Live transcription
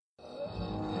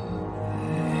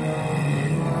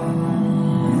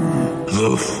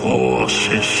The Force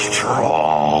is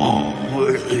strong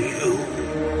with you.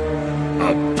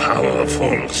 A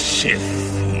powerful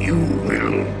Sith you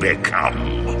will become.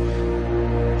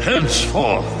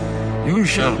 Henceforth, you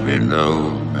shall be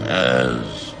known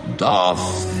as Darth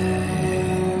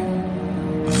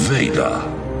Vader.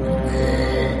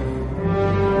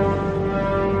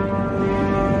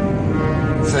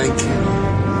 Thank you,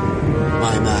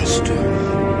 my master.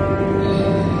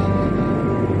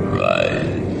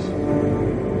 Rise.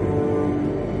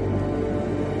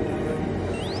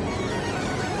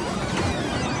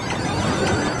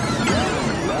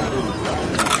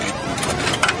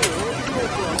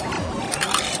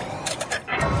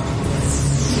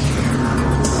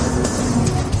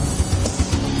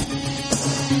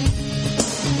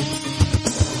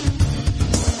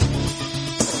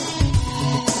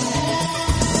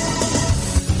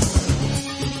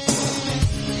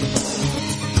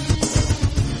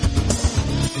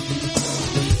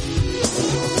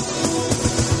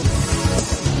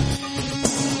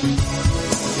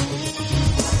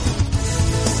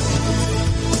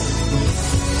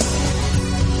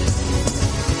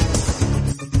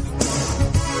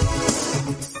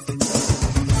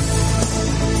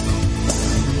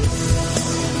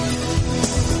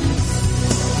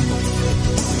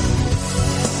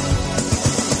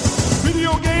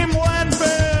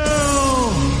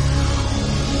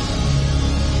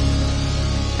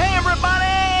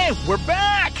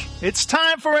 It's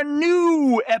time for a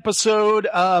new episode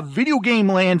of Video Game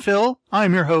Landfill.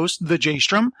 I'm your host, the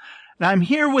J-Strom, and I'm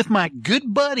here with my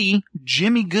good buddy,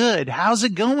 Jimmy Good. How's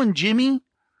it going, Jimmy?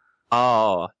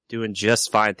 Oh, doing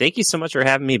just fine. Thank you so much for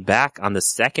having me back on the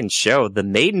second show. The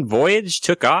maiden voyage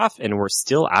took off, and we're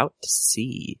still out to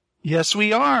sea. Yes,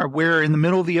 we are. We're in the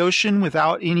middle of the ocean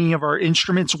without any of our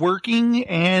instruments working,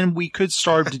 and we could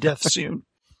starve to death soon.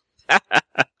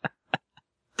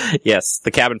 Yes,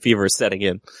 the cabin fever is setting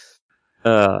in.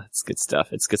 It's good stuff.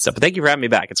 It's good stuff. But thank you for having me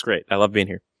back. It's great. I love being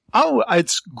here. Oh,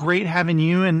 it's great having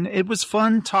you, and it was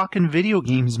fun talking video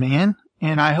games, man.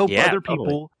 And I hope other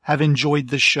people have enjoyed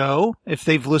the show if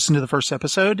they've listened to the first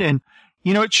episode. And,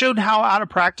 you know, it showed how out of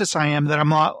practice I am that I'm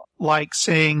not like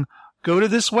saying, go to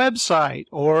this website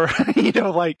or, you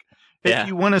know, like if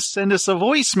you want to send us a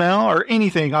voicemail or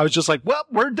anything. I was just like, well,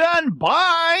 we're done.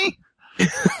 Bye. You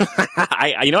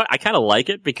know what? I kind of like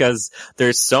it because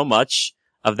there's so much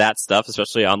of that stuff,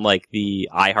 especially on like the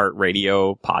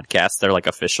iHeartRadio podcasts that are like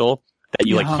official, that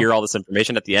you like hear all this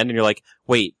information at the end and you're like,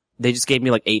 wait, they just gave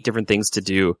me like 8 different things to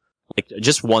do. Like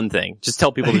just one thing. Just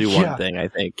tell people to do one thing, I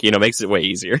think. You know, makes it way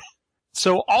easier.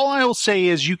 So all I'll say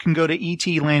is you can go to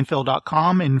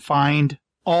etlandfill.com and find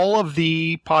all of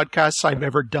the podcasts I've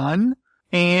ever done.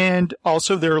 And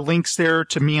also there are links there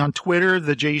to me on Twitter,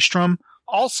 the J-Strom.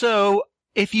 Also,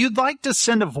 if you'd like to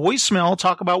send a voicemail,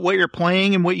 talk about what you're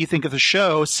playing and what you think of the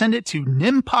show, send it to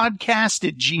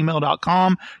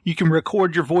nimpodcast@gmail.com. You can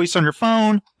record your voice on your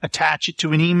phone, attach it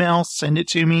to an email, send it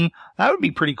to me. That would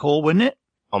be pretty cool, wouldn't it?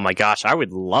 Oh my gosh, I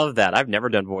would love that. I've never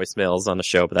done voicemails on the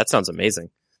show, but that sounds amazing.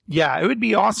 Yeah, it would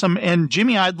be awesome. And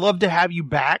Jimmy, I'd love to have you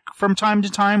back from time to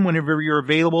time whenever you're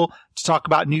available to talk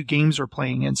about new games we're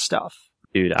playing and stuff.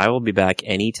 Dude, I will be back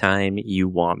anytime you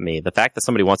want me. The fact that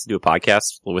somebody wants to do a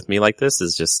podcast with me like this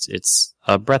is just, it's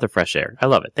a breath of fresh air. I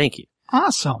love it. Thank you.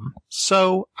 Awesome.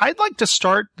 So I'd like to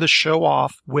start the show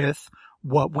off with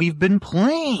what we've been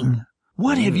playing.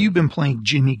 What have you been playing,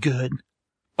 Jimmy Good?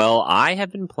 Well, I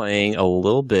have been playing a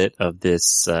little bit of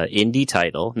this indie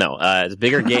title. No, it's a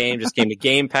bigger game, just came to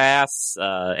Game Pass,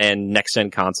 and next-gen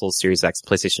consoles, Series X,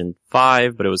 PlayStation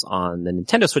 5, but it was on the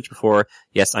Nintendo Switch before.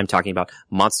 Yes, I'm talking about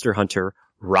Monster Hunter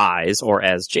Rise, or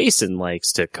as Jason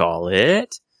likes to call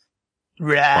it,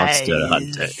 Rise. Monster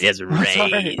Hunter. Yes, Rise. I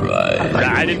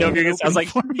didn't know if you were going to, I was like,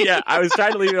 yeah, I was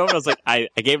trying to leave it open. I was like, I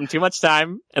gave him too much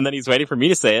time, and then he's waiting for me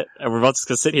to say it, and we're both just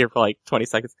going to sit here for like 20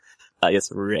 seconds.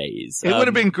 Yes, Rise. It would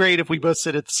have been great if we both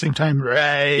said at the same time,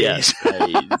 Rise. Yes,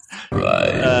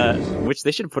 Rise. Which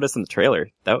they should have put us in the trailer.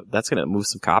 That's going to move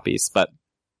some copies. But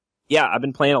yeah, I've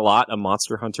been playing a lot of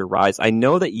Monster Hunter Rise. I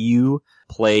know that you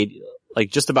played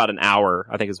like just about an hour,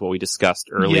 I think is what we discussed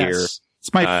earlier. Yes.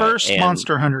 It's my first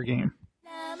Monster Hunter game.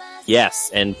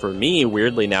 Yes, and for me,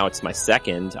 weirdly now it's my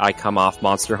second. I come off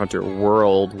Monster Hunter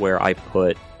World where I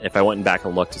put, if I went back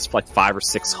and looked, it's like 500 or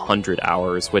 600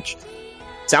 hours, which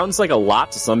sounds like a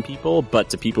lot to some people, but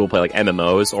to people who play like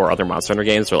MMOs or other Monster Hunter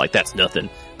games, they're like, that's nothing.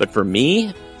 But for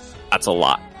me, that's a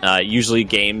lot. Usually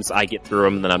games, I get through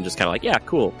them and then I'm just kind of like, yeah,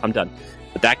 cool, I'm done.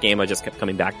 But that game I just kept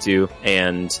coming back to,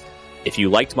 and if you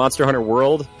liked Monster Hunter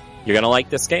World, you're gonna like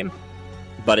this game.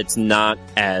 But it's not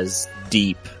as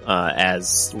deep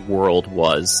as World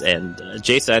was. And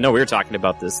Jason, I know we were talking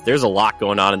about this. There's a lot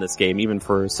going on in this game, even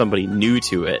for somebody new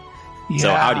to it. Yeah.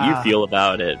 So how do you feel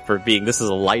about it for being, this is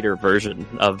a lighter version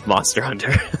of Monster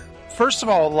Hunter? First of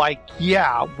all,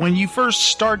 when you first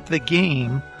start the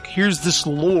game, here's this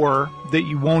lore that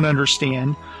you won't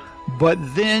understand. But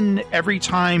then every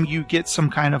time you get some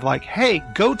kind of hey,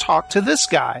 go talk to this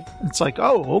guy. It's like,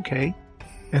 oh, okay.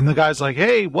 And the guy's like,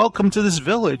 hey, welcome to this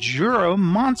village. You're a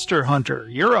monster hunter.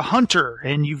 You're a hunter.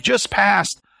 And you've just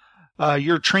passed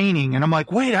your training. And I'm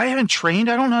like, wait, I haven't trained.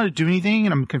 I don't know how to do anything.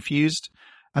 And I'm confused.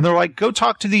 And they're like, go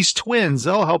talk to these twins.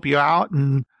 They'll help you out.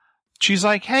 And she's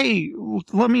like, hey,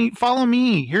 follow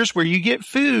me. Here's where you get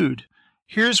food.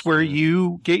 Here's where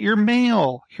you get your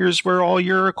mail. Here's where all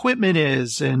your equipment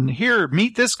is. And here,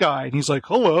 meet this guy. And he's like,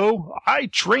 hello, I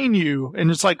train you.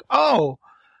 And it's like, oh,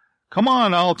 come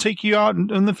on, I'll take you out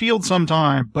in the field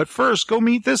sometime. But first, go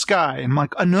meet this guy. And I'm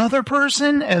like, another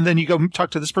person? And then you go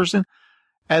talk to this person.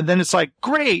 And then it's like,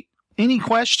 great. Any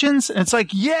questions? And it's like,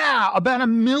 yeah, about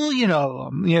 1 million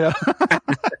of them,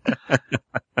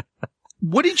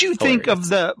 What did you think of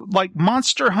the,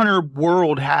 Monster Hunter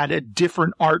World had a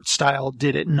different art style,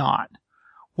 did it not?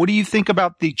 What do you think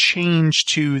about the change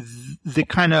to the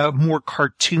kind of more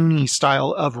cartoony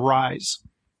style of Rise?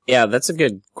 Yeah, that's a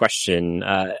good question.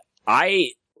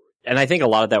 I think a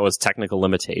lot of that was technical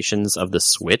limitations of the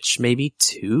Switch, maybe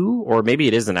too, or maybe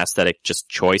it is an aesthetic just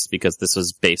choice because this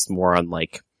was based more on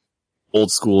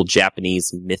old school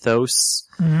Japanese mythos.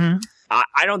 Mm-hmm.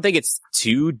 I don't think it's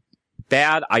too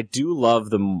bad. I do love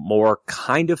the more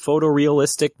kind of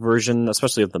photorealistic version,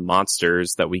 especially of the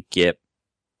monsters that we get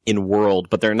in World,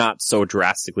 but they're not so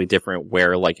drastically different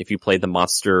where if you play the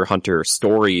Monster Hunter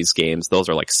Stories games, those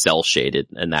are cell shaded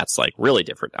and that's really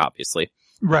different, obviously.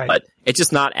 Right. But it's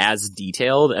just not as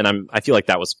detailed and I feel like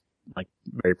that was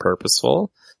very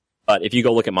purposeful. But if you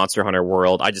go look at Monster Hunter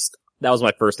World, that was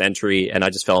my first entry and I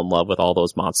just fell in love with all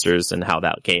those monsters and how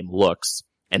that game looks.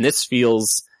 And this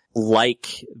feels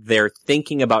like they're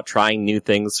thinking about trying new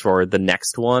things for the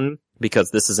next one because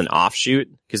this is an offshoot.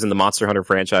 Because in the Monster Hunter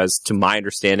franchise, to my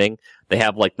understanding, they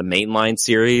have the mainline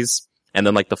series and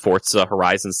then the Forza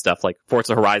Horizon stuff.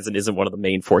 Forza Horizon isn't one of the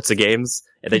main Forza games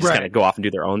and they just kind of go off and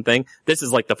do their own thing. This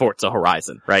is the Forza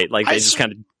Horizon, right? They just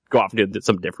kind of go off and do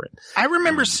something different. I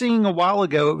remember seeing a while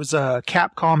ago, it was a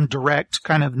Capcom Direct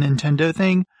kind of Nintendo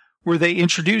thing where they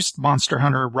introduced Monster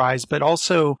Hunter Rise, but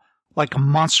also a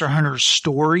Monster Hunter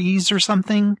Stories or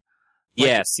something.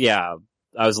 Yes, yeah.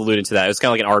 I was alluding to that. It was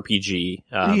kind of like an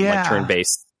RPG,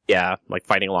 turn-based,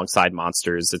 fighting alongside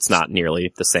monsters. It's not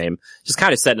nearly the same. Just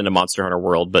kind of set in a Monster Hunter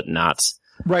world, but not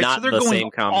right. Not so they're the going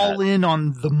same combat. All in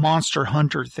on the Monster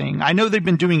Hunter thing. I know they've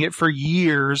been doing it for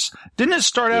years. Didn't it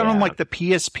start out on the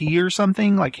PSP or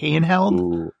something, handheld?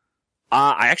 Ooh.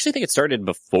 I actually think it started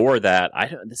before that.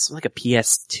 This is a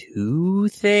PS2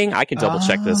 thing. I can double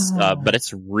check this, but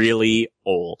it's really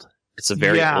old. It's a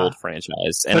very old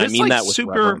franchise. And but I mean that with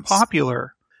super reverence.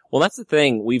 Popular. Well, that's the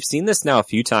thing. We've seen this now a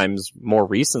few times more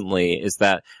recently is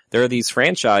that there are these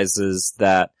franchises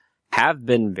that have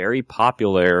been very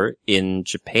popular in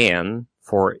Japan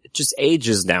for just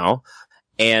ages now.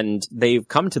 And they've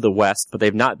come to the West, but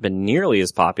they've not been nearly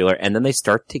as popular. And then they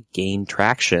start to gain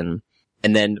traction.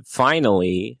 And then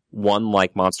finally, one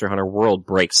like Monster Hunter World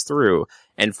breaks through.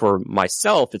 And for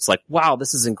myself, it's wow,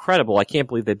 this is incredible. I can't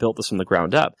believe they built this from the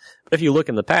ground up. But if you look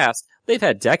in the past, they've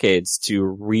had decades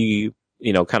to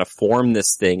kind of form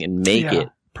this thing and make it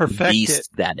perfect the beast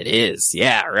that it is.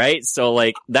 Yeah, right?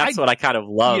 So that's what I kind of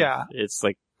love. Yeah. It's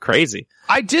crazy.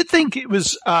 I did think it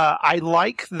was, I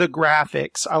like the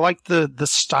graphics. I like the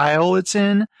style it's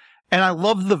in. And I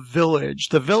love the village.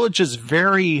 The village is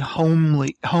very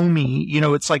homey.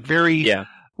 It's very,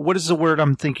 what is the word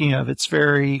I'm thinking of? It's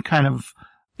very kind of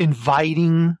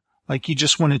inviting. You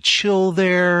just want to chill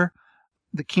there.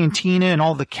 The cantina and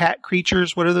all the cat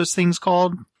creatures. What are those things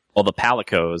called? Well, the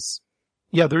palicos.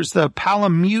 Yeah, there's the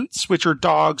palamutes, which are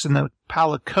dogs, and the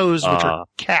palicos, which are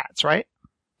cats, right?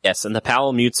 Yes, and the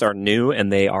palamutes are new,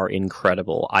 and they are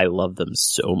incredible. I love them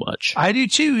so much. I do,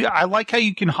 too. I like how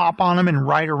you can hop on them and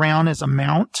ride around as a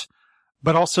mount,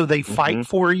 but also they fight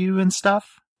for you and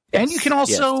stuff. Yes. And you can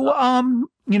also,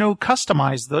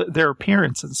 customize their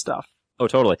appearance and stuff. Oh,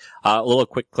 totally. A little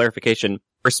quick clarification.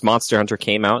 First Monster Hunter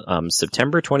came out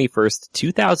September 21st,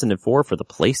 2004 for the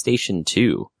PlayStation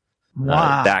 2.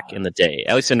 Wow. Back in the day.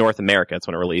 At least in North America, that's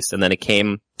when it released. And then it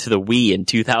came to the Wii in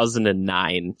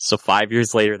 2009. So 5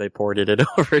 years later, they ported it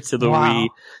over to the Wii,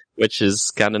 which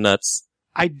is kind of nuts.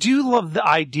 I do love the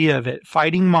idea of it.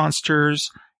 Fighting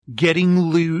monsters, getting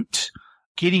loot,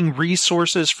 getting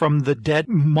resources from the dead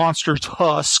monster's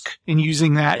husk, and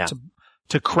using that to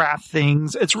to craft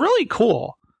things. It's really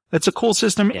cool. It's a cool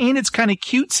system, and it's kind of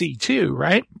cutesy too,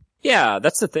 right? Yeah,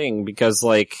 that's the thing, because,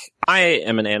 like, I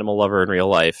am an animal lover in real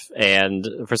life, and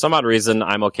for some odd reason,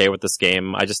 I'm okay with this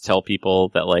game. I just tell people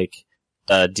that, like,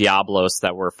 Diablos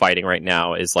that we're fighting right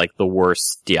now is, like, the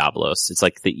worst Diablos. It's,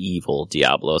 like, the evil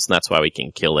Diablos, and that's why we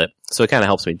can kill it. So it kind of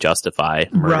helps me justify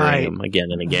murdering them again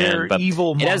and again. They're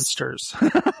evil monsters.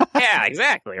 Yeah,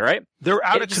 exactly, right? They're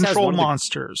out-of-control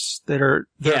monsters that are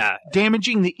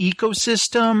damaging the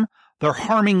ecosystem. They're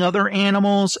harming other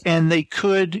animals, and they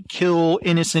could kill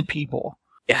innocent people.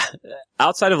 Yeah.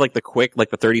 Outside of, like, the quick, like,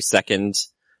 the 30-second,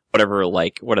 whatever,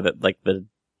 like, the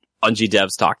Bungie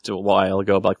devs talked a while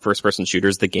ago about, like, first-person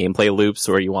shooters, the gameplay loops,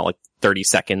 where you want, like, 30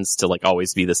 seconds to, like,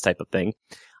 always be this type of thing.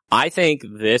 I think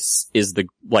this is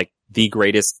the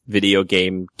greatest video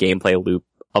game gameplay loop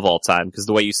of all time, because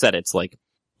the way you said it's like,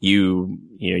 you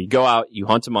go out, you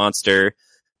hunt a monster,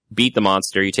 beat the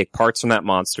monster, you take parts from that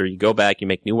monster, you go back, you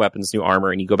make new weapons, new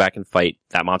armor, and you go back and fight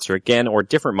that monster again, or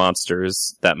different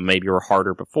monsters that maybe were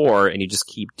harder before, and you just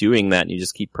keep doing that, and you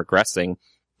just keep progressing.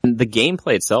 And the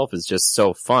gameplay itself is just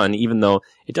so fun, even though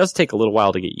it does take a little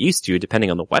while to get used to,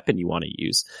 depending on the weapon you want to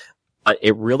use. But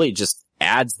it really just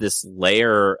adds this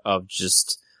layer of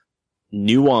just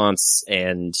nuance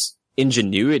and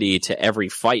ingenuity to every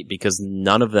fight, because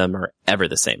none of them are ever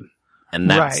the same. And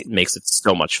that makes it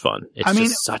so much fun. It's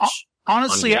just such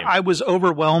honestly, I was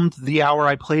overwhelmed the hour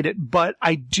I played it, but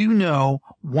I do know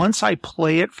once I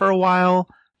play it for a while,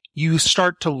 you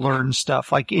start to learn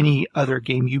stuff like any other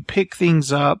game. You pick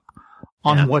things up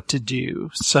on what to do.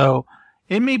 So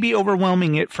it may be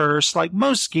overwhelming at first, like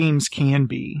most games can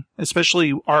be,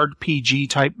 especially RPG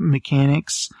type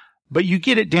mechanics, but you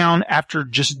get it down after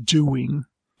just doing.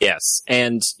 Yes.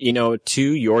 And, to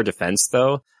your defense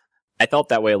though, I felt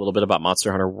that way a little bit about Monster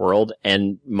Hunter World,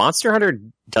 and Monster Hunter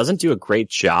doesn't do a great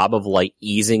job of, like,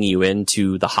 easing you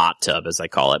into the hot tub, as I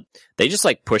call it. They just,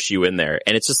 like, push you in there,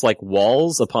 and it's just, like,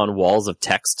 walls upon walls of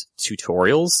text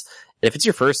tutorials. And if it's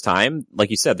your first time,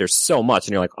 like you said, there's so much,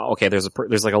 and you're like, oh, okay, there's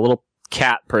like a little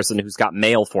cat person who's got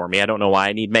mail for me. I don't know why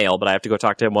I need mail, but I have to go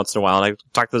talk to him once in a while, and I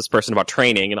talk to this person about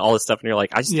training and all this stuff, and you're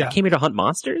like, I came here to hunt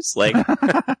monsters? Like,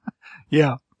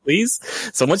 yeah. Please?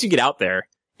 So once you get out there,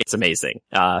 it's amazing.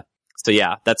 So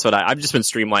yeah, that's what I've just been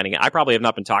streamlining it. I probably have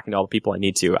not been talking to all the people I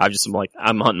need to.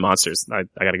 I'm hunting monsters. I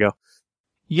gotta go.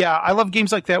 Yeah, I love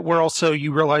games like that where also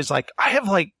you realize, like, I have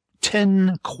like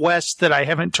 10 quests that I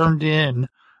haven't turned in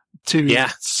to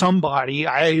somebody.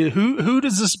 Who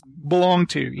does this belong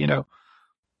to?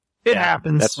 It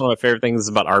happens. That's one of my favorite things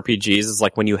about RPGs is,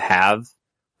 like, when you have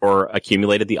or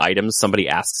accumulated the items somebody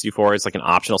asks you for, it's like an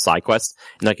optional side quest.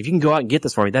 And, like, if you can go out and get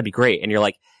this for me, that'd be great. And you're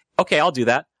like, okay, I'll do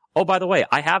that. Oh, by the way,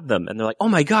 I have them. And they're like, oh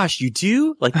my gosh, you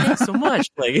do? Like, thanks so much.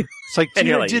 Like, it's like, dude,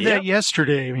 I did that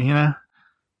yesterday,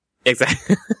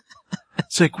 Exactly.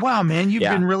 It's like, wow, man, you've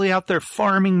been really out there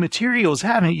farming materials,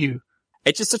 haven't you?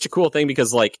 It's just such a cool thing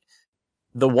because, like,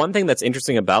 the one thing that's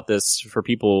interesting about this for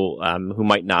people who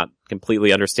might not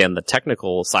completely understand the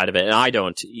technical side of it, and I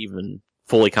don't even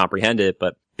fully comprehend it,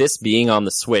 but this being on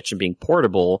the Switch and being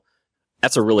portable,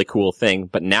 that's a really cool thing.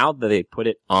 But now that they put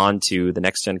it onto the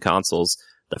next-gen consoles,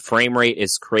 the frame rate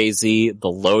is crazy. The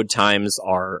load times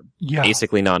are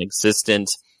basically non-existent.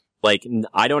 Like,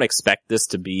 I don't expect this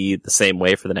to be the same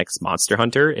way for the next Monster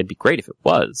Hunter. It'd be great if it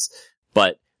was,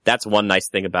 but that's one nice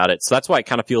thing about it. So that's why it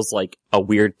kind of feels like a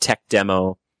weird tech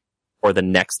demo for the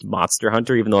next Monster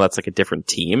Hunter, even though that's like a different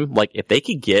team. Like, if they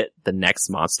could get the next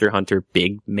Monster Hunter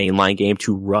big mainline game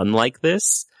to run like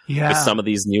this with some of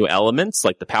these new elements,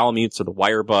 like the Palamutes or the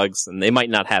wire bugs, and they might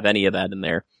not have any of that in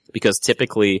there because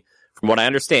typically, from what I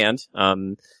understand,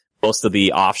 most of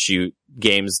the offshoot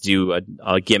games do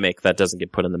a gimmick that doesn't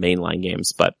get put in the mainline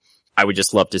games, but I would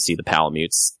just love to see the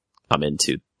Palamutes come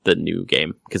into the new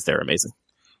game because they're amazing.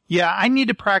 Yeah, I need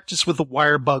to practice with the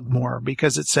wire bug more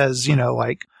because it says,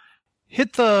 like,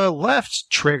 hit the left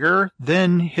trigger,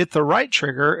 then hit the right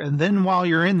trigger, and then while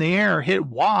you're in the air, hit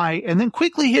Y, and then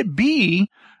quickly hit B.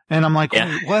 And I'm like,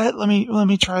 wait, what? Let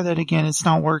me try that again. It's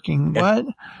not working. What?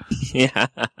 Yeah.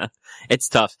 It's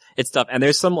tough. And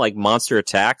there's some, like, monster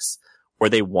attacks where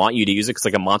they want you to use it because,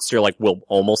 like, a monster, like, will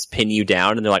almost pin you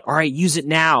down and they're like, all right, use it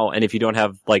now. And if you don't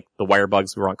have, like, the wire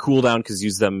bugs who are on cooldown because you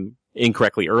used them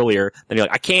incorrectly earlier, then you're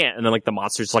like, I can't. And then, like, the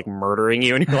monster's, like, murdering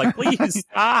you and you're like, please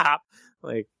stop.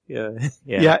 Like,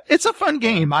 yeah, it's a fun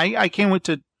game. I can't wait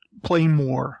to play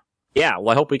more. Yeah, well,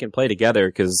 I hope we can play together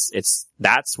because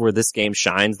that's where this game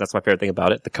shines. That's my favorite thing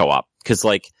about it, the co-op. Because,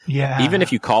 like, even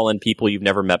if you call in people you've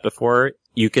never met before,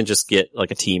 you can just get,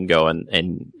 like, a team going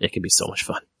and it can be so much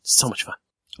fun. So much fun.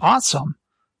 Awesome.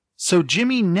 So,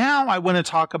 Jimmy, now I want to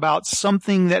talk about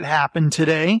something that happened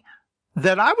today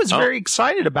that I was very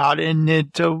excited about, and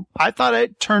I thought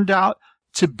it turned out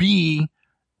to be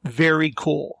very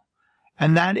cool.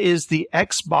 And that is the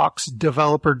Xbox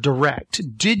Developer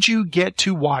Direct. Did you get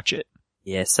to watch it?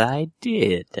 Yes, I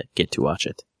did get to watch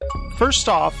it. First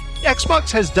off, Xbox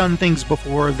has done things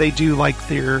before. They do like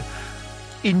their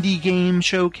indie game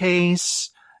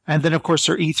showcase, and then of course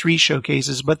their E3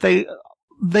 showcases, but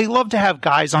they love to have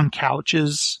guys on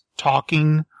couches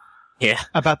talking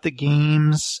about the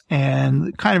games,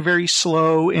 and kind of very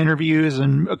slow interviews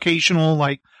and occasional,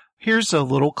 like, here's a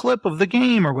little clip of the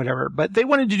game or whatever. But they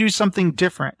wanted to do something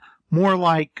different, more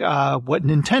like what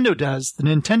Nintendo does. The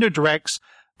Nintendo Directs,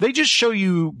 they just show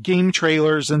you game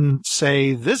trailers and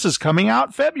say, this is coming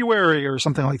out February or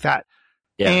something like that.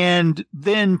 Yeah. And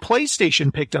then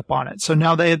PlayStation picked up on it. So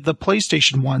now they had the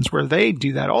PlayStation ones where they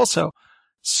do that also.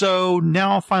 So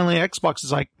now finally Xbox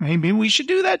is like, maybe we should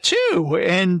do that too.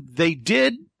 And they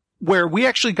did, where we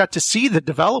actually got to see the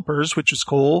developers, which was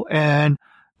cool. And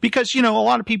because, a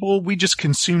lot of people, we just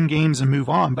consume games and move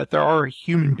on, but there are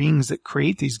human beings that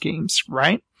create these games,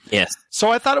 right? Yes.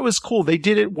 So I thought it was cool. They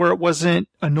did it where it wasn't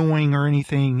annoying or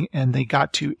anything, and they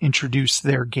got to introduce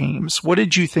their games. What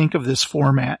did you think of this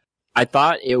format? I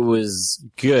thought it was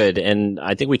good, and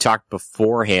I think we talked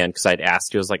beforehand, because I'd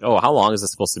asked you, I was like, oh, how long is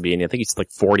this supposed to be? And I think it's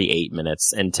like 48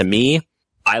 minutes. And to me,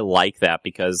 I like that,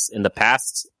 because in the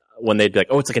past, when they'd be like,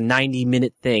 oh, it's like a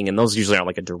 90-minute thing, and those usually aren't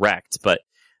like a direct, but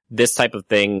this type of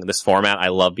thing, this format, I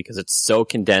love because it's so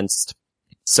condensed,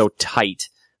 so tight,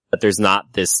 that there's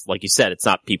not this, like you said, it's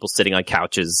not people sitting on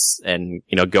couches and,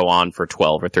 go on for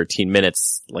 12 or 13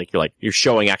 minutes. You're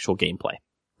showing actual gameplay.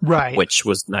 Right. Which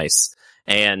was nice.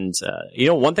 And,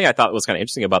 one thing I thought was kind of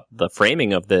interesting about the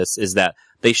framing of this is that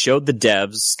they showed the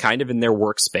devs kind of in their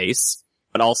workspace,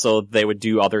 but also they would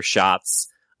do other shots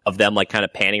of them like kind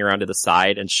of panning around to the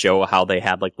side and show how they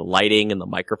had like the lighting and the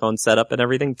microphone setup and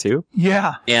everything too.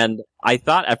 Yeah. And I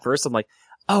thought at first, I'm like,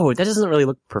 oh, that doesn't really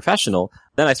look professional.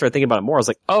 Then I started thinking about it more. I was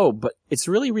like, oh, but it's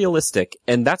really realistic.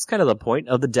 And that's kind of the point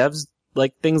of the devs,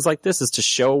 like things like this, is to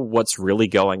show what's really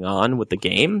going on with the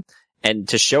game. And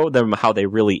to show them how they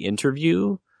really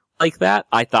interview like that,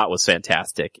 I thought was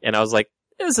fantastic. And I was like,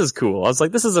 this is cool. I was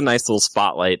like, this is a nice little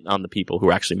spotlight on the people who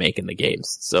are actually making the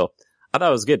games. So I thought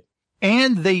it was good.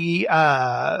 And they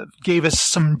gave us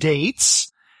some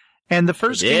dates. And the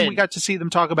first game we got to see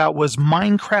them talk about was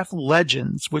Minecraft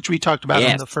Legends, which we talked about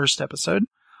in the first episode.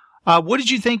 What did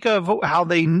you think of how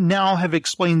they now have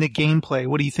explained the gameplay?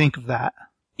 What do you think of that?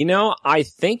 I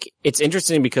think it's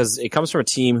interesting because it comes from a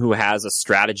team who has a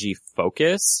strategy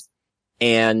focus,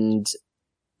 and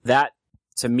that,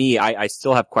 to me, I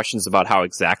still have questions about how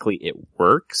exactly it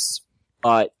works,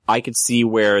 but I could see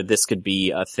where this could be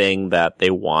a thing that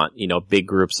they want, big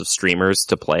groups of streamers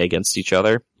to play against each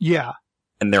other. Yeah.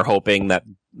 And they're hoping that,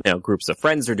 groups of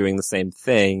friends are doing the same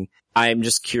thing. I'm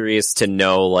just curious to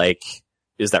know,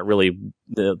 is that really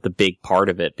the big part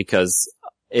of it? Because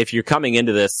if you're coming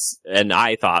into this, and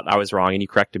I thought I was wrong, and you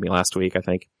corrected me last week, I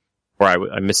think, or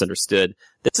I misunderstood.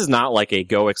 This is not like a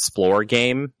go explore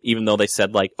game, even though they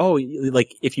said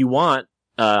if you want,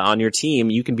 on your team,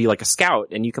 you can be like a scout,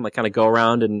 and you can kind of go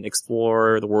around and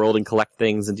explore the world and collect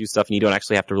things and do stuff, and you don't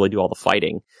actually have to really do all the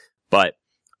fighting. But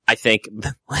I think,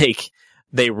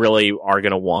 they really are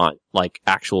gonna want,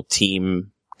 actual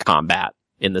team combat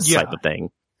in this type of thing.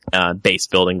 Base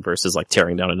building versus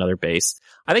tearing down another base.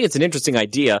 I think it's an interesting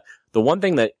idea. The one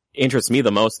thing that interests me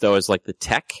the most, though, is the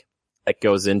tech that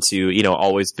goes into,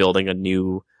 always building a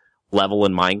new level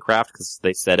in Minecraft, because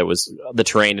they said it was the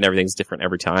terrain and everything's different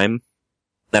every time.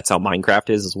 That's how Minecraft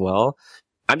is as well.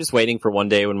 I'm just waiting for one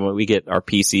day when we get our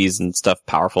PCs and stuff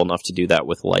powerful enough to do that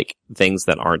with things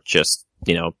that aren't just,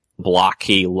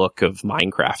 blocky look of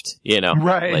Minecraft,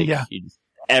 Right. Yeah.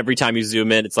 Every time you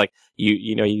zoom in, it's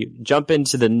you jump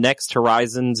into the next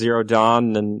horizon, Zero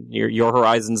Dawn, and your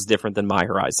horizon's different than my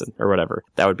horizon or whatever.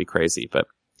 That would be crazy. But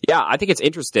yeah, I think it's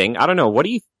interesting. I don't know. What do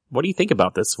you think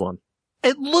about this one?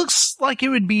 It looks like it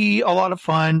would be a lot of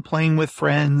fun playing with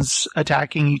friends,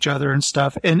 attacking each other and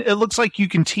stuff. And it looks like you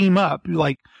can team up.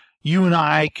 You and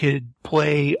I could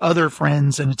play other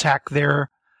friends and attack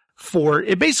their fort.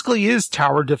 It basically is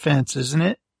tower defense, isn't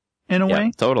it? In a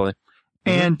way? Totally.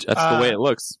 And that's the way it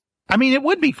looks. I mean, it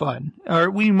would be fun.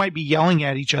 Or we might be yelling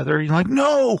at each other. You're like,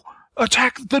 no,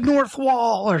 attack the north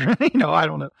wall. Or, I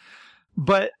don't know.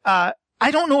 But, I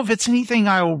don't know if it's anything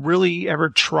I'll really ever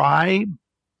try.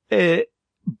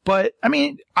 But I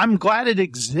mean, I'm glad it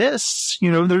exists.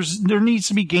 There needs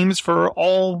to be games for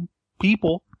all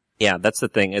people. Yeah, that's the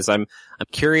thing, is I'm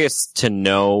curious to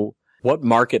know what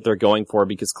market they're going for,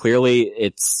 because clearly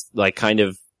it's like kind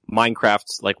of Minecraft,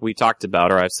 like we talked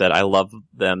about, or I've said, I love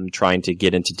them trying to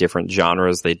get into different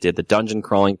genres. They did the dungeon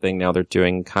crawling thing. Now they're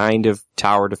doing kind of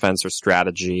tower defense or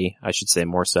strategy, I should say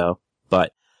more so.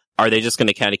 But are they just going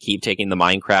to kind of keep taking the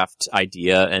Minecraft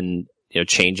idea and,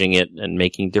 changing it and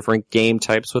making different game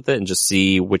types with it and just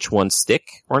see which ones stick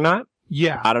or not?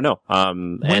 Yeah. I don't know.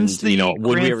 When's the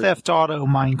Grand Theft Auto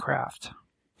Minecraft?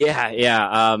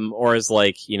 Yeah. Or is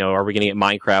like, are we going to get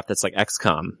Minecraft that's like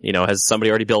XCOM? Has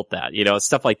somebody already built that?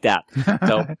 Stuff like that.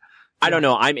 So I don't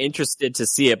know. I'm interested to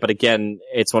see it, but again,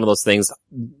 it's one of those things.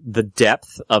 The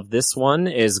depth of this one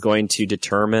is going to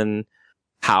determine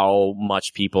how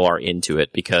much people are into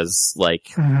it, because like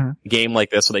a game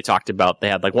like this, where they talked about, they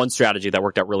had like one strategy that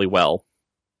worked out really well.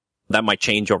 That might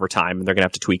change over time and they're going to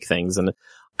have to tweak things. And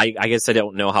I guess I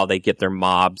don't know how they get their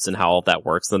mobs and how all that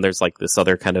works. Then there's like this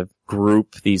other kind of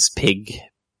group, these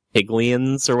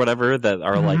piglians or whatever, that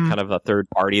are like kind of a third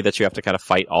party that you have to kind of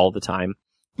fight all the time.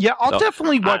 Yeah, I'll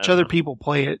definitely watch other people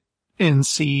play it and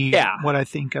see what I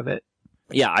think of it.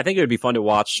 Yeah, I think it would be fun to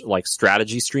watch like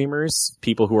strategy streamers,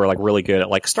 people who are like really good at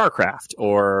like StarCraft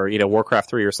or, Warcraft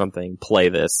 3 or something, play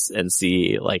this and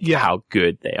see like how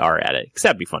good they are at it. Because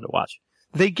that'd be fun to watch.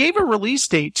 They gave a release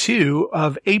date too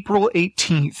of April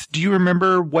 18th. Do you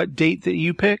remember what date that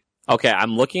you picked? Okay,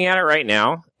 I'm looking at it right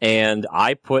now, and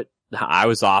I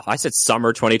was off. I said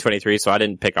summer 2023, so I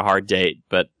didn't pick a hard date.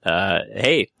 But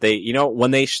hey,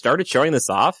 when they started showing this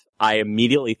off, I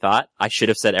immediately thought I should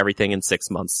have said everything in 6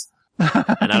 months.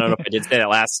 And I don't know if I did say that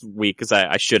last week, because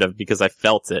I should have, because I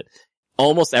felt it.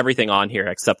 Almost everything on here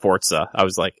except Forza. I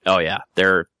was like, oh yeah,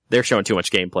 they're showing too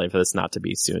much gameplay for this not to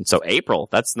be soon. So April,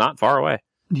 that's not far away.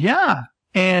 Yeah.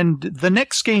 And the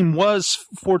next game was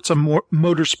Forza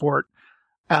Motorsport,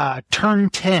 Turn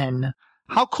 10.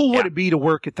 How cool would it be to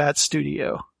work at that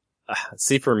studio?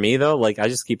 See, for me though, like I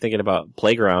just keep thinking about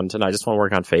Playground, and I just want to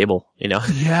work on Fable,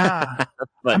 Yeah.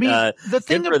 But, I mean, the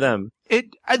thing good for them.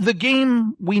 The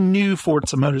game, we knew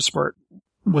Forza Motorsport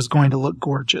was going to look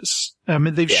gorgeous. I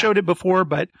mean, they've showed it before,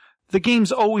 but the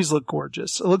games always look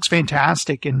gorgeous. It looks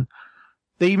fantastic. And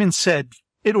they even said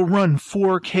it'll run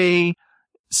 4K,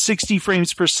 60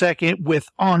 frames per second with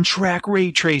on-track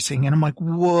ray tracing. And I'm like,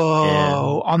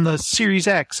 whoa, on the Series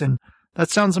X. And that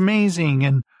sounds amazing.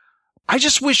 And I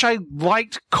just wish I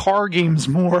liked car games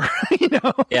more,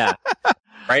 Yeah.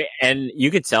 Right. And you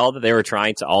could tell that they were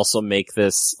trying to also make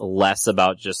this less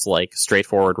about just like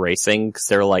straightforward racing, because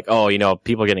they're like, oh,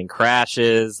 people getting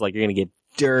crashes, like you're going to get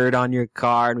dirt on your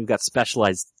car, and we've got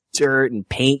specialized dirt and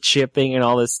paint chipping and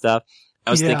all this stuff.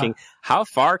 I was thinking, how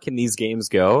far can these games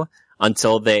go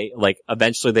until they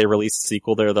eventually they release a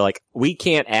sequel? They're like, we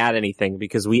can't add anything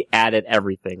because we added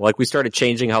everything. Like we started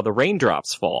changing how the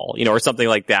raindrops fall, or something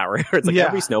like that, where it's like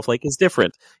every snowflake is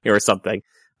different, or something.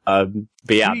 But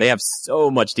they have so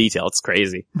much detail. It's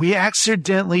crazy. We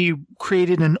accidentally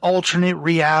created an alternate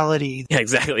reality. Yeah,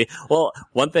 exactly. Well,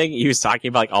 one thing he was talking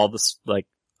about, like all this,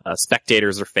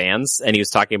 spectators or fans, and he was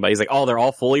talking about, he's like, oh, they're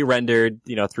all fully rendered,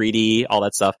 3D, all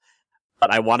that stuff.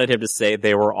 But I wanted him to say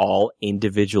they were all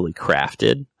individually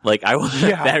crafted. Like, I wanted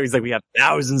that. He's like, we have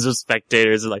thousands of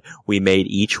spectators, and like, we made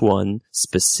each one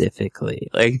specifically.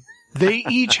 Like, they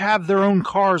each have their own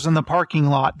cars in the parking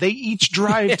lot. They each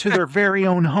drive to their very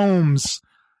own homes.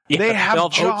 Yeah, they have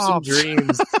jobs. Hopes and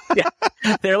dreams.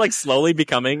 They're like slowly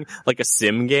becoming like a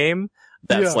sim game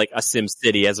that's like a Sim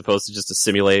City, as opposed to just a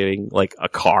simulating like a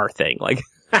car thing. Like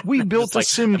we built a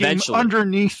sim game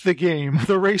underneath the game,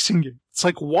 the racing game. It's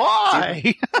like,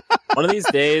 why? One of these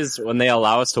days when they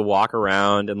allow us to walk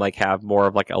around and like have more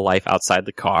of like a life outside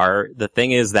the car, the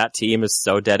thing is that team is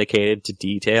so dedicated to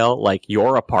detail. Like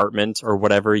your apartment or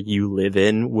whatever you live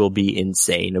in will be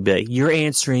insane. It'll be like, you're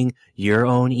answering your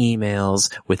own emails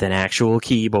with an actual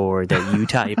keyboard that you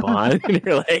type on. And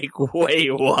you're like,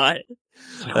 wait, what?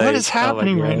 What is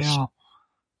happening right now?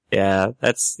 Yeah,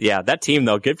 that team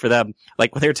though, good for them.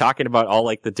 Like when they were talking about all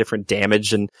like the different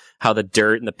damage and how the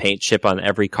dirt and the paint chip on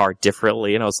every car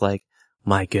differently, and I was like,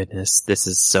 my goodness, this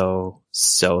is so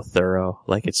thorough.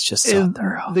 Like it's just so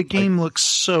thorough. The game looks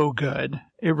so good.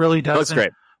 It really does. It looks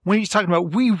great. When he's talking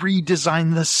about, we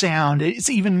redesigned the sound, it's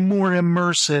even more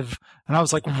immersive. And I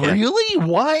was like, really?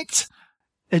 What?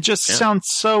 It just sounds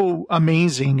so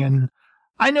amazing. And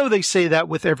I know they say that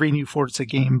with every new Forza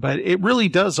game, but it really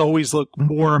does always look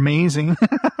more amazing.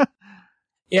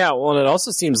 Yeah, well, and it also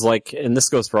seems like, and this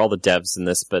goes for all the devs in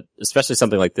this, but especially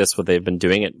something like this where they've been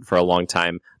doing it for a long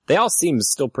time, they all seem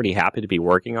still pretty happy to be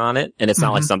working on it. And it's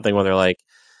not like something where they're like,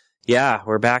 yeah,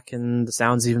 we're back and the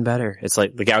sound's even better. It's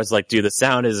like, the guy was like, dude, the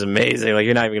sound is amazing. Like,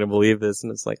 you're not even going to believe this.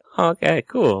 And it's like, oh, okay,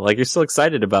 cool. Like, you're still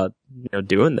excited about,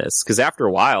 doing this. Cause after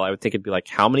a while, I would think it'd be like,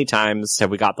 how many times have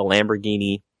we got the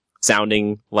Lamborghini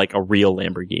sounding like a real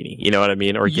Lamborghini? You know what I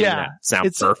mean? Or getting that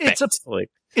sound perfect.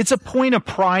 It's a point of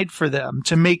pride for them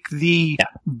to make the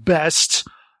best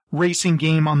racing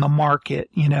game on the market,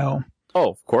 Oh,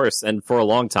 of course. And for a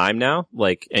long time now,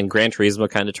 and Gran Turismo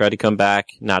kind of tried to come back,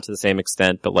 not to the same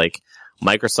extent, but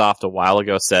Microsoft a while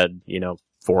ago said,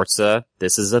 Forza,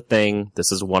 this is a thing.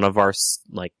 This is one of our,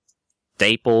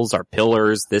 staples, our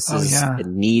pillars. It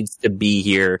needs to be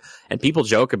here. And people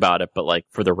joke about it, but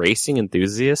for the racing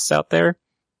enthusiasts out there,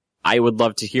 I would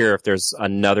love to hear if there's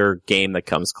another game that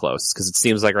comes close. Cause it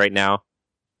seems like right now,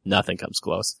 nothing comes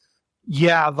close.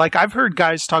 Yeah. I've heard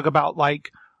guys talk about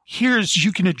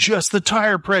you can adjust the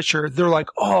tire pressure. They're like,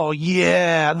 oh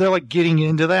yeah. They're getting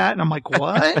into that. And I'm like,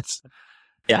 what?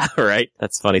 Yeah, right.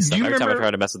 That's funny stuff. Every time I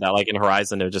try to mess with that, in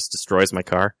Horizon, it just destroys my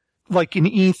car. In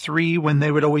E3 when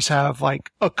they would always have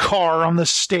a car on the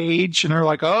stage and they're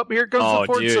like, oh, here comes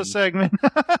the Forza segment.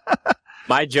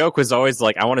 My joke was always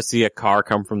I want to see a car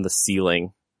come from the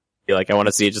ceiling. I want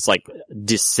to see it just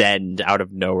descend out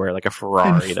of nowhere, like a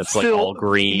Ferrari that's Phil, all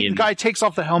green. The guy takes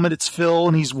off the helmet, it's Phil,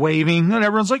 and he's waving, and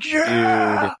everyone's like,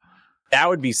 yeah! Dude, that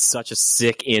would be such a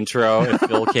sick intro if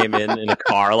Phil came in a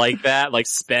car like that,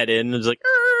 sped in, and was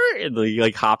and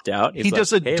he hopped out. He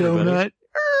does a donut.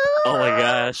 Oh my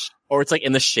gosh. Or it's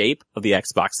in the shape of the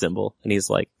Xbox symbol, and he's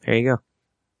like, there you go.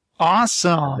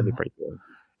 Awesome. That'd be pretty cool.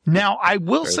 Now, I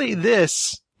will say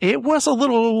this. It was a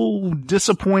little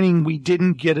disappointing we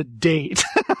didn't get a date.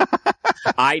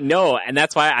 I know, and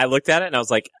that's why I looked at it and I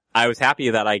was like, I was happy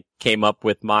that I came up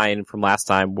with mine from last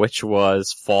time, which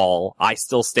was fall. I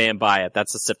still stand by it.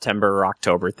 That's a September or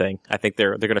October thing. I think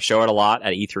they're going to show it a lot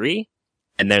at E3,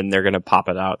 and then they're going to pop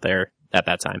it out there at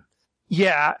that time.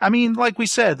 Yeah, I mean, like we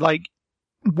said,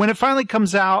 when it finally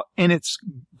comes out and it's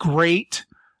great,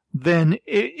 then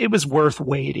it was worth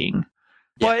waiting.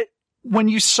 Yeah. But when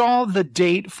you saw the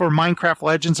date for Minecraft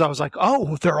Legends, I was like,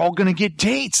 oh, they're all going to get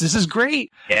dates. This is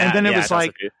great. Yeah, and then it was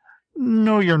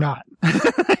no, you're not.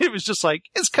 It was just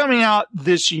it's coming out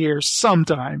this year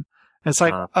sometime. And it's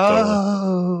totally.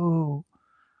 Oh.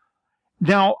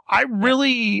 Now,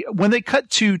 when they cut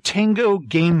to Tango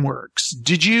Gameworks,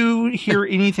 did you hear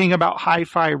anything about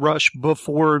Hi-Fi Rush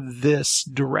before this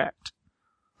direct?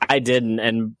 I didn't,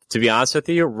 and to be honest with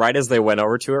you, right as they went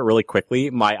over to it really quickly,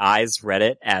 my eyes read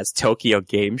it as Tokyo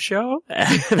Game Show,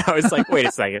 and I was like, wait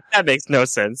a second, that makes no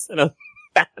sense. And I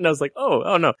was like,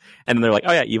 oh no. And then they're like,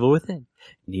 oh yeah, Evil Within.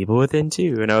 And Evil Within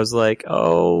 2. And I was like,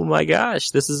 oh my gosh,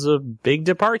 this is a big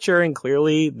departure, and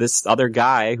clearly this other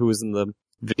guy who was in the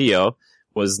video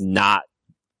was not,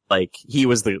 he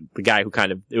was the guy who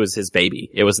it was his baby.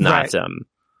 It was not, a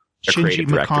creative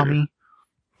director. Mikami.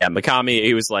 Yeah, Mikami,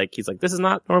 he's like, this is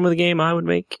not normally the game I would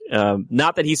make.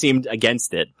 Not that he seemed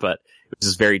against it, but it was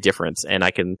just very different. And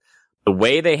the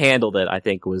way they handled it, I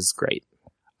think was great.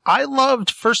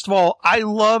 First of all, I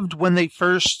loved when they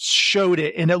first showed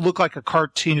it and it looked like a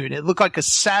cartoon. It looked like a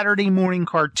Saturday morning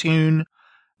cartoon.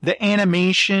 The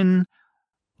animation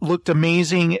looked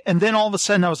amazing. And then all of a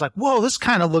sudden I was like, whoa, this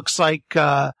kind of looks like,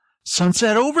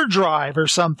 Sunset Overdrive or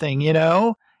something, It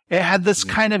had this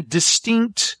kind of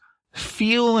distinct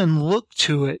feel and look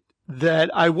to it that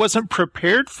I wasn't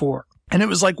prepared for. And it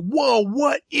was like, whoa,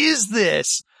 what is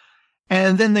this?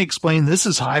 And then they explained this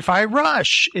is Hi-Fi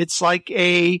Rush. It's like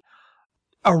a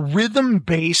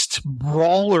rhythm-based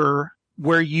brawler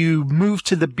where you move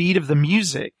to the beat of the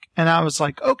music. And I was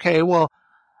like, okay, well,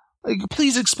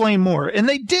 please explain more. And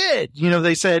they did.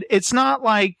 They said it's not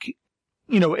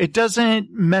it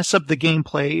doesn't mess up the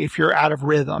gameplay if you're out of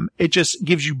rhythm. It just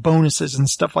gives you bonuses and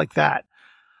stuff like that.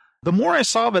 The more I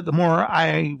saw of it, the more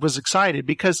I was excited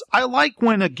because I like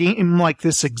when a game like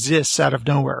this exists out of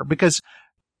nowhere because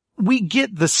we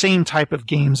get the same type of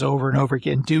games over and over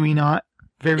again, do we not?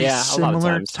 Very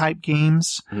similar type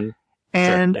games. Mm-hmm.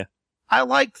 And sure, yeah. I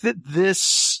like that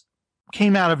this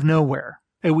came out of nowhere.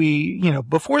 And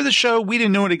before the show, we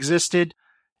didn't know it existed.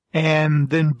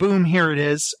 And then boom, here it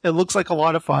is. It looks like a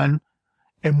lot of fun.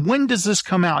 And when does this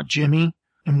come out, Jimmy?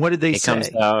 And what did they say? It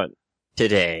comes out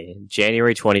today,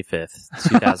 January 25th,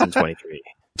 2023.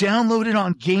 Download it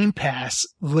on Game Pass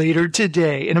later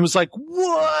today. And it was like,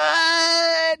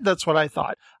 what? That's what I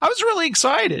thought. I was really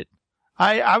excited.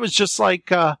 I was just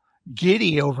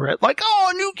giddy over it.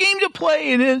 A new game to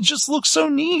play. And it just looks so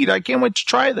neat. I can't wait to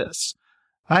try this.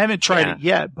 I haven't tried it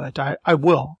yet, but I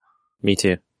will. Me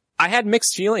too. I had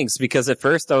mixed feelings because at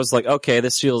first I was like, okay,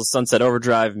 this feels Sunset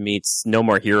Overdrive meets No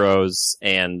More Heroes.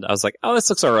 And I was like, oh, this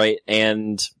looks all right.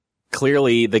 And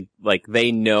clearly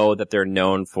they know that they're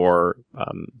known for,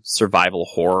 survival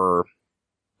horror.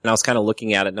 And I was kind of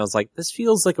looking at it and I was like, this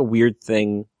feels like a weird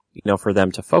thing, for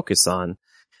them to focus on.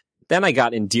 Then I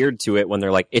got endeared to it when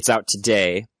they're like, it's out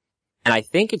today. And I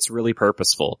think it's really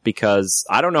purposeful because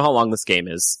I don't know how long this game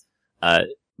is.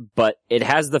 But it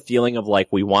has the feeling of like,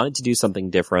 we wanted to do something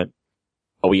different,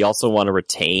 but we also want to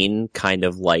retain kind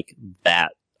of like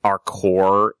that our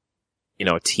core,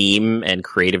 team and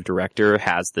creative director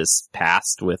has this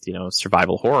past with,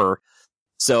 survival horror.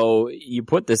 So you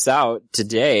put this out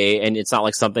today and it's not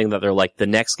like something that they're like, the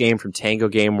next game from Tango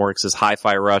Gameworks is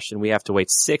Hi-Fi Rush and we have to wait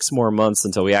 6 more months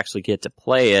until we actually get to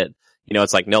play it.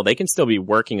 It's like, no, they can still be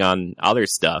working on other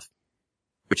stuff,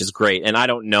 which is great. And I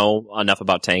don't know enough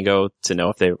about Tango to know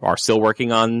if they are still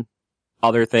working on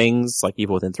other things like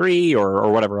Evil Within 3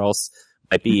 or whatever else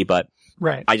might be. But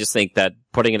right. I just think that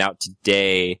putting it out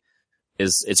today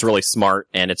it's really smart.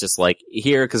 And it's just like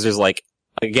here, cause there's like,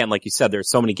 again, like you said, there's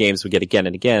so many games we get again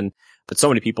and again, but so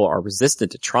many people are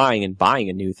resistant to trying and buying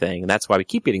a new thing. And that's why we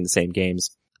keep getting the same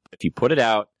games. If you put it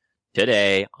out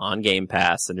today on Game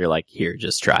Pass and you're like, here,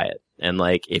 just try it. And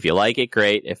like, if you like it,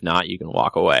 great. If not, you can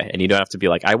walk away and you don't have to be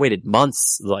like, I waited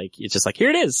months. Like, it's just like, here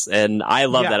it is. And I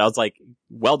love that. I was like,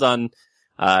 well done.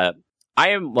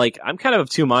 I'm kind of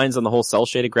two minds on the whole cell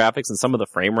shaded graphics and some of the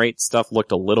frame rate stuff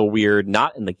looked a little weird,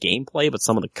 not in the gameplay, but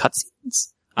some of the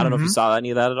cutscenes. I don't know if you saw any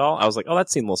of that at all. I was like, oh,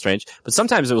 that seemed a little strange. But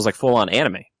sometimes it was like full on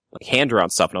anime, like hand drawn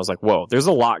stuff. And I was like, whoa, there's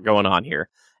a lot going on here.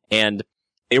 And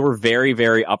they were very,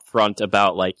 very upfront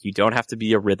about like, you don't have to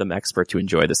be a rhythm expert to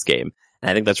enjoy this game. And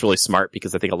I think that's really smart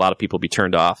because I think a lot of people would be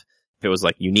turned off if it was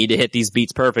like, you need to hit these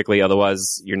beats perfectly.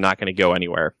 Otherwise you're not going to go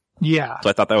anywhere. Yeah. So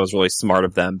I thought that was really smart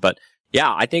of them. But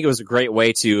yeah, I think it was a great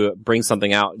way to bring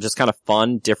something out, just kind of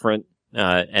fun, different.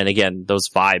 And again, those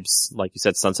vibes, like you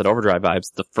said, Sunset Overdrive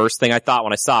vibes. The first thing I thought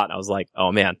when I saw it, I was like,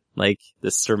 oh man, like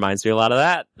this reminds me a lot of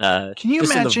that. Can you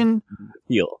imagine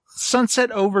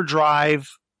Sunset Overdrive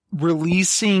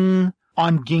releasing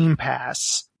on Game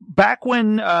Pass? Back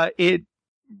when, it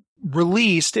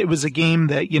released, it was a game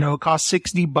that, cost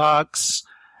 $60.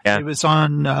 Yeah. It was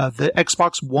on, the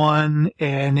Xbox One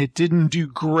and it didn't do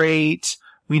great.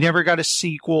 We never got a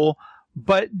sequel,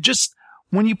 but just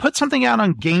when you put something out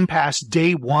on Game Pass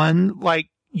day one, like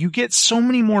you get so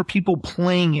many more people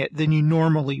playing it than you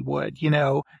normally would,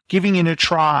 giving it a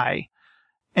try.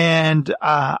 And,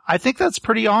 I think that's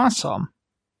pretty awesome.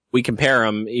 We compare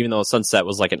them, even though Sunset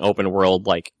was like an open world,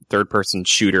 like third person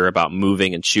shooter about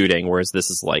moving and shooting, whereas this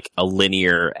is like a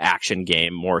linear action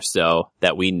game more so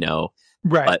that we know.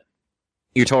 Right. But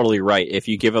you're totally right. If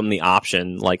you give them the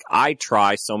option, like I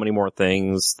try so many more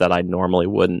things that I normally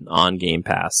wouldn't on Game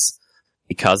Pass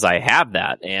because I have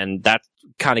that. And that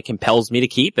kind of compels me to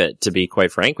keep it, to be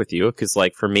quite frank with you. Cause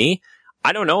like for me,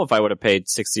 I don't know if I would have paid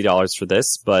 $60 for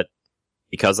this, but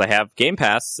because I have Game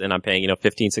Pass and I'm paying, $15,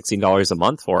 $16 a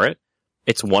month for it,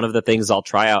 it's one of the things I'll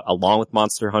try out along with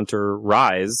Monster Hunter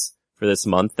Rise for this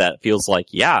month that feels like,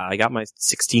 yeah, I got my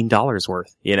 $16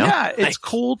 worth, Yeah, it's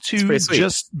cool to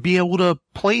just be able to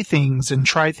play things and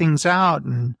try things out.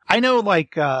 And I know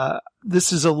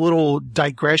this is a little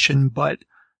digression, but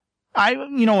I've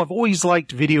always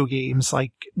liked video games,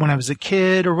 like when I was a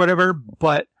kid or whatever,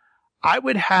 but I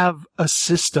would have a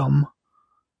system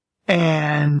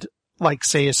and like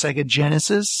say a Sega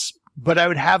Genesis, but I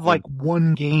would have like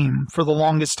one game for the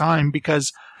longest time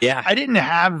because I didn't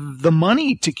have the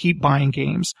money to keep buying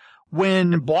games.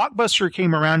 When Blockbuster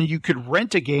came around and you could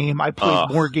rent a game, I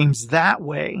played more games that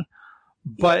way.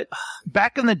 But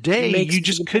back in the day, you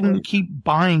just couldn't keep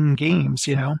buying games,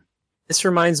 This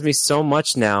reminds me so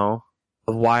much now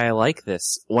of why I like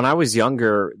this. When I was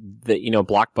younger,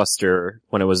 Blockbuster,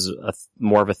 when it was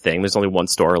more of a thing, there's only one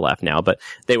store left now, but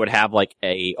they would have like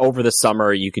over the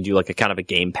summer, you could do like a kind of a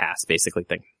Game Pass basically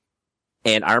thing.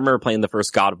 And I remember playing the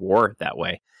first God of War that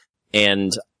way.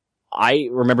 And I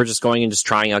remember just going and just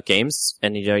trying out games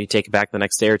and, you take it back the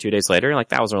next day or 2 days later. Like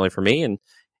that wasn't really for me. And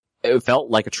it felt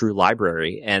like a true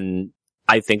library. And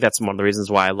I think that's one of the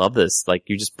reasons why I love this. Like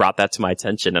you just brought that to my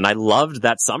attention and I loved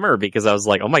that summer because I was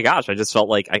like, oh my gosh, I just felt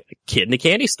like a kid in a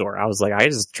candy store. I was like, I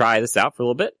just try this out for a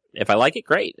little bit. If I like it,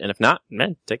 great. And if not,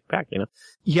 man, take it back,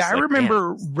 Yeah, I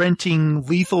remember renting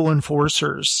Lethal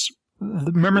Enforcers.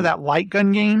 Remember that light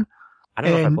gun game? I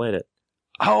don't know if I played it.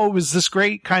 Oh, it was this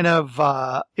great kind of,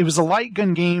 it was a light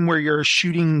gun game where you're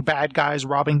shooting bad guys,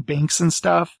 robbing banks and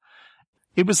stuff.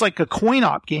 It was like a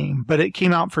coin-op game, but it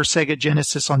came out for Sega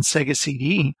Genesis on Sega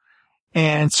CD.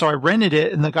 And so I rented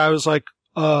it and the guy was like,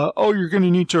 you're going to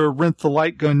need to rent the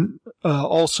light gun,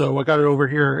 also. I got it over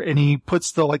here. And he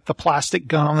puts the plastic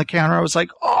gun on the counter. I was like,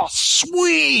 oh,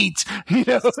 sweet.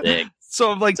 So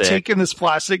I'm like taking this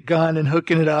plastic gun and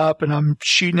hooking it up, and I'm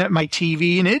shooting at my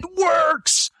TV, and it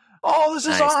works. Oh, this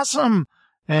is awesome.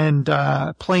 And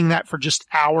playing that for just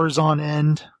hours on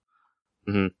end.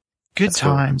 Mm-hmm. Good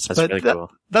times. Cool. That's really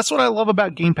cool. That's what I love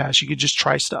about Game Pass. You could just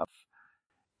try stuff.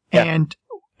 Yeah. And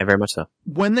very much so.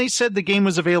 When they said the game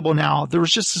was available now, there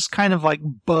was just this kind of like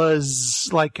buzz,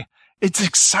 like it's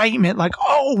excitement, like,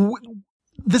 oh,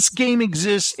 this game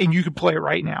exists and you can play it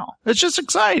right now. It's just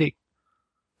exciting.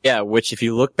 Yeah, which if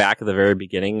you look back at the very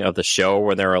beginning of the show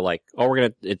where they were like, oh,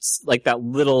 it's like that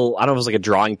little, I don't know if it was like a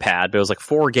drawing pad, but it was like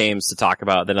 4 games to talk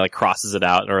about. Then it like crosses it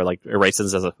out or like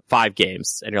erases as 5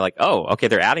 games. And you're like, oh, okay,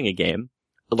 they're adding a game.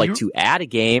 But like to add a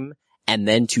game and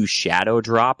then to shadow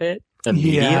drop it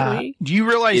immediately. Yeah. Do you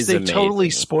realize they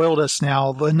totally spoiled us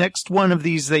now? The next one of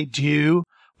these they do,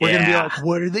 we're going to be like,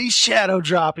 what are they shadow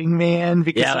dropping, man?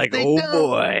 Because like, oh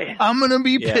boy. I'm going to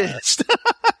be pissed.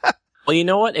 Well, you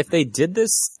know what? If they did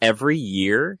this every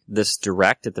year, this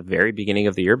direct at the very beginning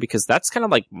of the year, because that's kind of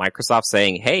like Microsoft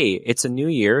saying, hey, it's a new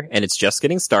year and it's just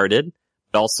getting started.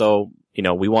 But also, you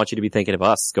know, we want you to be thinking of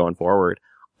us going forward.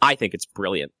 I think it's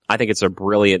brilliant. I think it's a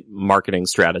brilliant marketing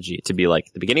strategy to be like,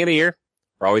 at the beginning of the year,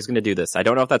 we're always going to do this. I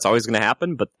don't know if that's always going to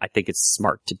happen, but I think it's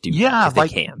smart to do that if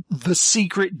like they can. The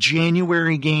secret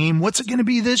January game. What's it going to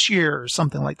be this year or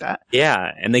something like that?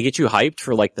 Yeah, and they get you hyped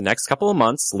for like the next couple of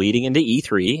months leading into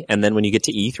E3, and then when you get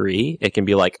to E3, it can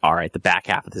be like, all right, the back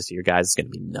half of this year, guys, is going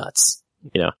to be nuts.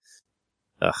 You know?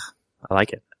 I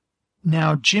like it.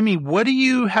 Now, Jimmy, what do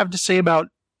you have to say about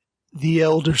The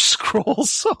Elder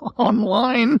Scrolls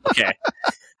Online? Okay.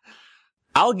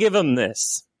 I'll give them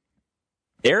this.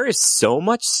 There is so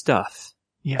much stuff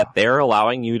that they're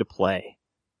allowing you to play.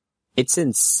 It's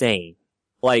insane.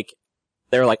 Like,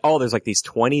 they're like, oh, there's like these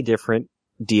 20 different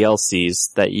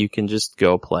DLCs that you can just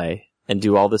go play and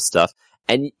do all this stuff.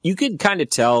 And you can kind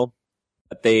of tell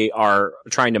that they are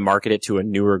trying to market it to a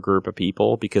newer group of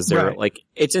people because they're like,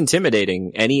 it's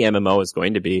intimidating. Any MMO is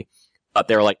going to be. But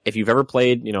they're like, if you've ever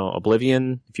played, you know,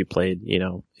 Oblivion, if you played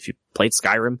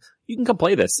Skyrim, you can come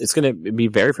play this. It's going to be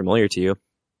very familiar to you.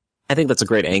 I think that's a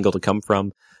great angle to come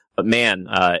from. But man,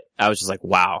 I was just like,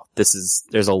 wow,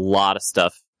 there's a lot of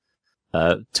stuff,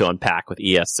 to unpack with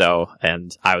ESO.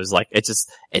 And I was like,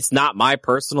 it's not my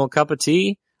personal cup of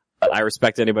tea, but I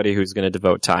respect anybody who's going to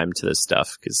devote time to this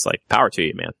stuff. Cause like, power to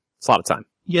you, man. It's a lot of time.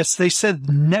 Yes, they said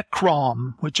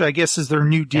Necrom, which I guess is their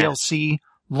new DLC,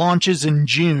 launches in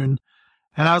June.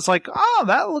 And I was like, oh,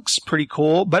 that looks pretty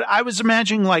cool. But I was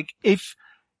imagining like, if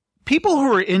people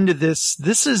who are into this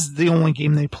is the only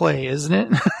game they play, isn't it?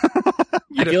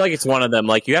 I feel like it's one of them.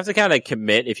 Like, you have to kind of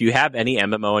commit. If you have any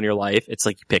MMO in your life, it's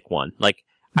like you pick one. Like,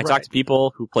 I talk to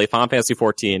people who play Final Fantasy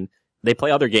 14. They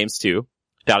play other games too.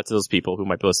 Shout out to those people who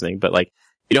might be listening, but like,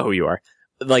 you know who you are.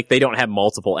 Like, they don't have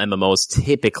multiple MMOs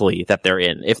typically that they're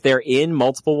in. If they're in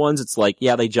multiple ones, it's like,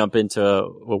 yeah, they jump into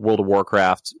World of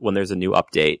Warcraft when there's a new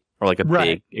update or like a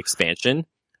big expansion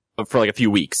for like a few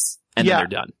weeks and then they're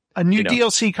done. A new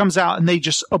DLC comes out and they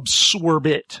just absorb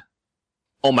it.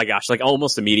 Oh my gosh, like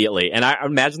almost immediately. And I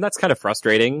imagine that's kind of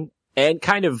frustrating and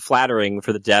kind of flattering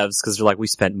for the devs because they're like, we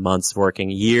spent months working,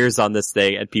 years on this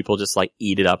thing, and people just like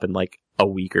eat it up in like a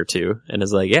week or two. And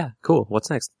it's like, yeah, cool.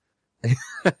 What's next?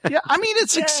 Yeah, I mean,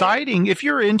 it's exciting. If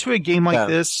you're into a game like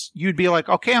this, you'd be like,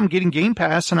 okay, I'm getting Game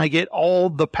Pass and I get all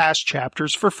the past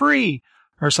chapters for free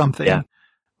or something. Yeah.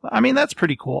 I mean, that's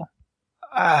pretty cool.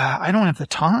 I don't have the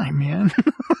time, man.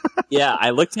 Yeah,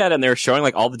 I looked at it and they were showing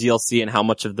like all the DLC and how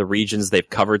much of the regions they've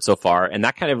covered so far. And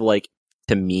that kind of like,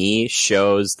 to me,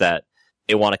 shows that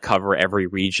they want to cover every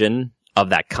region of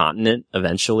that continent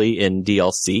eventually in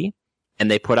DLC.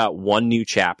 And they put out one new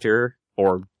chapter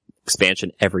or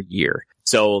expansion every year.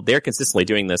 So they're consistently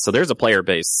doing this. So there's a player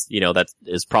base, you know, that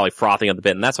is probably frothing at the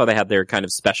bit. And that's why they have their kind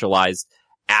of specialized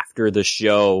after the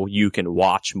show, you can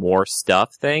watch more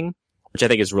stuff thing, which I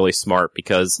think is really smart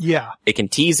because they can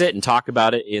tease it and talk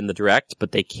about it in the direct,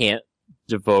 but they can't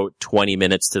devote 20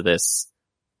 minutes to this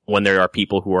when there are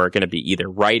people who are going to be either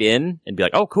right in and be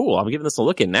like, oh, cool, I'm giving this a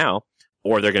look in now,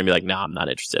 or they're going to be like, no, I'm not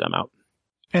interested, I'm out.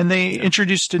 And they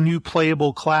introduced a new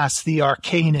playable class, the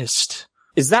Arcanist.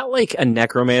 Is that like a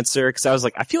necromancer? Because I was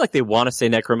like, I feel like they want to say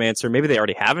necromancer. Maybe they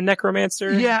already have a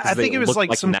necromancer. Yeah, I think it was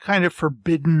like some kind of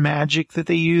forbidden magic that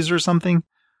they use or something.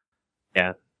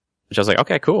 Yeah. Which I was like,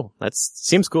 okay, cool. That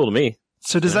seems cool to me.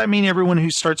 So does that mean everyone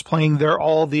who starts playing, they're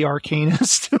all the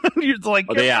Arcanist? You're like,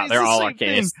 they're all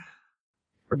Arcanists.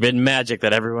 Forbidden magic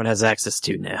that everyone has access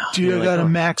to now. Dude, I gotta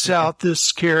max out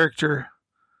this character.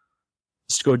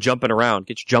 Just go jumping around.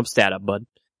 Get your jump stat up, bud.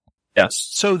 Yes.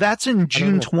 So that's in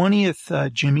June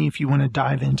 20th, Jimmy, if you want to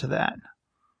dive into that.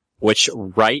 Which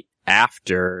right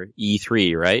after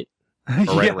E3, right?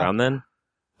 or right around then. I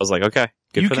was like, okay,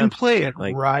 good for them. You can play it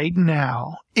right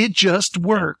now. It just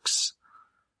works.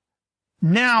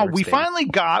 Now, we finally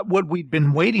got what we'd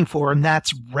been waiting for, and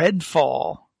that's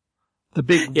Redfall. The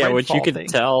big Redfall which you could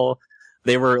tell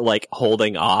they were like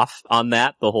holding off on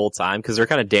that the whole time because they're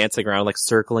kind of dancing around, like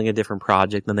circling a different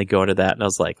project. Then they go to that, and I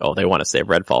was like, oh, they want to save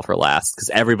Redfall for last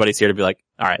because everybody's here to be like,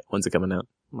 all right, when's it coming out?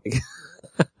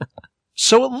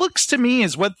 So it looks to me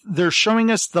as what they're showing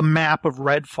us the map of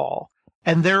Redfall,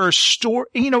 and there are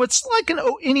it's like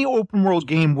any open world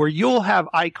game where you'll have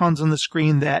icons on the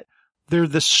screen that they're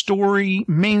the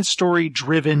main story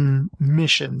driven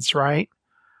missions, right?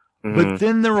 But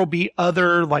then there will be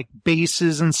other like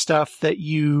bases and stuff that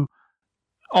you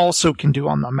also can do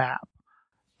on the map.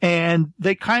 And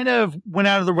they kind of went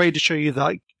out of their way to show you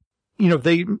that,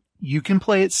 you can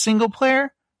play it single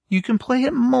player, you can play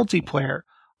it multiplayer.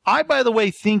 I, by the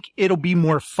way, think it'll be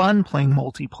more fun playing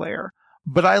multiplayer,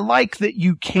 but I like that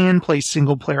you can play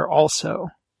single player also.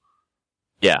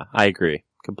 Yeah, I agree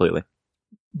completely.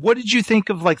 What did you think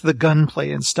of like the gunplay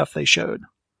and stuff they showed?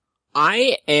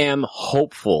 I am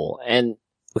hopeful. And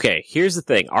okay, here's the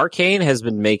thing. Arcane has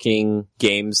been making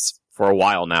games for a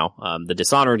while now. The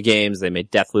Dishonored games, they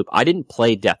made Deathloop. I didn't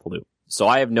play Deathloop, so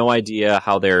I have no idea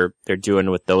how they're doing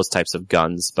with those types of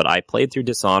guns, but I played through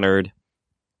Dishonored.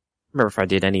 I don't remember if I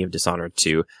did any of Dishonored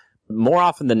 2. More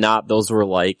often than not, those were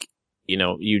like,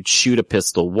 you'd shoot a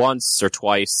pistol once or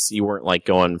twice. You weren't like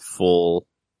going full,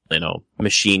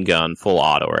 machine gun, full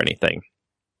auto or anything.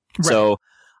 Right. So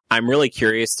I'm really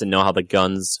curious to know how the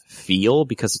guns feel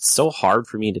because it's so hard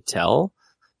for me to tell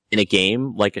in a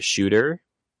game like a shooter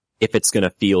if it's going to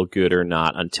feel good or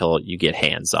not until you get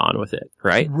hands on with it,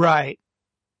 right? Right.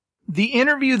 The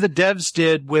interview the devs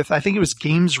did with, I think it was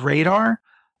Games Radar,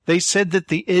 they said that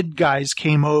the id guys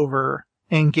came over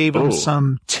and gave them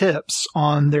some tips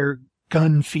on their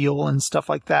gun feel and stuff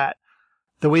like that,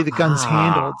 the way the gun's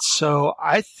handled. So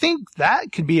I think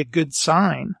that could be a good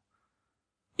sign.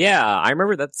 Yeah, I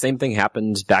remember that same thing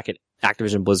happened back at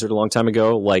Activision Blizzard a long time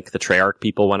ago. Like the Treyarch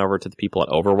people went over to the people at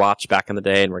Overwatch back in the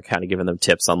day and were kind of giving them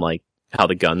tips on like how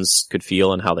the guns could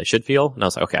feel and how they should feel. And I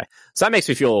was like, okay, so that makes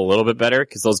me feel a little bit better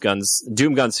because those guns,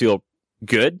 Doom guns, feel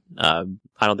good. I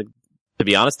don't think, to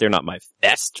be honest, they're not my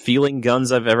best feeling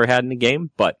guns I've ever had in a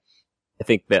game, but I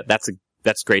think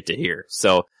that's great to hear.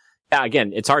 So yeah,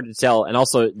 again, it's hard to tell. And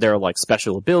also there are like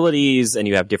special abilities and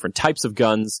you have different types of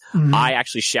guns. Mm-hmm. I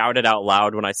actually shouted out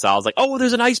loud when I was like, oh,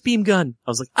 there's an ice beam gun.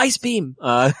 I was like, ice beam.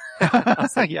 I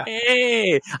was like, yeah.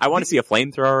 Hey, I want to see a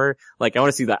flamethrower. Like I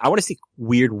want to see that. I want to see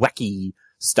weird wacky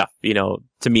stuff.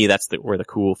 To me, that's where the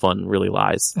cool fun really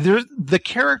lies. There's the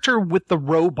character with the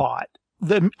robot.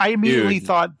 I immediately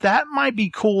thought that might be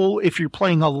cool if you're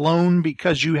playing alone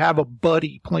because you have a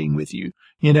buddy playing with you,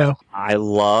 I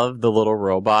love the little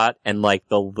robot and like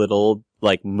the little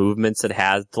like movements it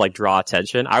has to like draw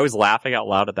attention. I was laughing out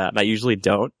loud at that and I usually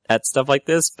don't at stuff like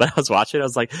this, but I was watching, I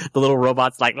was like, the little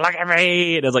robot's like, look at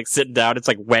me! And it's like sitting down, it's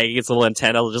like wagging its little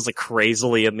antenna just like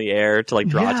crazily in the air to like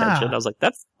draw attention. I was like,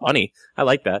 that's funny. I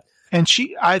like that. And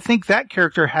I think that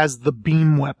character has the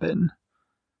beam weapon.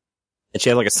 And she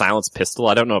had like a silenced pistol.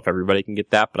 I don't know if everybody can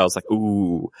get that, but I was like,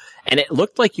 ooh. And it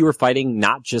looked like you were fighting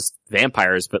not just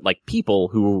vampires, but like people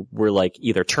who were like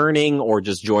either turning or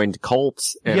just joined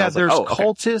cults. And yeah, there's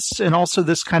cultists and also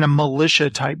this kind of militia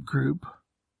type group.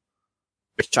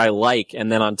 Which I like. And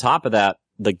then on top of that,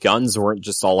 the guns weren't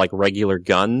just all like regular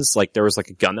guns. Like there was like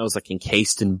a gun that was like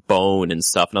encased in bone and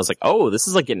stuff. And I was like, oh, this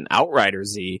is like an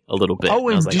Outriders-y a little bit. Oh,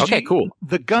 and I was like, okay, cool.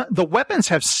 The weapons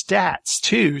have stats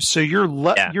too. So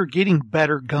you're getting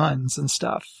better guns and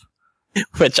stuff.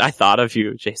 Which I thought of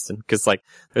you, Jason, because like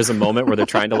there's a moment where they're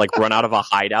trying to like run out of a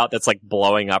hideout that's like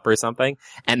blowing up or something,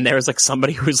 and there's like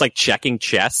somebody who's like checking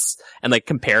chests and like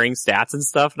comparing stats and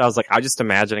stuff, and I was like, I was just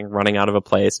imagining running out of a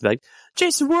place, and be like,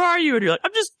 Jason, where are you? And you're like,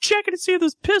 I'm just checking to see if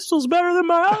this pistol's better than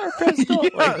my other pistol.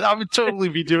 I would totally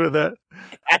be doing that.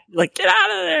 Like, get out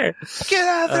of there! Get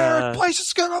out of there! The place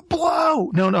is gonna blow!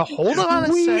 No, hold on a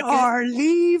second. We are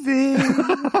leaving!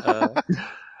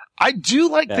 I do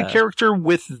like the character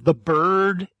with the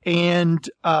bird, and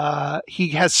he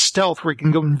has stealth where he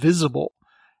can go invisible.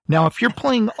 Now, if you're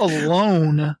playing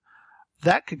alone,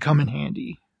 that could come in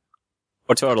handy.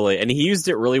 Oh, totally. And he used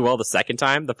it really well the second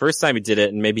time. The first time he did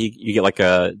it, and maybe you get like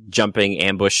a jumping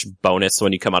ambush bonus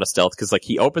when you come out of stealth, because like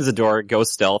he opens the door,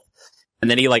 goes stealth, and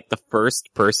then he like the first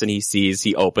person he sees,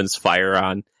 he opens fire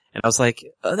on. And I was like,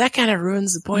 oh, that kind of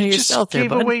ruins the point of your stealth there, bud. You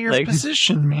just gave away your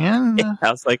position, man. Yeah, I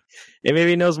was like, maybe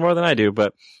he knows more than I do.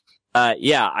 But,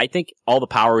 yeah, I think all the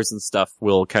powers and stuff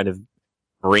will kind of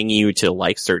bring you to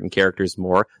like certain characters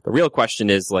more. The real question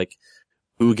is like,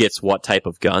 who gets what type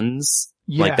of guns.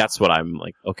 Yeah. Like, that's what I'm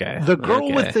like, okay. The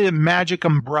girl with the magic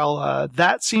umbrella,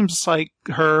 that seems like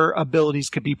her abilities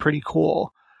could be pretty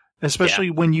cool. Especially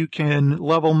when you can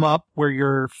level them up where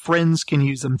your friends can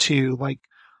use them too. Like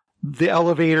the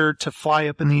elevator to fly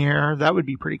up in the air. That would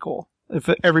be pretty cool. If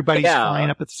everybody's flying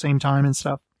up at the same time and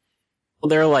stuff. Well,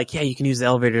 they're like, yeah, you can use the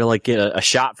elevator to like get a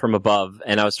shot from above.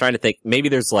 And I was trying to think, maybe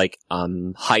there's like,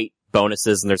 height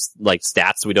bonuses and there's like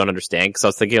stats we don't understand. Cause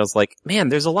I was like, man,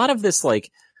 there's a lot of this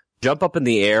like jump up in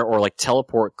the air or like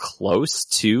teleport close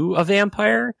to a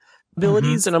vampire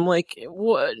abilities. And I'm like,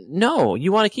 what? No,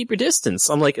 you want to keep your distance.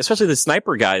 I'm like, especially the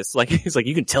sniper guys, like, he's like,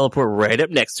 you can teleport right up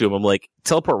next to him. I'm like,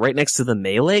 teleport right next to the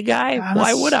melee guy?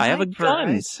 Why would I have a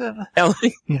gun?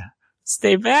 Yeah.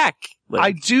 Stay back. Like,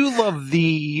 I do love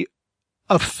the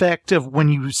effect of when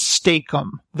you stake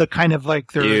them, the kind of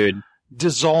like they're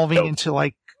dissolving into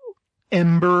like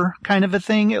ember kind of a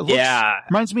thing. It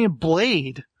reminds me of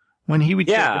Blade when he would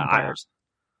kill vampires.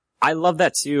 I love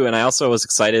that too, and I also was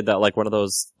excited that like one of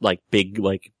those like big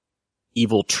like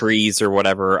evil trees or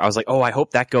whatever. I was like, oh, I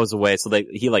hope that goes away. So they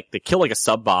kill like a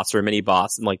sub boss or a mini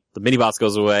boss, and like the mini boss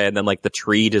goes away, and then like the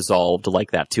tree dissolved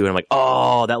like that too. And I'm like,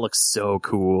 oh, that looks so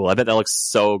cool. I bet that looks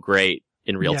so great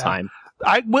in real time.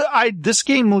 This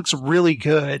game looks really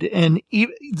good, and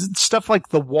even stuff like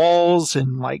the walls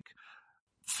and like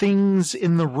things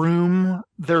in the room,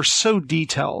 they're so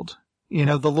detailed. You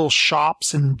know, the little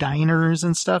shops and diners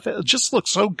and stuff. It just looks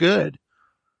so good.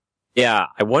 Yeah,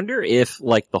 I wonder if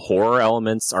like the horror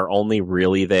elements are only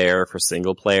really there for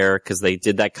single player, because they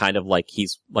did that kind of like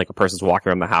he's like a person's walking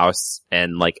around the house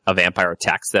and like a vampire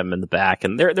attacks them in the back,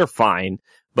 and they're fine.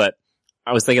 But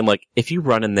I was thinking like if you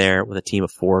run in there with a team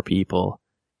of 4 people,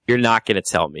 you're not going to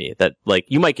tell me that like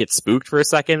you might get spooked for a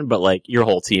second, but like your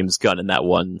whole team's gunning that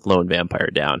one lone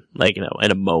vampire down, like, you know,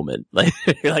 in a moment. Like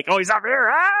you're like, oh, he's up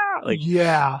here. Ah! Like,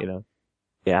 yeah, you know,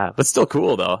 yeah, but still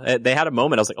cool though. They had a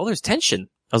moment. I was like, oh, there's tension.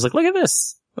 I was like, look at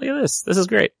this. Look at this. This is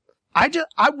great. I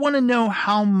want to know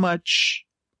how much.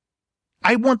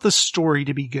 I want the story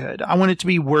to be good. I want it to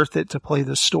be worth it to play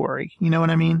the story. You know what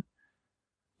I mean?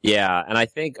 Yeah, and I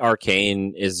think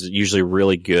Arcane is usually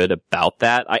really good about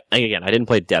that. I didn't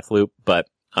play Deathloop, but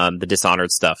the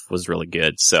Dishonored stuff was really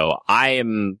good. So I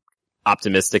am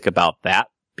optimistic about that,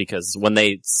 because when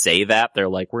they say that, they're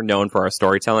like, we're known for our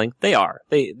storytelling. They are.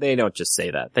 They don't just say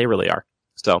that. They really are.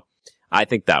 So I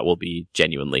think that will be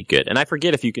genuinely good. And I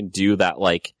forget if you can do that,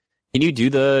 like, can you do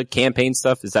the campaign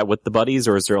stuff? Is that with the buddies,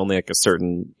 or is there only like are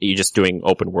you just doing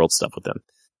open world stuff with them?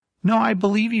 No, I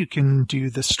believe you can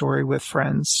do the story with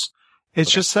friends.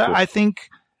 It's just that I think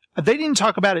they didn't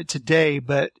talk about it today,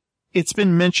 but it's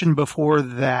been mentioned before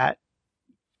that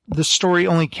the story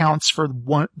only counts for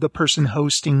the person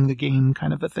hosting the game,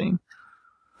 kind of a thing.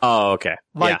 Oh, okay.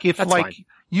 Like if like fine.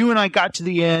 You and I got to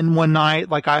the end one night,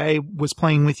 like I was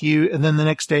playing with you, and then the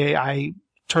next day I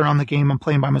turn on the game, I'm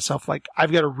playing by myself. Like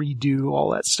I've got to redo all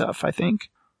that stuff, I think.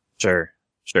 Sure.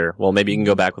 Well, maybe you can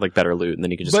go back with like better loot, and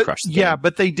then you can just crush the game. Yeah,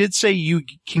 but they did say you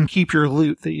can keep your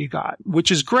loot that you got, which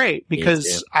is great,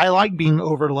 because I like being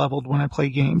over leveled when I play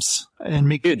games and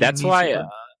make. Dude, that's why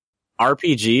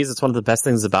RPGs. It's one of the best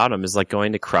things about them is like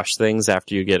going to crush things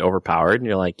after you get overpowered, and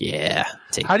you're like, yeah.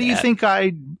 How do you think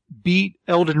I beat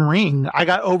Elden Ring? I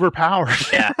got overpowered.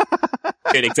 Yeah.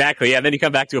 Dude, exactly. Yeah, and then you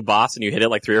come back to a boss and you hit it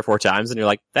like 3 or 4 times, and you're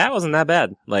like, that wasn't that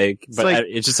bad. Like, but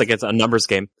it's just like it's a numbers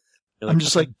game. Like, I'm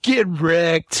just like, get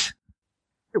wrecked.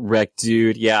 Get wrecked,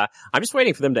 dude. Yeah. I'm just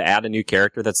waiting for them to add a new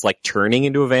character that's like turning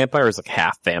into a vampire. It's like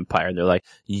half vampire. And they're like,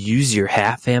 use your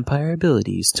half vampire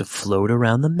abilities to float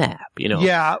around the map, you know?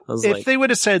 Yeah. If they would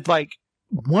have said like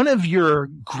one of your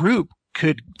group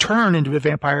could turn into a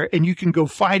vampire and you can go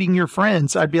fighting your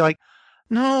friends, I'd be like,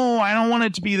 no, I don't want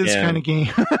it to be this kind of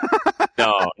game.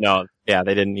 No. Yeah.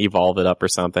 They didn't evolve it up or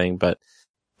something, but,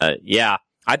 yeah.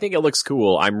 I think it looks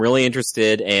cool. I'm really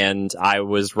interested, and I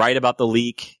was right about the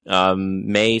leak,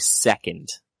 May 2nd,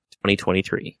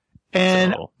 2023.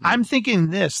 And I'm thinking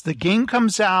the game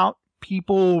comes out,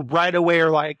 people right away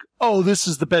are like, oh, this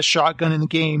is the best shotgun in the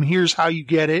game. Here's how you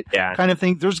get it. Yeah. Kind of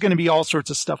thing. There's going to be all sorts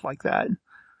of stuff like that.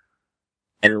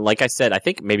 And like I said, I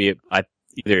think maybe I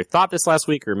either thought this last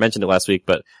week or mentioned it last week,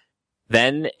 but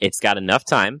then it's got enough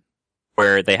time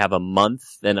where they have a month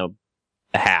and a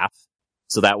half.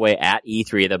 So that way at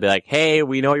E3, they'll be like, hey,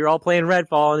 we know you're all playing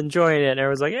Redfall and enjoying it. And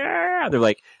everyone's like, yeah. They're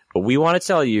like, but we want to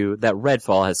tell you that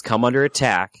Redfall has come under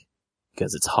attack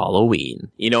because it's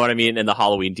Halloween. You know what I mean? And the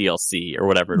Halloween DLC or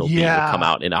whatever it'll be will come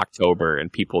out in October,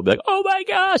 and people will be like, oh my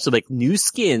gosh. So like new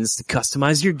skins to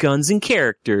customize your guns and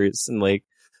characters. And like,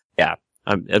 yeah,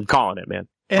 I'm calling it, man.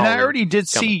 And I already did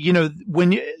see,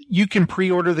 when you can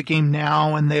pre-order the game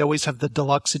now, and they always have the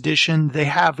deluxe edition, they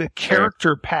have a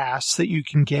character pass that you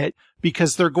can get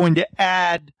because they're going to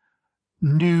add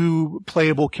new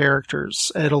playable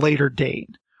characters at a later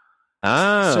date.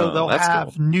 Oh, so they'll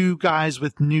have new guys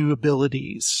with new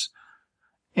abilities.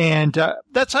 And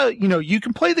that's how, you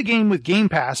can play the game with Game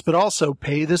Pass, but also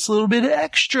pay this little bit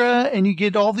extra and you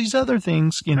get all these other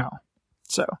things,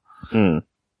 So.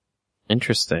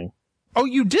 Interesting. Oh,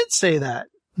 you did say that,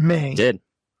 May. Did.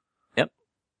 Yep.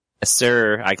 Yes,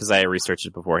 sir. Because I researched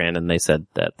it beforehand, and they said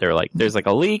that they're like, there's like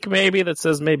a leak maybe that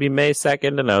says maybe May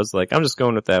 2nd, and I was like, I'm just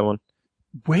going with that one.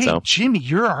 Wait, Jimmy,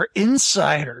 you're our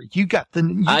insider. You got the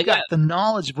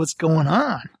knowledge of what's going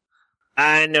on.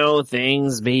 I know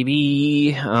things,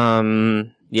 baby. Yeah,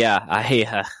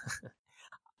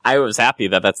 I was happy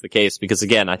that that's the case because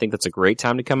again, I think that's a great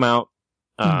time to come out.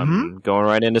 Going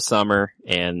right into summer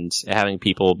and having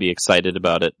people be excited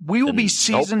about it. We will be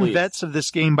seasoned vets of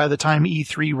this game by the time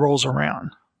E3 rolls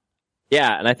around.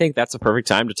 Yeah, and I think that's a perfect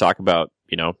time to talk about,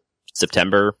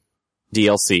 September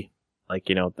DLC. I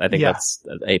think that's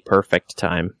a perfect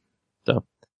time. So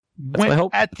that's my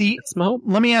hope. That's my hope.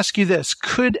 Let me ask you this.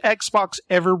 Could Xbox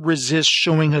ever resist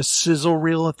showing a sizzle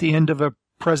reel at the end of a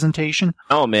presentation?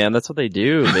 Oh man, that's what they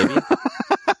do, baby.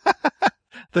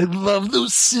 They love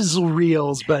those sizzle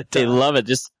reels, but they love it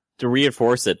just to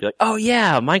reinforce it. Be like, oh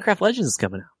yeah, Minecraft Legends is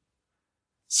coming out.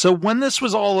 So when this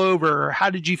was all over, how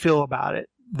did you feel about it?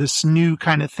 This new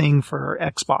kind of thing for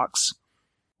Xbox.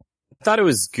 I thought it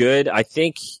was good. I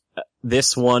think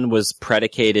this one was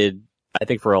predicated, I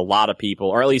think for a lot of people,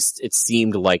 or at least it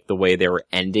seemed like the way they were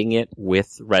ending it with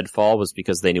Redfall was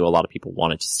because they knew a lot of people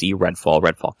wanted to see Redfall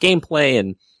gameplay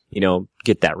and,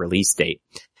 get that release date.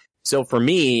 So for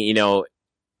me,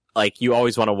 you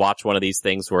always want to watch one of these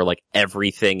things where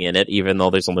everything in it, even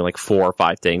though there's only 4 or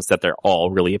 5 things that they're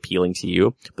all really appealing to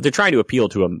you, but they're trying to appeal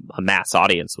to a mass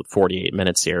audience with 48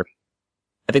 minutes here.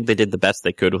 I think they did the best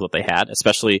they could with what they had,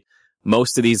 especially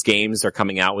most of these games are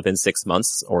coming out within 6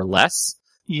 months or less.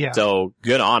 Yeah. So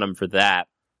good on them for that.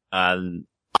 I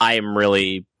am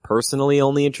really personally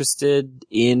only interested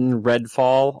in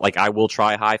Redfall. I will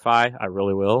try Hi-Fi. I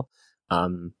really will.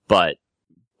 But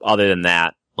other than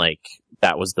that,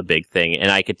 that was the big thing.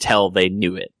 And I could tell they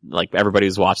knew it. Everybody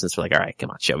was watching this. All right,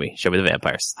 come on, show me the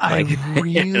vampires. I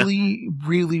really,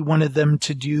 really wanted them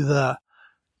to do the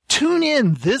tune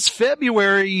in this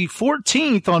February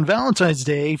 14th on Valentine's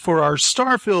Day for our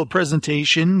Starfield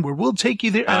presentation where we'll take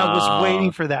you there. And I was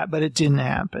waiting for that, but it didn't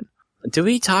happen. Do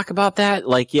we talk about that?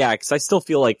 Yeah, because I still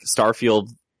feel like Starfield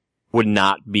would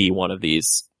not be one of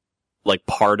these,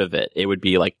 part of it. It would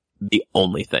be the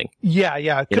only thing.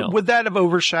 Yeah. Would that have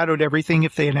overshadowed everything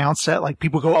if they announced that?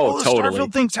 People go, the totally.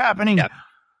 Starfield thing's happening. Yeah.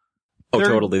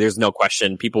 Totally. There's no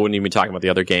question. People wouldn't even be talking about the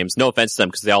other games. No offense to them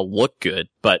because they all look good,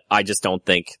 but I just don't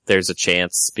think there's a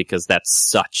chance because that's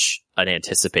such an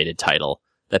anticipated title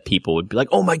that people would be like,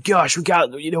 oh my gosh, we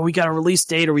got a release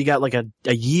date or we got a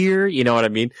year. You know what I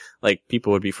mean?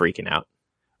 People would be freaking out.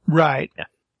 Right. Yeah.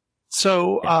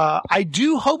 So, I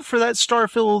do hope for that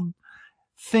Starfield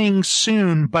thing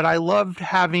soon, but I loved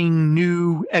having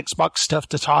new Xbox stuff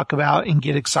to talk about and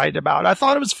get excited about. I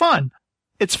thought it was fun.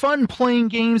 It's fun playing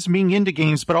games, being into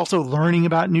games, but also learning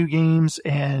about new games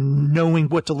and knowing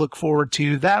what to look forward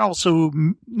to. That also,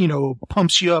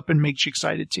 pumps you up and makes you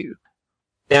excited too.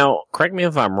 Now, correct me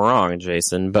if I'm wrong,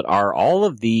 Jason, but are all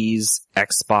of these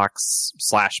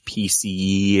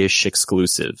Xbox/PC-ish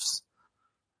exclusives?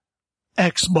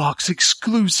 Xbox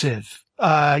exclusive.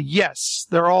 Yes,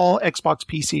 they're all Xbox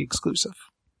PC exclusive,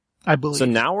 I believe. So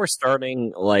now we're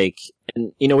starting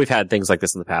and we've had things like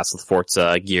this in the past with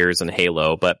Forza, Gears, and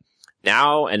Halo, but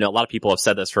now, and a lot of people have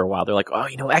said this for a while, they're like, oh,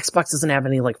 Xbox doesn't have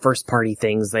any first party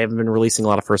things. They haven't been releasing a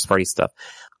lot of first party stuff.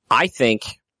 I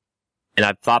think, and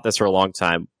I've thought this for a long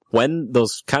time, when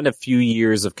those kind of few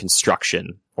years of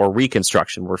construction or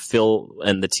reconstruction where Phil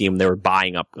and the team, they were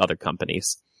buying up other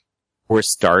companies, we're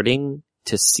starting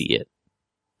to see it.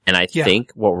 And I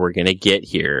think what we're going to get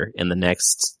here in the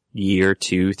next year,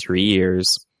 2, 3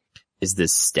 years is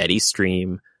this steady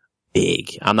stream,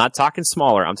 big. I'm not talking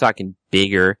smaller. I'm talking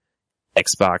bigger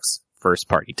Xbox first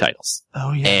party titles.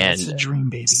 Oh yeah. And that's a dream,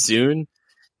 baby. Soon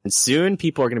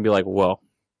people are going to be like, whoa,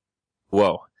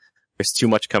 there's too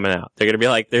much coming out. They're going to be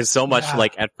like, there's so much,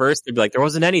 at first they'd be like, there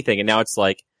wasn't anything. And now it's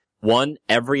one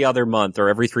every other month or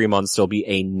every 3 months, there'll be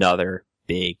another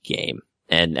big game.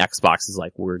 And Xbox is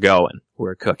like, we're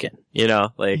cooking, yeah.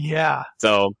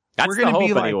 So that's we're gonna the hope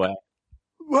be anyway.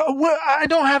 Well, I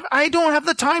don't have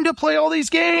the time to play all these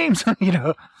games,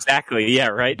 Exactly. Yeah.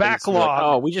 Right.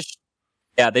 Backlog. we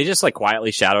Yeah, they just like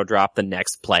quietly shadow drop the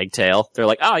next Plague Tale. They're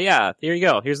like, oh yeah, here you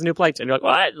go. Here's a new Plague Tale. And you're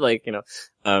like, what? Like,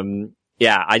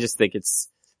 yeah, I just think it's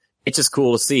just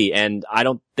cool to see. And I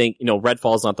don't think,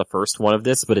 Redfall's not the first one of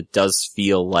this, but it does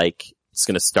feel like it's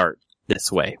going to start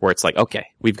this way, where it's like, okay,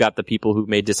 we've got the people who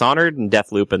made Dishonored and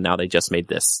Deathloop, and now they just made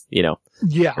this, Yeah.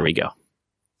 Here we go.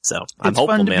 So I'm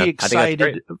hopeful, fun to man. be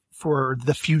excited for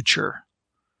the future.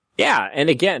 Yeah, and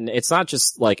again, it's not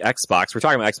just like Xbox. We're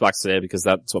talking about Xbox today because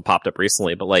that's what popped up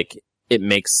recently, but like it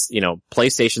makes,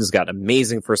 PlayStation's got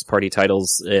amazing first party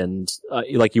titles, and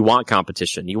like you want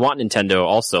competition. You want Nintendo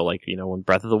also, like, when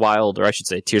Breath of the Wild, or I should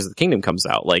say Tears of the Kingdom comes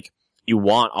out, like you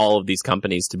want all of these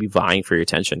companies to be vying for your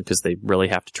attention because they really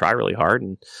have to try really hard,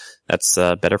 and that's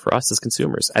better for us as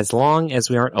consumers. As long as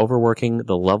we aren't overworking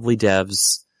the lovely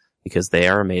devs, because they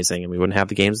are amazing and we wouldn't have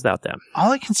the games without them.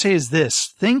 All I can say is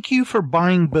this. Thank you for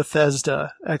buying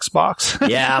Bethesda, Xbox.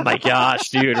 Yeah, my gosh,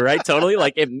 dude, right? Totally.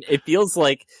 Like, it feels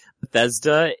like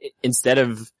Bethesda, instead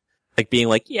of like being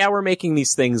like, yeah, we're making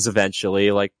these things eventually,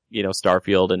 like,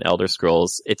 Starfield and Elder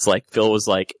Scrolls. It's like, Phil was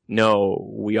like,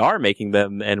 no, we are making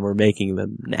them and we're making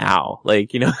them now.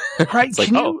 Like, Right. It's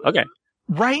like, okay.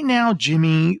 Right now,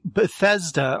 Jimmy,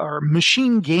 Bethesda, or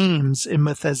Machine Games in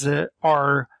Bethesda,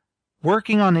 are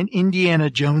working on an Indiana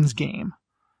Jones game.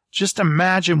 Just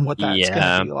imagine what that's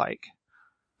going to be like.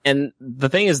 And the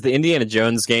thing is, the Indiana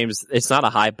Jones games, it's not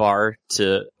a high bar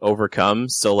to overcome.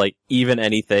 So like, even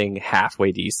anything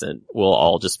halfway decent will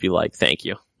all just be like, thank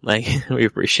you. Like, we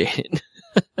appreciate it.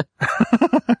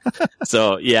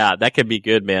 So yeah, that could be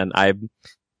good, man. I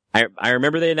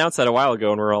remember they announced that a while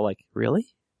ago and we're all like, really?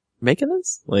 Making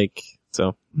this? Like,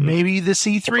 so. Maybe the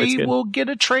C3 will get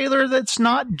a trailer that's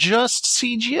not just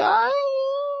CGI?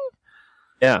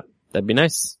 Yeah, that'd be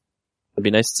nice.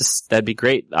 That'd be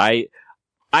great.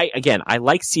 Again, I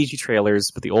like CG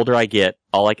trailers, but the older I get,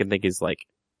 all I can think is like,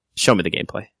 show me the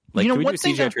gameplay. Like, can we do a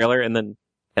CGI trailer and then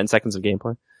 10 seconds of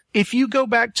gameplay? If you go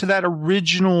back to that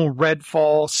original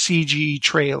Redfall CG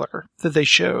trailer that they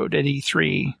showed at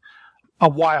E3 a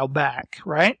while back,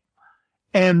 right?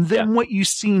 And then what you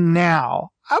see now,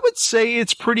 I would say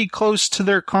it's pretty close to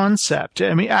their concept.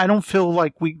 I mean, I don't feel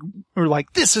like we were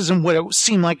like, this isn't what it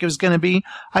seemed like it was going to be.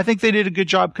 I think they did a good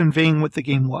job conveying what the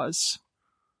game was.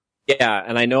 Yeah,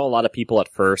 and I know a lot of people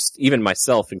at first, even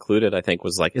myself included, I think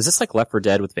was like, is this like Left 4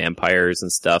 Dead with vampires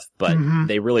and stuff? But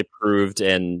they really proved,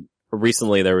 and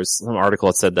recently there was some article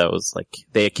that said that was like,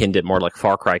 they akined it more like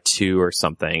Far Cry 2 or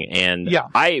something. And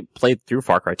I played through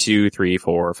Far Cry 2, 3,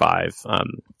 4, 5.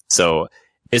 So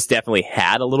it's definitely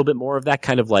had a little bit more of that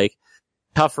kind of like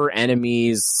tougher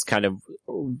enemies, kind of,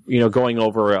 going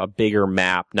over a bigger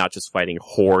map, not just fighting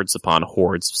hordes upon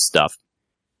hordes of stuff.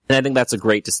 And I think that's a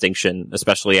great distinction,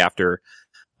 especially after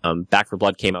Back 4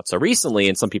 Blood came out so recently,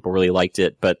 and some people really liked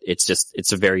it, but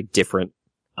it's a very different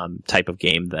type of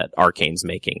game that Arcane's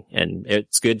making, and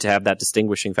it's good to have that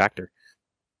distinguishing factor.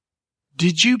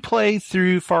 Did you play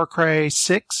through Far Cry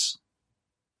 6?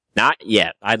 Not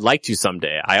yet. I'd like to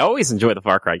someday. I always enjoy the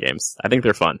Far Cry games. I think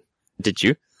they're fun. Did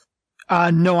you?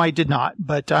 No, I did not,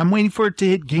 but I'm waiting for it to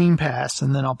hit Game Pass,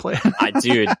 and then I'll play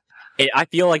it. I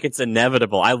feel like it's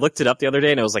inevitable. I looked it up the other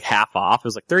day and it was like half off. It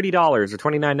was like $30 or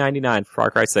 $29.99 for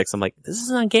Far Cry 6. I'm like, this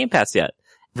isn't on Game Pass yet.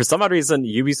 For some odd reason,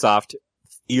 Ubisoft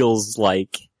feels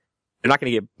like they're not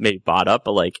going to get maybe bought up,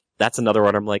 but like, that's another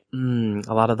one. I'm like,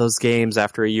 a lot of those games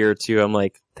after a year or two, I'm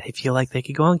like, they feel like they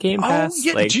could go on Game Pass. Oh,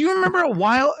 yeah. Like, do you remember it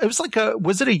was like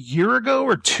was it a year ago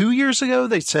or 2 years ago?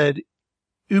 They said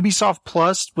Ubisoft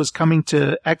Plus was coming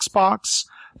to Xbox.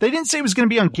 They didn't say it was going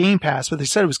to be on Game Pass, but they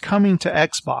said it was coming to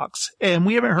Xbox, and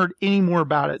we haven't heard any more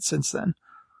about it since then.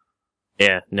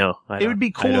 Yeah, no. It would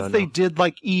be cool if they did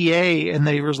like EA, and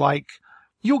they was like,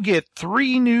 you'll get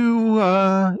 3 new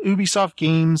Ubisoft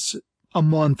games a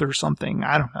month or something.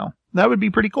 I don't know. That would be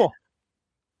pretty cool.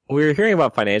 We were hearing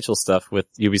about financial stuff with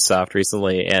Ubisoft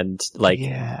recently, and like,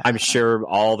 I'm sure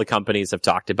all the companies have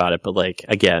talked about it, but like,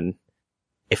 again,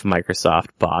 if Microsoft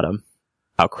bought them,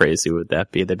 how crazy would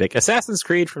that be? The big Assassin's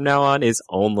Creed from now on is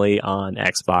only on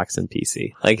Xbox and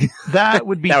PC. Like, that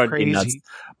would be that crazy. Would be nuts.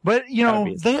 But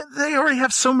they already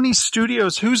have so many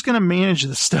studios. Who's going to manage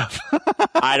this stuff?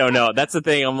 I don't know. That's the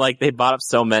thing. I'm like, they bought up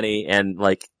so many, and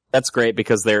like, that's great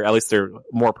because they're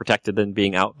more protected than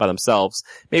being out by themselves.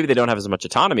 Maybe they don't have as much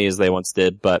autonomy as they once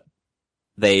did, but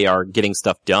they are getting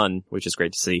stuff done, which is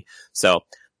great to see. So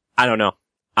I don't know.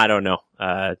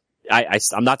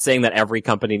 I'm not saying that every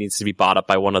company needs to be bought up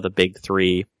by one of the big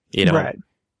 3, Right.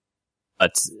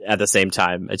 But at the same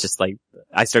time, it's just like,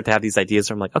 I start to have these ideas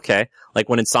where I'm like, okay, like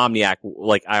when Insomniac,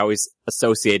 like I always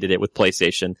associated it with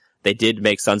PlayStation. They did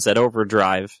make Sunset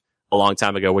Overdrive, a long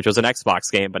time ago, which was an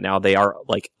Xbox game, but now they are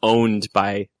like owned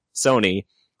by Sony.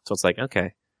 So it's like,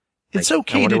 okay. It's like,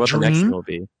 okay I wonder to what dream. The next thing will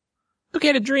be. It's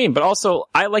okay to dream, but also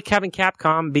I like having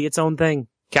Capcom be its own thing.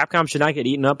 Capcom should not get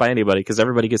eaten up by anybody because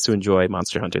everybody gets to enjoy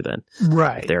Monster Hunter then.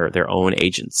 Right. They're their own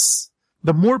agents.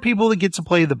 The more people that get to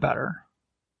play, the better.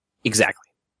 Exactly.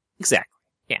 Yeah.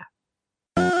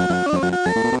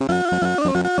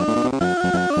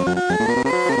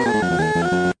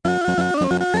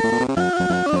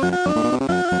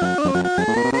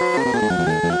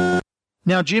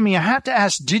 Now, Jimmy, I have to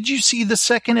ask, did you see the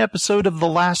second episode of The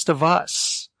Last of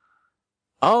Us?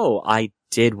 Oh, I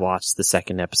did watch the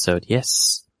second episode,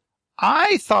 yes.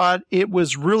 I thought it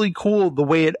was really cool the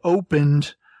way it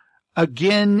opened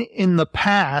again in the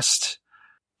past,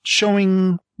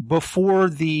 showing before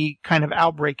the kind of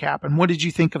outbreak happened. What did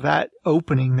you think of that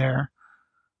opening there?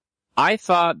 I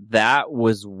thought that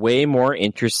was way more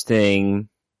interesting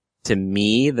to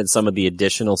me than some of the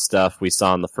additional stuff we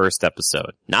saw in the first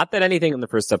episode. Not that anything in the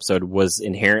first episode was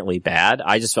inherently bad.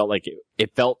 I just felt like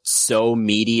it felt so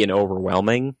meaty and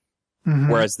overwhelming.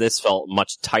 Mm-hmm. Whereas this felt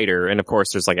much tighter. And of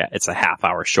course there's it's a half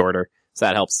hour shorter. So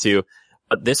that helps too.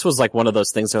 But this was like one of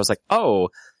those things that I was like, oh,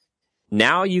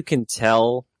 now you can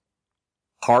tell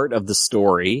part of the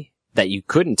story that you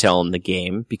couldn't tell in the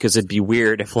game, because it'd be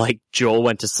weird if like Joel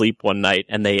went to sleep one night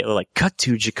and they like cut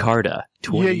to Jakarta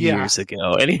 20 years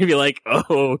ago, and he'd be like,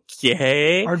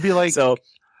 okay. Or it'd be like, so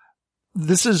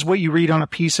this is what you read on a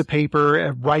piece of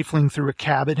paper, rifling through a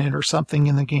cabinet or something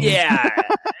in the game. Yeah,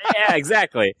 yeah,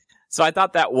 exactly. So I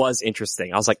thought that was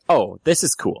interesting. I was like, oh, this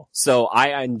is cool. So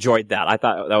I enjoyed that. I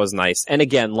thought that was nice. And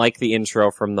again, like the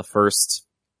intro from the first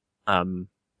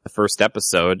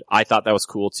episode, I thought that was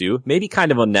cool too. Maybe kind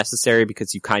of unnecessary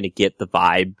because you kind of get the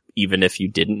vibe even if you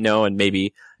didn't know, and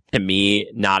maybe to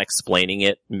me not explaining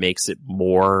it makes it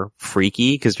more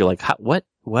freaky because you're like,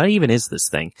 what even is this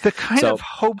thing? The kind of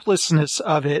hopelessness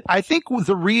of it. I think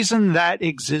the reason that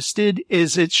existed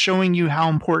is it's showing you how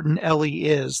important Ellie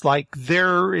is. Like,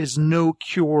 there is no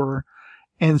cure.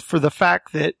 And for the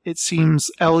fact that it seems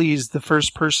Ellie is the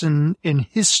first person in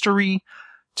history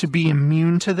to be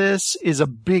immune to this is a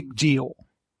big deal.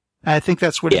 I think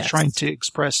that's what it's trying to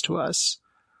express to us.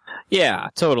 Yeah,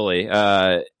 totally.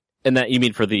 And that you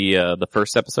mean for the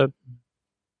first episode?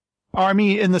 Or, I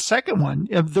mean, in the second one,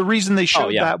 the reason they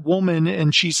showed that woman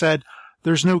and she said,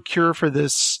 there's no cure for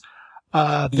this.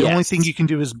 The only thing you can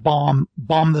do is bomb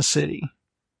the city.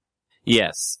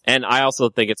 Yes. And I also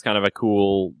think it's kind of a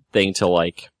cool thing to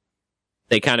like,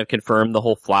 they kind of confirmed the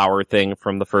whole flower thing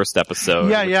from the first episode.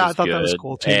 Yeah, I thought that was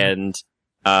cool too. And,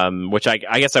 which I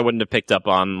guess I wouldn't have picked up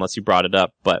on unless you brought it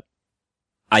up, but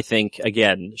I think,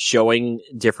 again, showing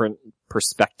different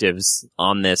perspectives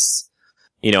on this,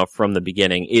 from the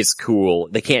beginning is cool.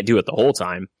 They can't do it the whole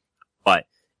time, but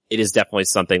it is definitely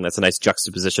something that's a nice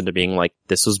juxtaposition to being like,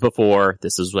 this was before,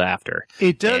 this is after.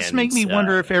 It does make me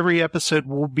wonder if every episode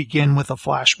will begin with a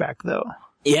flashback though.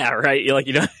 Yeah, right. You're like,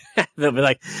 they'll be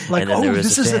like, and then there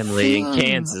was a family in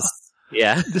Kansas.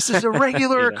 Yeah. This is a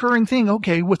regular occurring thing.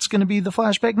 Okay, what's going to be the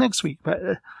flashback next week? But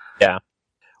yeah.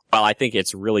 Well, I think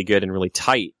it's really good and really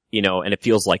tight, and it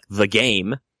feels like the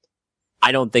game.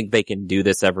 I don't think they can do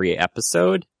this every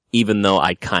episode, even though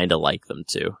I'd kind of like them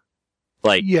to.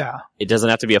 Like, it doesn't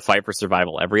have to be a fight for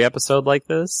survival every episode like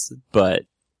this, but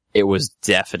it was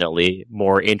definitely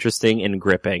more interesting and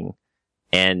gripping,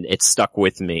 and it stuck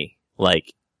with me.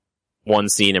 Like, one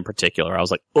scene in particular, I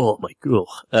was like, oh my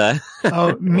god.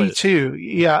 Oh, me too.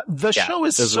 Yeah. The show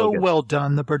is so well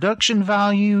done. The production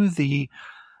value, the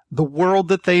world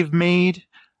that they've made,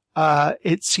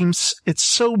 it seems, it's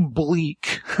so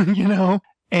bleak,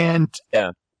 and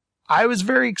I was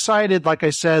very excited, like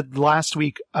I said last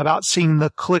week, about seeing the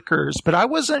clickers, but I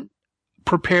wasn't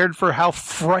prepared for how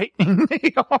frightening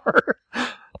they are.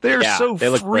 They're so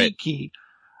freaky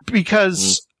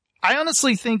because I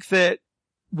honestly think that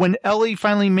when Ellie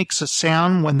finally makes a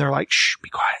sound, when they're like, shh, be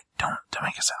quiet, don't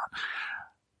make a sound,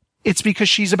 it's because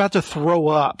she's about to throw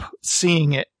up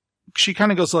seeing it. She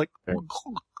kind of goes like,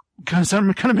 kind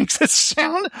of makes that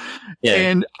sound. Yeah.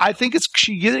 And I think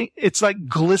it's like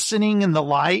glistening in the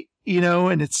light,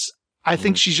 and I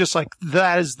think she's just like,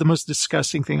 that is the most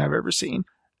disgusting thing I've ever seen.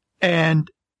 And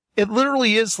it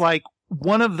literally is like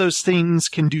one of those things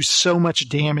can do so much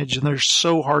damage and they're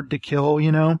so hard to kill,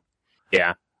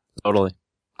 Yeah, totally.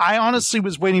 I honestly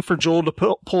was waiting for Joel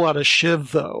to pull out a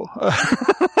shiv though.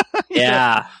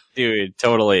 Yeah. Dude,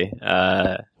 totally.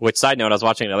 Which side note, I was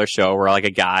watching another show where like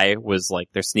a guy was like,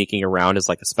 they're sneaking around as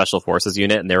like a special forces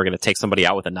unit and they were going to take somebody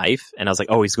out with a knife. And I was like,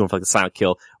 oh, he's going for like a silent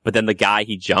kill. But then the guy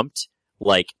he jumped,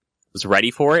 like was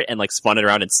ready for it and like spun it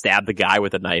around and stabbed the guy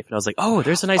with a knife. And I was like, oh,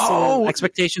 there's a nice little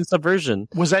expectation subversion.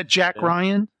 Was that Jack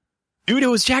Ryan? Dude, it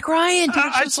was Jack Ryan. Dude,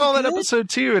 I saw that episode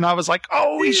too, and I was like,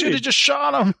 oh, he should have just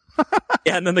shot him.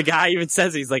 Yeah, and then the guy even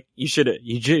says, he's like, you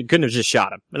couldn't have just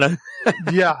shot him. And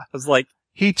yeah. I was like,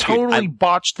 he totally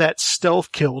botched that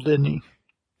stealth kill, didn't he?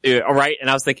 All right. And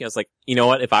I was like, you know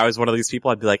what? If I was one of these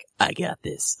people, I'd be like, I got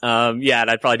this. Yeah, and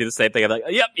I'd probably do the same thing. I'd be like,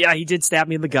 yep, yeah, he did stab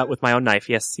me in the gut with my own knife.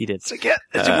 Yes, he did. It's like, yeah,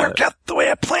 it didn't work out the way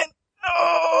I planned.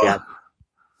 Oh. Yeah.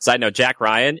 Side note, Jack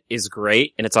Ryan is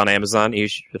great, and it's on Amazon. You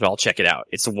should all check it out.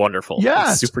 It's wonderful.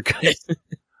 Yeah. It's super good.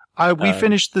 We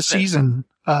finished the season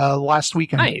last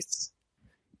weekend. Nice.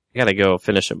 I gotta go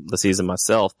finish the season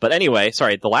myself. But anyway,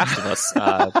 sorry, The Last of Us.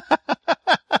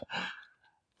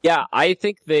 Yeah, I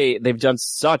think they've done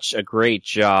such a great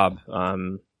job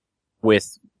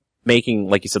with making,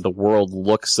 like you said, the world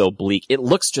look so bleak. It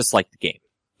looks just like the game,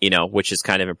 which is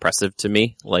kind of impressive to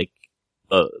me. Like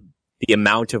the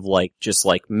amount of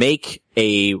make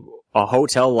a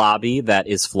hotel lobby that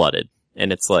is flooded,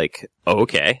 and it's like,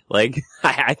 okay, like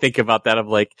I think about that. I'm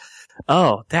like,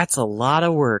 oh, that's a lot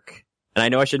of work. And I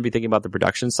know I shouldn't be thinking about the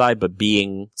production side, but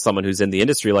being someone who's in the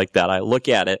industry like that, I look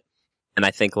at it and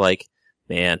I think like,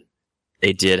 man,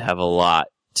 they did have a lot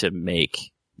to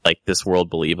make like this world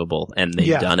believable, and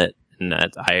they've done it. And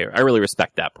I really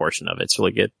respect that portion of it. It's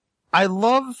really good. I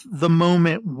love the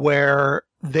moment where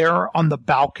they're on the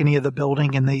balcony of the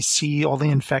building and they see all the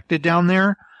infected down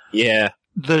there. Yeah.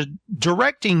 The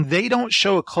directing, they don't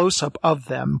show a close-up of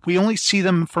them. We only see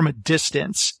them from a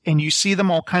distance, and you see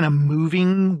them all kind of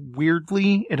moving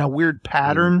weirdly in a weird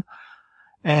pattern.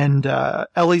 And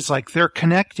Ellie's like, they're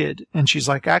connected. And she's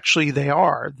like, actually, they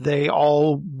are. They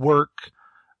all work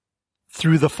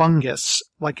through the fungus.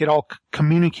 Like, it all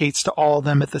communicates to all of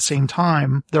them at the same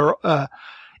time. They're,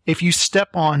 if you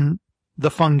step on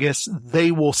the fungus, they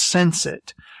will sense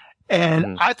it.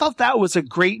 And I thought that was a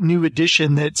great new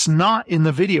addition that's not in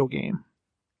the video game.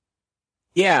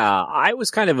 Yeah, I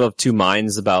was kind of two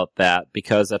minds about that,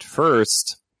 because at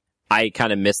first I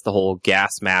kind of missed the whole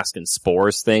gas mask and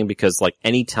spores thing, because like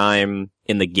anytime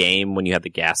in the game when you have the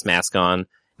gas mask on,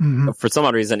 for some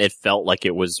odd reason it felt like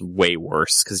it was way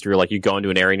worse, because you're like, you go into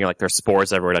an area and you're like, there's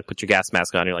spores everywhere, like put your gas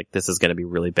mask on, and you're like, this is going to be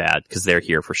really bad because they're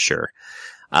here for sure.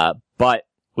 But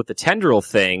with the tendril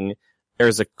thing,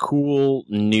 there's a cool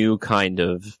new kind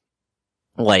of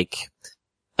like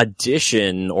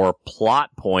addition or plot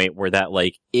point where that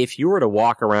like, if you were to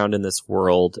walk around in this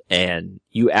world and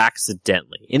you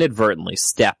inadvertently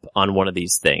step on one of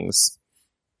these things,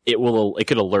 it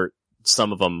could alert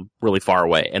some of them really far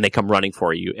away, and they come running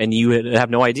for you, and you have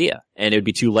no idea, and it would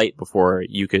be too late before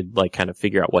you could like kind of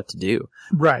figure out what to do.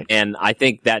 Right. And I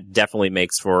think that definitely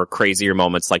makes for crazier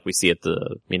moments like we see at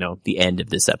the end of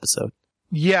this episode.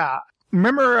 Yeah.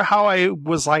 Remember how I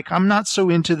was like, I'm not so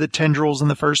into the tendrils in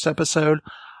the first episode?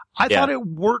 I thought it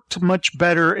worked much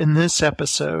better in this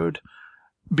episode,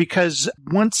 because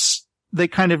once they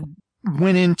kind of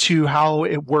went into how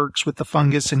it works with the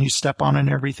fungus and you step on it and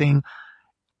everything,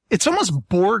 it's almost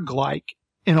Borg-like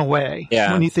in a way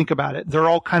when you think about it. They're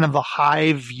all kind of a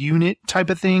hive unit type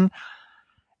of thing.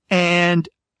 And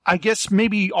I guess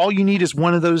maybe all you need is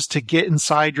one of those to get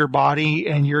inside your body,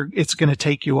 and it's going to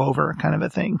take you over, kind of a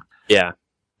thing. Yeah.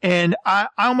 And I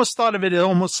almost thought of it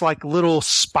almost like little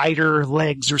spider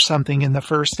legs or something in the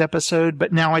first episode,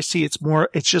 but now I see it's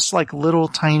just like little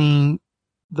tiny,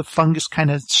 the fungus kind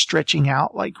of stretching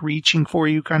out, like reaching for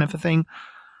you kind of a thing,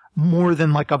 more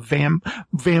than like a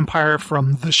vampire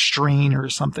from The Strain or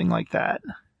something like that.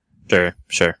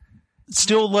 Sure.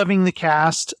 Still loving the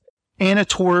cast. Anna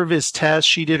Torv is Tess.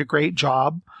 She did a great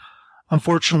job.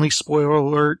 Unfortunately, spoiler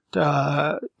alert,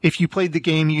 if you played the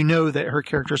game, you know that her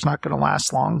character's not going to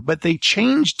last long. But they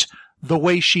changed the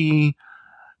way she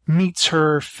meets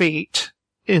her fate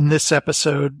in this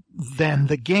episode than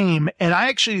the game, and I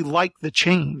actually like the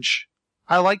change.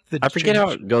 I forget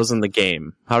how it goes in the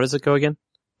game. How does it go again?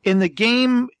 In the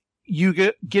game, you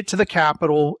get to the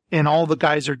Capitol, and all the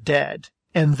guys are dead.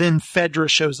 And then Fedra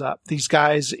shows up, these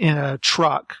guys in a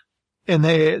truck, and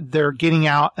they're getting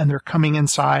out, and they're coming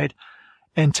inside.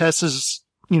 And Tess is,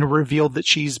 revealed that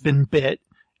she's been bit,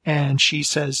 and she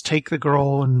says, take the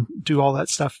girl and do all that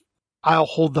stuff. I'll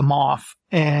hold them off.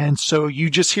 And so you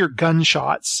just hear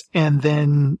gunshots, and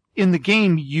then in the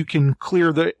game, you can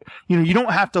clear you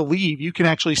don't have to leave. You can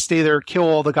actually stay there, kill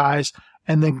all the guys,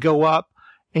 and then go up,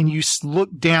 and you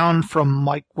look down from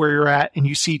like where you're at, and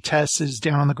you see Tess is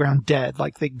down on the ground dead,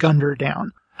 like they gunned her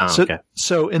down. Oh, okay.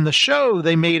 So in the show,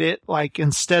 they made it like,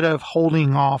 instead of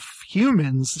holding off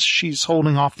humans, she's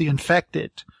holding off the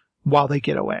infected while they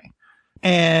get away.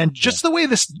 And just the way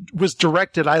this was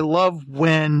directed, I love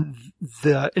when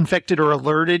the infected are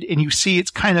alerted and you see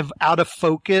it's kind of out of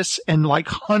focus and like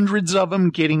hundreds of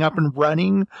them getting up and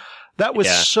running. That was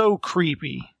so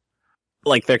creepy.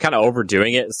 Like they're kind of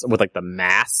overdoing it with like the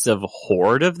massive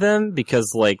horde of them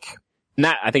because like,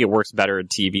 I think it works better in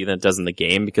TV than it does in the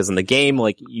game because in the game,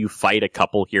 like you fight a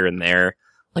couple here and there,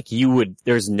 like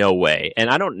there's no way. And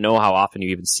I don't know how often you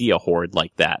even see a horde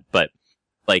like that, but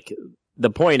like the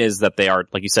point is that they are,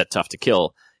 like you said, tough to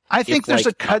kill. I think there's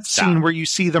a cutscene where you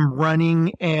see them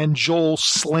running and Joel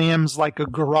slams like a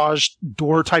garage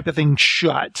door type of thing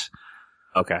shut.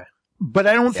 Okay. But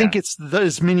I don't think it's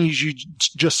as many as you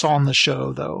just saw on the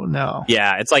show, though. No.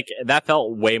 Yeah, it's like, that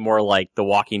felt way more like The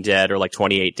Walking Dead or like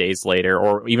 28 Days Later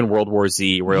or even World War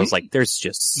Z, where it was like, there's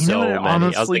just so many. You know what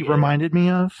it honestly reminded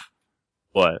me of?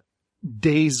 What?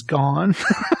 Days Gone.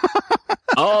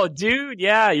 Oh, dude,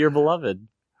 yeah, your beloved.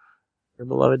 Your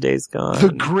beloved Days Gone.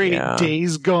 The great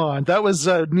Days Gone. That was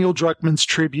Neil Druckmann's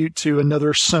tribute to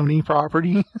another Sony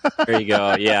property. There you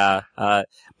go, yeah.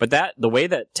 But the way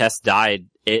that Tess died,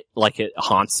 it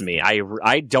haunts me.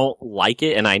 I don't like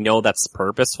it, and I know that's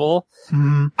purposeful.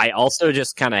 Mm-hmm. I also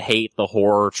just kind of hate the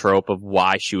horror trope of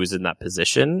why she was in that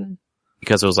position.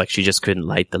 Because it was like, she just couldn't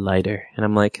light the lighter. And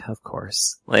I'm like, of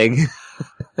course. Like,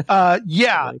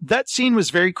 that scene was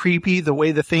very creepy. The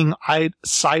way the thing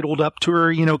sidled up to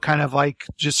her, kind of like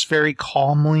just very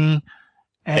calmly.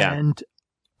 And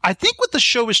I think what the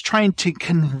show was trying to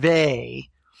convey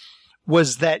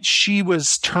was that she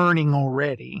was turning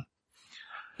already.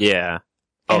 Yeah.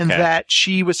 Okay. And that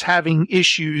she was having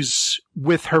issues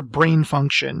with her brain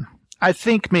function. I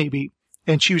think maybe.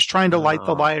 And she was trying to light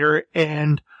the lighter,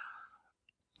 and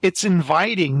it's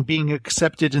inviting being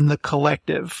accepted in the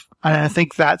collective. And I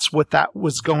think that's what that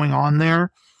was going on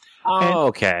there. Oh,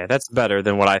 okay. That's better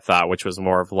than what I thought, which was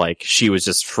more of like, she was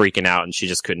just freaking out and she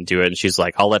just couldn't do it. And she's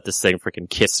like, I'll let this thing freaking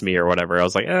kiss me or whatever. I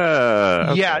was like,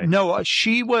 okay. Yeah, no,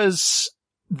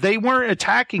 they weren't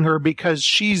attacking her because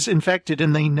she's infected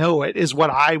and they know it, is what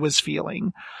I was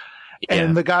feeling. Yeah.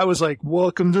 And the guy was like,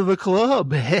 welcome to the club.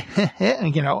 But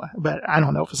I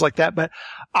don't know if it's like that. But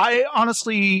I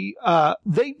honestly,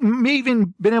 they may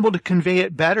even been able to convey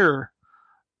it better.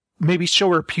 Maybe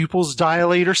show her pupils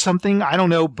dilate or something. I don't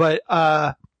know. But,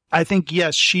 I think,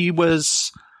 yes, she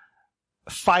was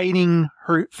fighting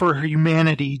for her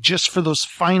humanity just for those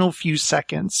final few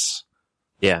seconds.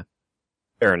 Yeah.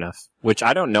 Fair enough. Which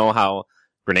I don't know how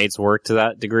grenades work to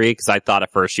that degree, because I thought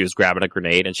at first she was grabbing a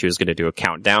grenade and she was going to do a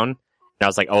countdown. And I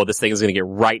was like, oh, this thing is going to get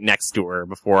right next to her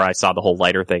before I saw the whole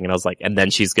lighter thing. And I was like, and then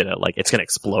she's going to it's going to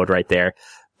explode right there.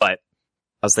 But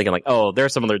I was thinking like, oh, there are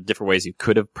some other different ways you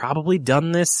could have probably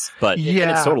done this, but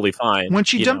it's totally fine. When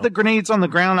she dumped the grenades on the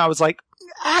ground, I was like,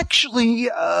 actually,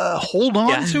 hold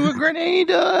on to a grenade.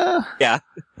 Yeah.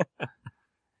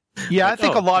 Yeah, I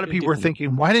think a lot of people were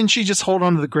thinking, why didn't she just hold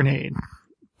on to the grenade?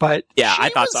 But I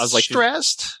thought so. I was like,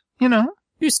 stressed,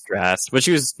 She's stressed, but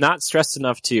she was not stressed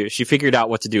enough she figured out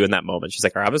what to do in that moment. She's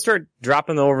like, all right, I'm going to start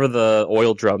dropping over the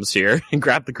oil drums here and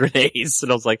grab the grenades.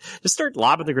 And I was like, just start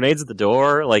lobbing the grenades at the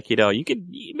door. Like, maybe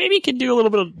you can do a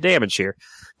little bit of damage here.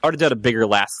 I would have done a bigger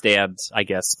last stand, I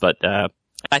guess, but,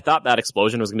 I thought that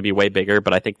explosion was going to be way bigger,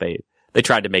 but I think they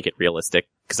tried to make it realistic.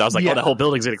 Cause I was like, oh, the whole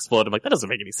building's going to explode. I'm like, that doesn't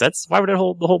make any sense. Why would the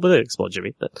whole building explode,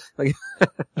 Jimmy?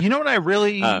 You know what I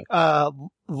really,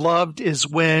 loved is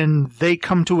when they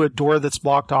come to a door that's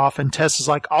blocked off and Tess is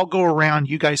like, I'll go around,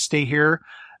 you guys stay here.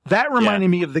 That reminded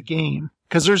me of the game.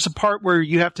 Cause there's a part where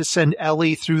you have to send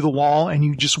Ellie through the wall and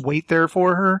you just wait there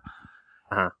for her.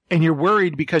 Uh-huh. And you're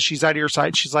worried because she's out of your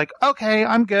sight. She's like, okay,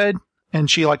 I'm good.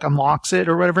 And she like unlocks it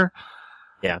or whatever.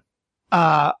 Yeah.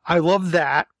 I love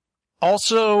that.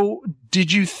 Also,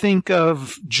 did you think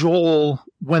of Joel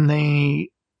when they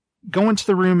go into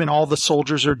the room and all the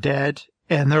soldiers are dead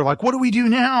and they're like, what do we do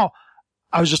now?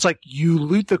 I was just like, you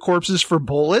loot the corpses for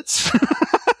bullets?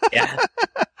 Yeah.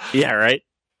 Yeah, right.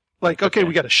 Like, okay,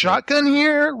 we got a shotgun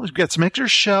here. We've got some extra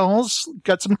shells.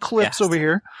 Got some clips over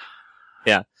here.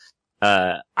 Yeah.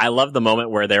 I love the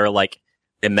moment where they're like,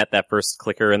 they met that first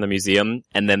clicker in the museum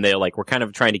and then they're like, we're kind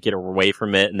of trying to get away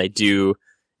from it. And they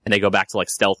go back to like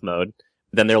stealth mode.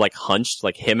 Then they're like hunched,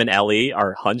 like him and Ellie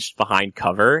are hunched behind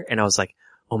cover. And I was like,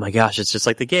 oh my gosh, it's just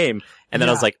like the game. And then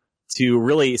I was like, to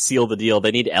really seal the deal, they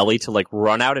need Ellie to like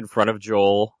run out in front of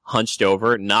Joel, hunched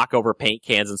over, knock over paint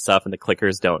cans and stuff, and the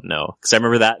clickers don't know. Cause I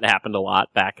remember that happened a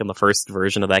lot back in the first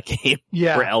version of that game.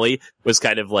 Yeah. Where Ellie was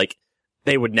kind of like,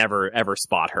 they would never ever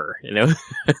spot her,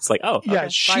 It's like, oh, yeah, okay,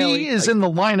 she is in the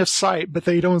line of sight, but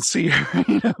they don't see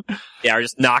her, Yeah, or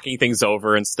just knocking things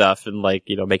over and stuff and like,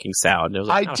 making sound. It was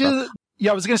like, Yeah,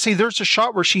 I was going to say there's a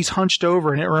shot where she's hunched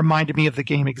over, and it reminded me of the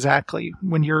game exactly.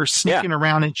 When you're sneaking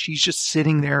around and she's just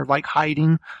sitting there, like,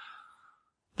 hiding.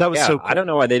 That was so cool. I don't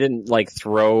know why they didn't, like,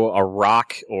 throw a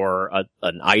rock or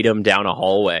an item down a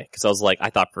hallway. Because I was like, I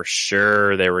thought for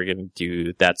sure they were going to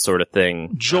do that sort of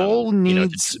thing. Joel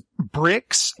needs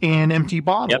bricks and empty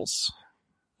bottles. Yep.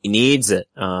 He needs it.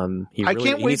 I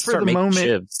can't wait for the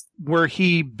moment where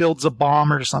he builds a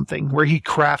bomb or something, where he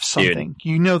crafts something.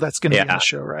 Dude. You know that's going to be in the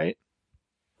show, right?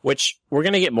 Which, we're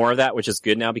going to get more of that, which is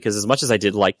good now, because as much as I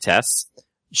did like Tess,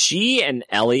 she and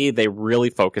Ellie, they really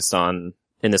focused on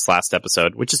in this last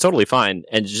episode, which is totally fine,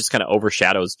 and it just kind of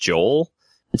overshadows Joel.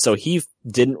 And so he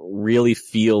didn't really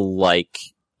feel like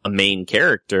a main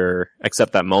character,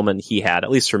 except that moment he had,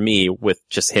 at least for me, with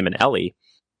just him and Ellie.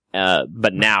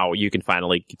 But now you can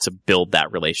finally get to build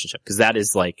that relationship, because that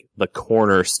is like the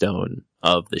cornerstone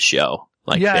of the show.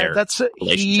 Like, yeah, that's it.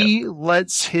 He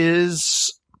lets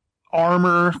his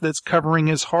armor that's covering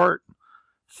his heart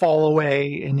fall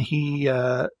away, and he,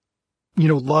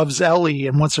 loves Ellie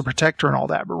and wants to protect her and all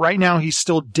that. But right now he's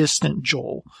still distant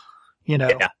Joel,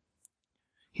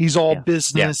 he's all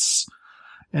business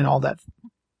and all that.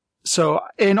 So,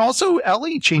 and also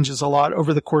Ellie changes a lot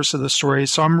over the course of the story.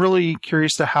 So I'm really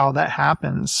curious to how that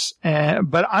happens.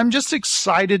 But I'm just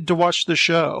excited to watch the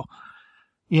show.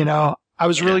 I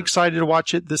was really excited to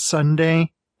watch it this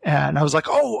Sunday. And I was like,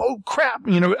 oh crap.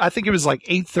 I think it was like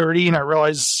 8:30, and I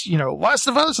realized, Last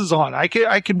of Us is on. I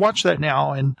could watch that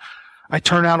now. And I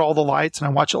turn out all the lights and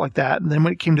I watch it like that. And then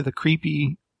when it came to the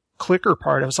creepy clicker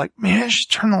part, I was like, man, I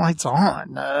should turn the lights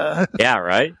on. Yeah,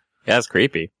 right? Yeah, it's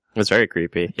creepy. It's very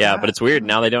creepy. Yeah, but it's weird.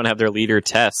 Now they don't have their leader,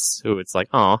 Tess, who it's like,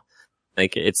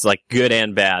 it's like good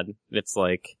and bad. It's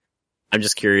like, I'm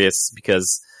just curious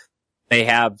because they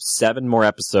have 7 more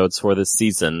episodes for this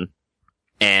season,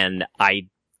 and I'm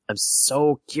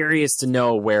so curious to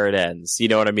know where it ends. You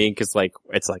know what I mean? Because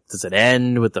it's like, does it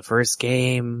end with the first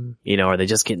game? Are they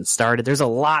just getting started? There's a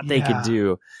lot they could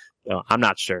do. I'm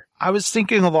not sure. I was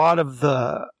thinking a lot of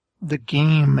the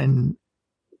game and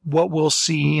what we'll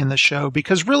see in the show,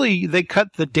 because really they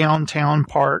cut the downtown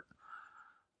part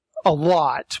a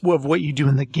lot of what you do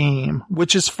in the game,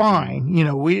 which is fine.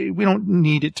 We don't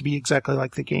need it to be exactly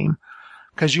like the game.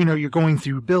 Because, you're going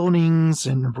through buildings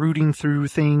and rooting through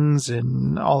things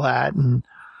and all that. And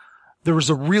there was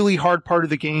a really hard part of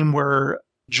the game where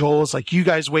Joel is like, you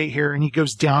guys wait here. And he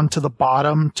goes down to the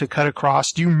bottom to cut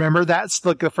across. Do you remember that's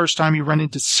like the first time you run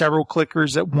into several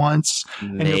clickers at once?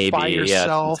 Maybe, and you're by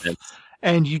yourself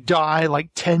and you die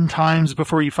like 10 times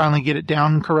before you finally get it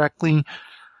down correctly.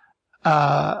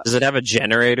 Does it have a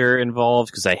generator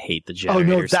involved? Because I hate the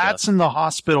generator. Oh no, that's in the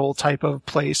hospital type of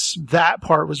place. That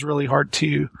part was really hard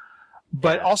too.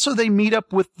 But also they meet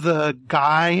up with the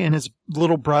guy and his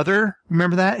little brother.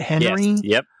 Remember that? Henry?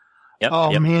 Yes.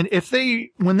 Yep. Man,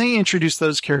 when they introduce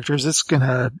those characters, it's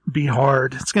gonna be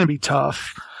hard. It's gonna be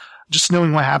tough. Just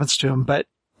knowing what happens to them. But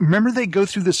remember they go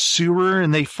through the sewer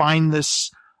and they find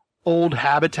this old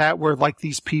habitat where like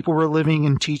these people were living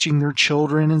and teaching their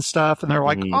children and stuff, and they're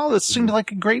like, oh, this seemed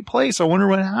like a great place. I wonder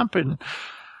what happened.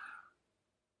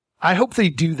 I hope they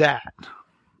do that.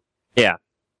 Yeah,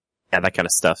 that kind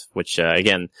of stuff, which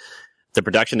again, the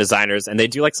production designers, and they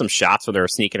do like some shots where they're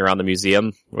sneaking around the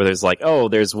museum where there's like,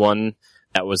 there's one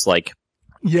that was like,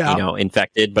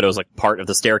 infected, but it was like part of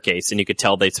the staircase, and you could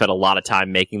tell they spent a lot of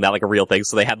time making that like a real thing.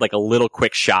 So they had like a little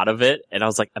quick shot of it, and I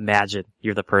was like, imagine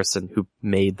you're the person who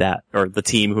made that, or the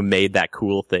team who made that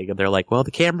cool thing, and they're like, well,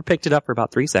 the camera picked it up for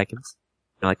about 3 seconds.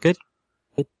 You're like, good.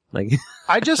 Like,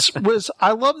 I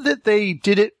love that they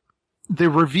did it. The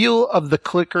reveal of the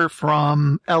clicker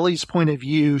from Ellie's point of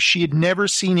view, she had never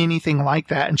seen anything like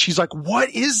that. And she's like, what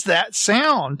is that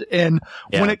sound? And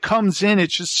when it comes in,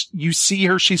 it's just, you see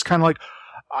her, she's kind of like,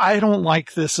 I don't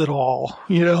like this at all.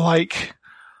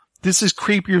 This is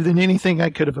creepier than anything I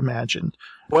could have imagined.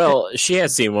 Well, she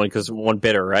has seen one because one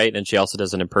bit her, right? And she also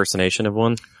does an impersonation of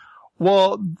one.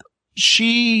 Well,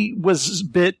 she was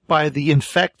bit by the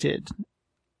infected.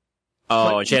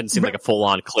 Oh, and she hadn't seen like a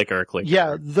full-on clicker.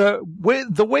 Yeah, the way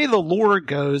the lore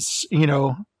goes,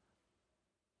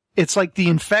 it's like the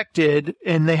infected,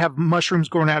 and they have mushrooms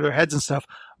growing out of their heads and stuff.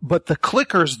 But the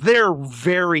clickers, they're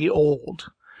very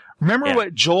old. Remember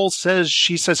what Joel says?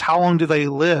 She says, how long do they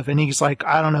live? And he's like,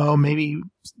 I don't know, maybe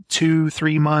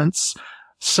 2-3 months.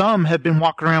 Some have been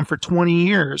walking around for 20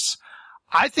 years.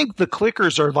 I think the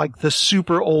clickers are like the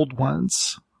super old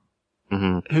ones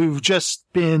who've just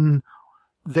been,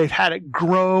 they've had it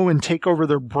grow and take over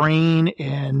their brain.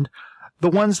 And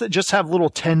the ones that just have little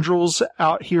tendrils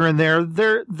out here and there,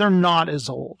 they're not as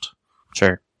old.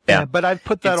 Sure. Yeah, but I've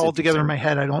put that all together in my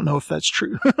head. I don't know if that's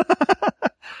true.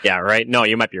 Yeah, right? No,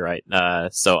 you might be right.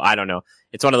 So I don't know.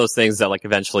 It's one of those things that like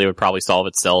eventually would probably solve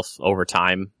itself over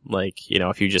time. Like, you know,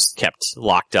 if you just kept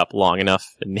locked up long enough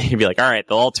and you'd be like, all right,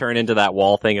 they'll all turn into that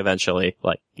wall thing eventually.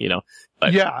 Like, you know.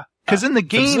 But, yeah, because in the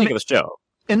game, of the show.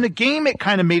 In the game, it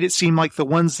kind of made it seem like the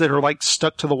ones that are like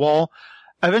stuck to the wall,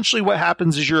 eventually what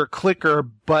happens is you're a clicker,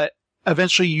 but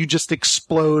eventually you just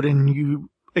explode and you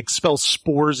expel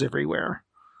spores everywhere.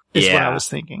 Is what I was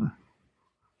thinking.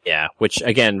 Yeah, which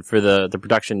again, for the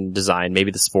production design,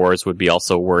 maybe the spores would be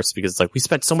also worse because it's like we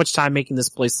spent so much time making this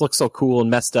place look so cool and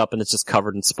messed up, and it's just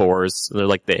covered in spores. And they're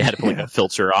like they had to put like a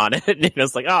filter on it, and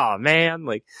it's like, oh man,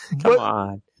 like come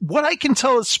on. What I can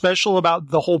tell is special about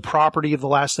the whole property of The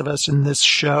Last of Us in this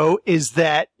show is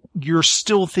that you're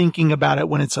still thinking about it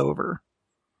when it's over.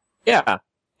 Yeah,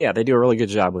 they do a really good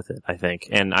job with it, I think,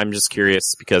 and I'm just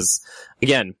curious because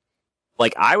again,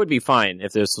 like I would be fine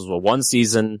if this was a one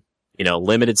season, you know,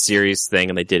 limited series thing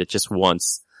and they did it just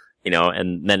once, you know,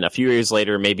 and then a few years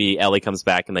later, maybe Ellie comes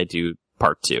back and they do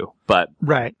part 2. But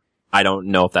right. I don't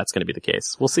know if that's going to be the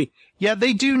case. We'll see. Yeah,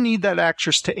 they do need that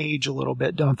actress to age a little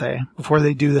bit, don't they? Before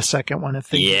they do the second one.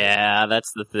 Yeah,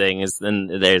 that's the thing is then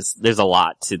there's a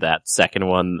lot to that second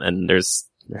one and there's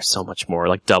so much more,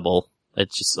 like double.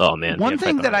 It's just, oh man. One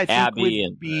thing that I think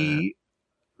would be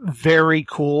very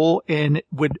cool and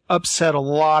would upset a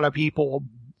lot of people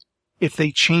if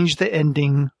they change the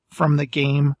ending from the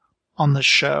game on the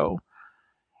show.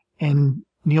 And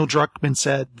Neil Druckmann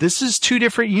said, this is 2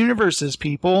 different universes,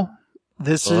 people.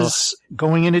 This is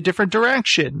going in a different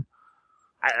direction.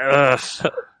 Would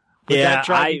that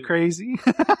drive you crazy?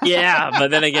 Yeah,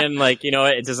 but then again, like, you know,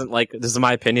 it doesn't like, does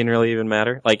my opinion really even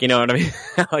matter? Like, you know what I mean?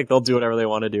 Like, they'll do whatever they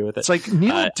want to do with it. It's like,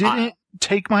 Neil didn't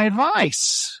take my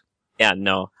advice. Yeah,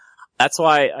 no. That's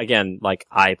why, again, like,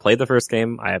 I played the first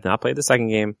game. I have not played the second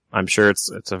game. I'm sure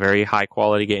it's a very high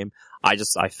quality game. I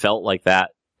felt like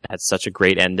that had such a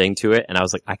great ending to it. And I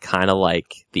was like, I kind of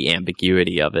like the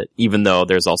ambiguity of it, even though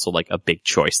there's also like a big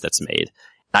choice that's made.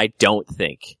 I don't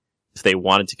think if they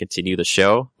wanted to continue the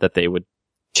show that they would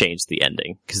change the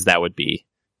ending. Cause that would be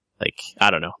like, I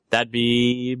don't know. That'd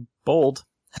be bold.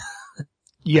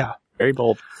 Yeah. Very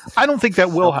bold. I don't think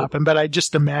that will happen, but I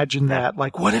just imagine that.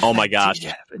 Like, what if my gosh,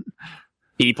 did happen?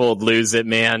 People would lose it,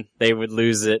 man. They would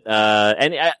lose it.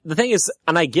 The thing is,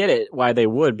 and I get it why they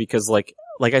would, because like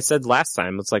I said last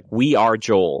time, it's like we are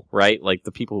Joel, right? Like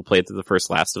the people who played through the first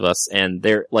Last of Us, and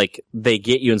they're like they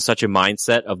get you in such a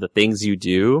mindset of the things you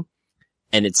do,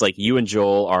 and it's like you and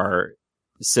Joel are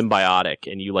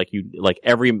symbiotic, and you like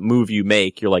every move you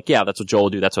make, you're like, yeah, that's what Joel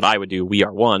would do. That's what I would do. We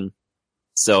are one.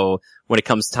 So when it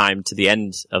comes time to the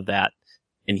end of that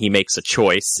and he makes a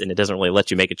choice and it doesn't really let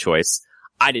you make a choice,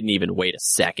 I didn't even wait a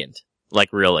second. Like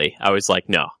really, I was like,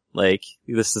 no, like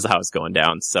this is how it's going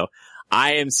down. So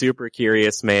I am super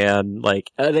curious, man.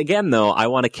 Like, and again though, I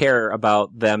want to care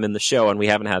about them in the show and we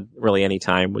haven't had really any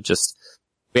time with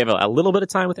we have a little bit of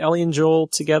time with Ellie and Joel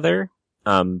together.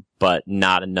 But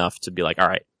not enough to be like, all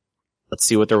right, let's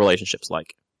see what their relationship's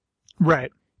like.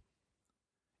 Right.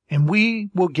 And we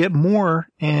will get more,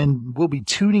 and we'll be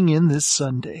tuning in this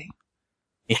Sunday.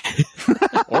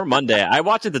 Or Monday. I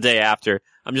watch it the day after.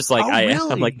 I'm just like,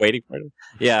 really? I'm like waiting for it.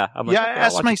 Yeah. I'm like, I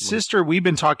asked my sister, we've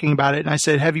been talking about it, and I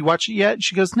said, have you watched it yet?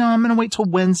 She goes, no, I'm going to wait till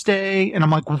Wednesday. And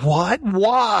I'm like, what?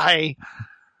 Why?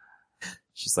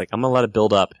 She's like, I'm going to let it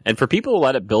build up. And for people who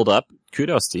let it build up,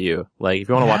 kudos to you. Like, if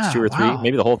you want to watch 2 or 3,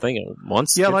 maybe the whole thing at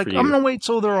once. Yeah, like, I'm going to wait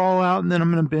till they're all out, and then I'm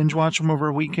going to binge watch them over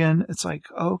a weekend. It's like,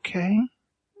 okay.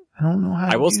 I don't know how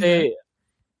to I will do say, that.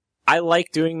 I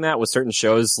like doing that with certain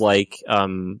shows like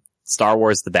Star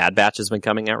Wars The Bad Batch has been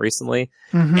coming out recently.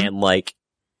 Mm-hmm. And like,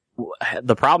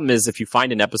 the problem is if you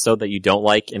find an episode that you don't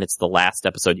like and it's the last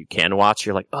episode you can watch,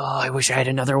 you're like, oh, I wish I had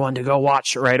another one to go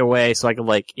watch right away so I could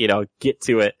like, you know, get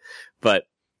to it. But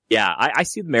yeah, I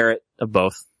see the merit of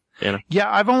both. You know? Yeah,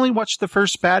 I've only watched the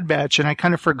first Bad Batch and I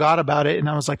kind of forgot about it and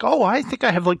I was like, oh, I think I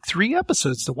have like 3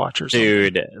 episodes to watch or something.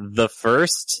 Dude, the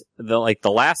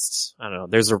last, I don't know,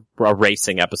 there's a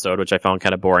racing episode, which I found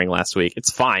kind of boring last week.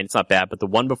 It's fine. It's not bad. But the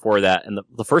one before that and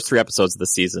the first 3 episodes of the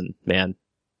season, man,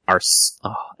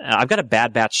 I've got a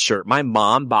Bad Batch shirt. My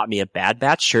mom bought me a Bad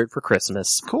Batch shirt for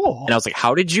Christmas. Cool. And I was like,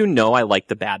 how did you know I liked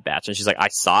the Bad Batch? And she's like, I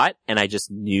saw it and I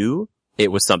just knew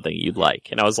it was something you'd like.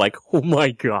 And I was like, oh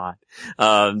my God.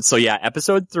 So yeah,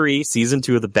 episode 3, season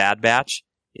 2 of the Bad Batch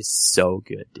is so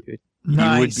good, dude.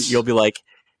 Nice. You'll be like,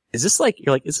 is this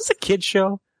a kid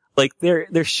show? Like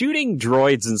they're shooting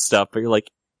droids and stuff, but you're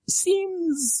like,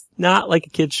 seems not like a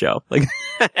kid show.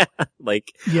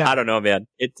 Like, yeah. I don't know, man.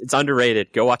 It's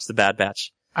underrated. Go watch the Bad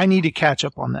Batch. I need to catch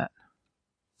up on that.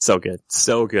 So good.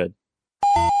 So good.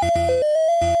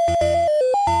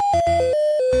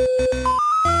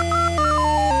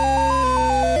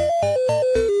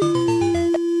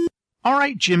 All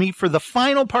right, Jimmy, for the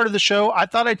final part of the show, I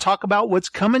thought I'd talk about what's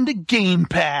coming to Game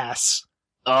Pass.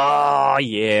 Oh,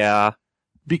 yeah.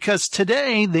 Because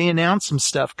today they announced some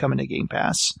stuff coming to Game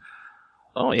Pass.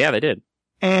 Oh, yeah, they did.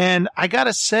 And I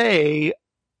gotta say,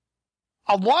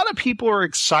 a lot of people are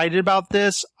excited about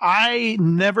this. I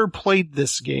never played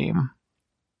this game.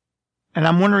 And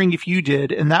I'm wondering if you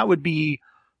did, and that would be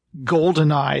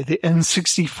GoldenEye, the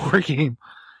N64 game.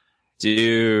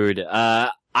 Dude,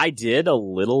 I did a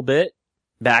little bit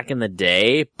back in the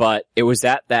day, but it was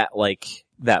at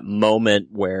that moment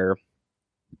where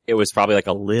it was probably like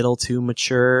a little too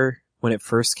mature when it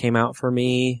first came out for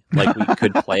me. Like we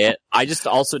could play it. I just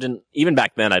also didn't, even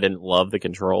back then I didn't love the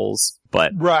controls,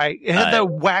 but. Right. It had that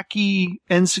wacky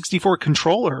N64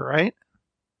 controller, right?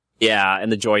 Yeah.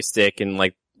 And the joystick and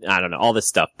like, I don't know, all this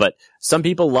stuff, but some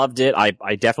people loved it. I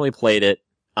definitely played it.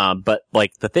 But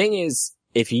like the thing is,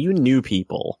 if you knew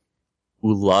people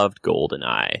who loved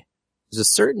GoldenEye, there's a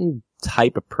certain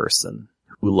type of person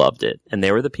who loved it. And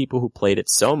they were the people who played it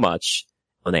so much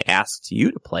when they asked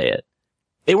you to play it.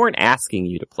 They weren't asking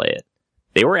you to play it.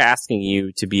 They were asking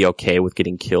you to be okay with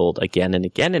getting killed again and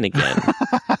again and again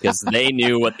because they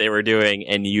knew what they were doing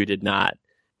and you did not.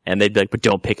 And they'd be like, but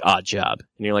don't pick Odd Job.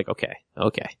 And you're like, okay.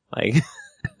 Like,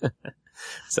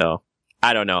 so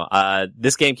I don't know.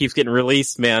 This game keeps getting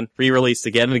released, man, re-released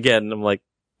again and again. And I'm like,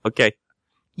 okay.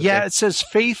 Yeah, it says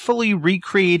faithfully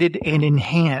recreated and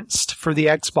enhanced for the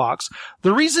Xbox.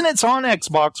 The reason it's on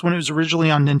Xbox when it was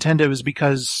originally on Nintendo is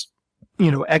because,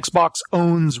 you know, Xbox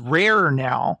owns Rare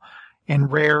now,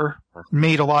 and Rare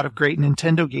made a lot of great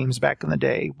Nintendo games back in the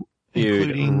day,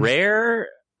 including Rare,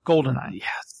 GoldenEye.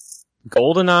 Yes.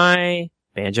 GoldenEye,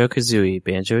 Banjo-Kazooie,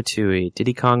 Banjo-Tooie,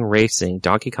 Diddy Kong Racing,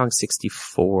 Donkey Kong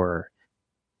 64.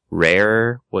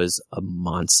 Rare was a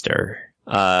monster.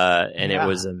 And it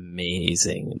was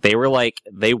amazing. They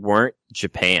weren't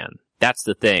Japan. That's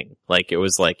the thing. Like, it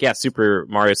was like, yeah, Super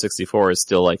Mario 64 is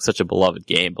still like such a beloved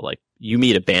game, but like, you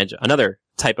meet another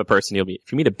type of person you'll meet.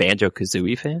 If you meet a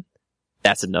Banjo-Kazooie fan,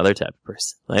 that's another type of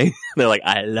person. Like, they're like,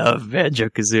 I love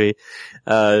Banjo-Kazooie.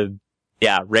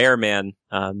 Yeah, Rare, man.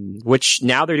 Which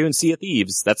now they're doing Sea of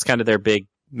Thieves. That's kind of their big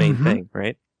main thing,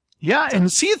 right? Yeah, and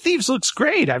Sea of Thieves looks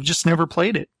great. I've just never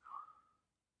played it.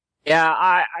 Yeah,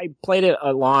 I played it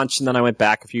at launch and then I went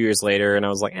back a few years later and I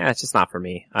was like, it's just not for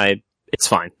me. It's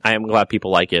fine. I am glad people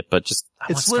like it, but just,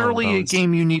 it's literally a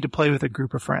game you need to play with a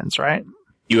group of friends, right?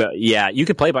 You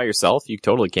could play by yourself. You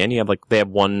totally can. They have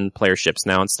one player ships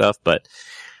now and stuff, but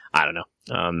I don't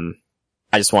know.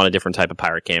 I just want a different type of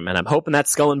pirate game and I'm hoping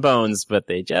that's Skull and Bones, but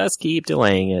they just keep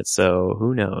delaying it. So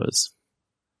who knows?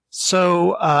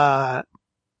 So,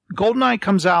 GoldenEye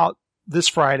comes out this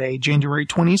Friday, January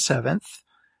 27th.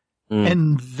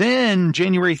 And then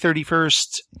January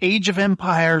 31st, Age of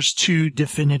Empires 2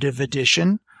 Definitive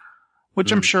Edition,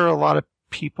 which I'm sure a lot of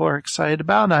people are excited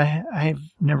about. I've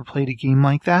never played a game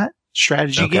like that.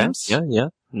 Strategy games? Yeah.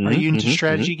 Mm-hmm, are you into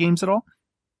strategy games at all?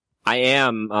 I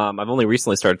am. I've only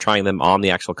recently started trying them on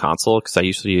the actual console because I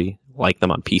usually like them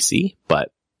on PC.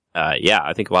 But, yeah,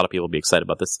 I think a lot of people will be excited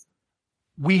about this.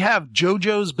 We have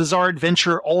JoJo's Bizarre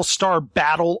Adventure All-Star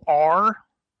Battle R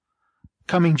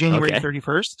coming January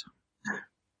 31st.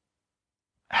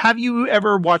 Have you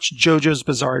ever watched JoJo's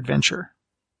Bizarre Adventure?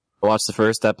 I watched the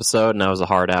first episode and I was a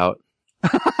hard out.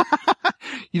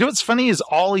 You know what's funny is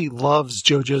Ollie loves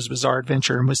JoJo's Bizarre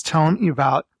Adventure and was telling me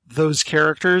about those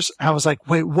characters. I was like,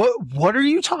 wait, what are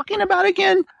you talking about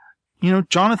again? You know,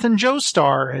 Jonathan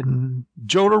Joestar and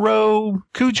Jotaro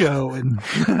Kujo. And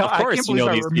of course, I can't believe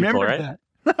I remembered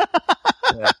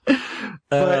that.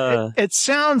 But it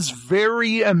sounds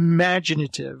very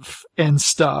imaginative and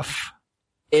stuff.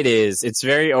 It is. It's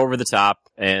very over the top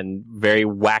and very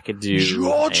wackadoo.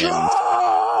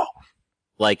 JoJo!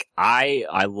 Like,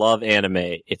 I love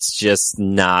anime. It's just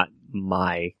not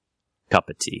my cup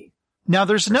of tea. Now,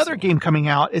 there's another game coming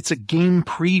out. It's a game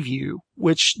preview,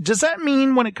 which does that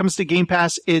mean when it comes to Game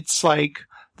Pass, it's like,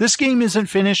 this game isn't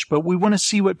finished, but we want to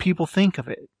see what people think of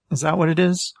it. Is that what it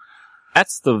is?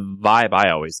 That's the vibe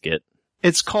I always get.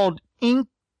 It's called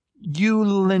Inkulinati.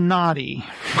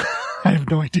 I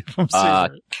have no idea if I'm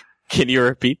saying it. Can you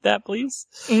repeat that, please?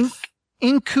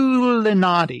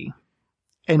 Inkulinati.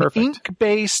 An Perfect.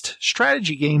 ink-based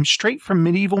strategy game straight from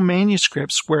medieval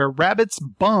manuscripts where a rabbit's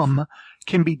bum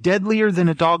can be deadlier than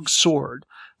a dog's sword.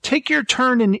 Take your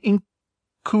turn in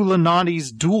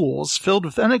Inkulinati's duels filled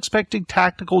with unexpected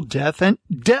tactical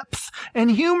depth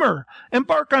and humor.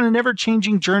 Embark on an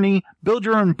ever-changing journey, build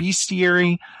your own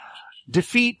bestiary,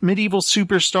 defeat medieval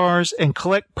superstars, and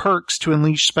collect perks to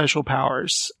unleash special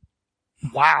powers.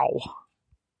 Wow.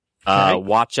 Okay.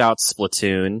 Watch out,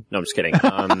 Splatoon. No, I'm just kidding.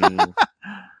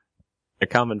 They're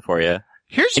coming for you.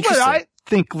 Here's what I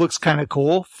think looks kind of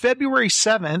cool. February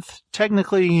 7th,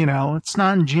 technically, it's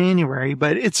not in January,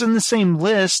 but it's in the same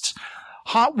list.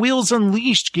 Hot Wheels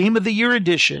Unleashed Game of the Year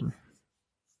Edition.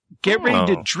 Get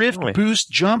ready to drift,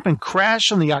 boost, jump, and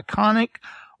crash on the iconic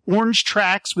orange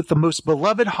tracks with the most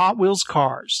beloved Hot Wheels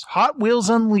cars. Hot Wheels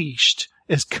Unleashed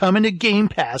is coming to Game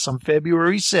Pass on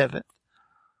February 7th.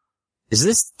 Is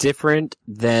this different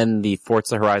than the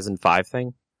Forza Horizon 5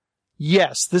 thing?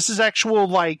 Yes, this is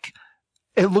actual,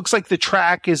 it looks like the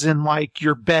track is in,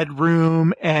 your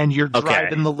bedroom and you're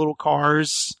driving the little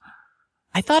cars.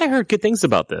 I thought I heard good things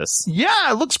about this.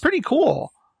 Yeah, it looks pretty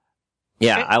cool.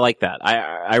 Yeah, I like that.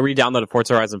 I re-downloaded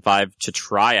Forza Horizon 5 to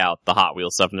try out the Hot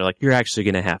Wheels stuff, and they're like, you're actually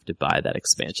going to have to buy that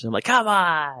expansion. I'm like, come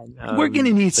on! We're going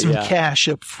to need some cash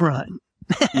up front.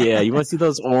 Yeah, you want to see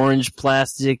those orange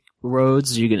plastic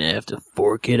roads? You're going to have to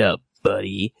fork it up,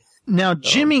 buddy. Now,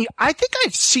 Jimmy, I think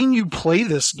I've seen you play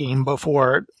this game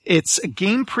before. It's a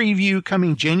game preview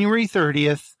coming January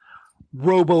 30th,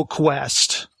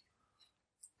 RoboQuest.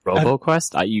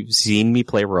 RoboQuest? You've seen me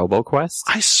play RoboQuest?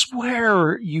 I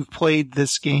swear you've played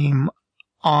this game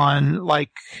on,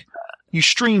 you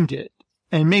streamed it.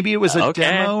 And maybe it was a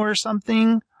demo or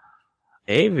something.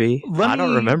 Maybe. I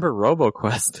don't remember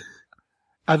RoboQuest.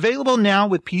 Available now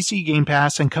with PC Game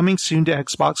Pass and coming soon to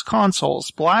Xbox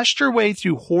consoles. Blast your way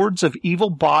through hordes of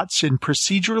evil bots in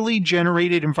procedurally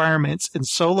generated environments in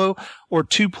solo or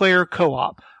two-player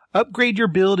co-op. Upgrade your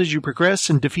build as you progress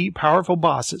and defeat powerful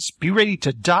bosses. Be ready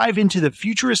to dive into the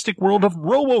futuristic world of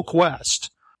RoboQuest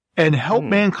and help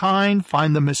mankind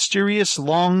find the mysterious,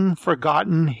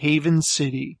 long-forgotten Haven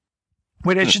City.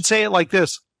 Wait, I should say it like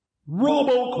this.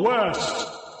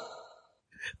 RoboQuest!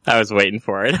 I was waiting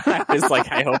for it. I was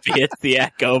like, I hope he hits the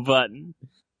echo button.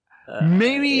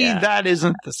 Maybe that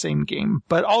isn't the same game.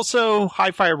 But also,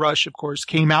 Hi-Fi Rush, of course,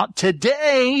 came out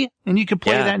today, and you can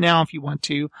play that now if you want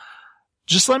to.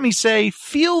 Just let me say,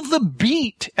 feel the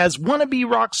beat as wannabe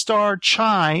rock star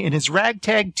Chai and his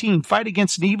ragtag team fight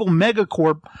against an evil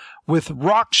megacorp with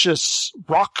raucous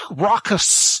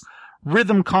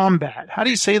rhythm combat. How do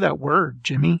you say that word,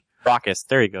 Jimmy? Raucous,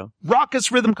 there you go.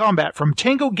 Raucous rhythm combat from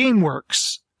Tango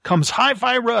Gameworks comes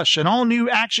Hi-Fi Rush, an all-new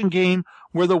action game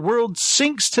where the world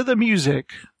syncs to the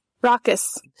music.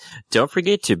 Raucous. Don't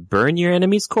forget to burn your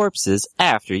enemies' corpses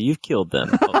after you've killed them.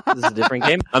 Oh, this is a different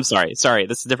game? I'm sorry,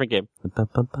 this is a different game.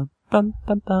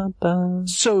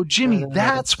 So, Jimmy,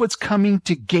 that's what's coming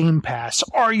to Game Pass.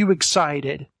 Are you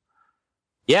excited?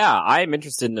 Yeah, I'm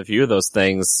interested in a few of those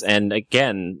things. And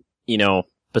again,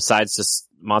 besides just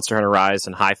Monster Hunter Rise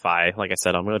and Hi-Fi, like I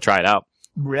said, I'm going to try it out.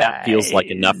 That feels like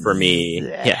enough for me.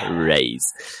 Yeah,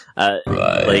 Rise.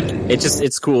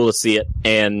 It's cool to see it,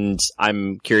 and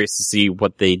I'm curious to see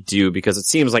what they do, because it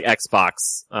seems like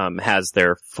Xbox has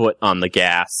their foot on the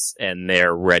gas and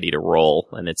they're ready to roll,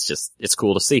 and it's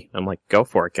cool to see. I'm like, go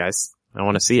for it, guys. I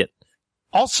want to see it.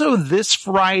 Also, this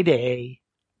Friday,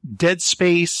 Dead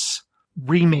Space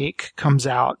Remake comes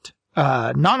out.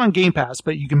 Not on Game Pass,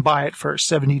 but you can buy it for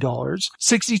 $70.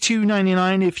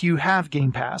 $62.99 if you have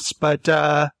Game Pass. But,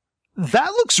 that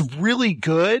looks really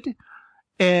good.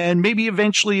 And maybe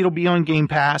eventually it'll be on Game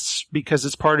Pass because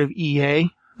it's part of EA.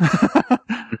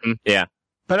 Yeah.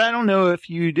 But I don't know if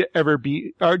you'd ever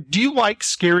be, or do you like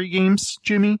scary games,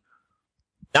 Jimmy?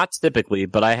 Not typically,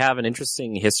 but I have an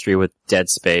interesting history with Dead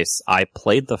Space. I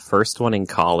played the first one in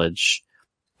college,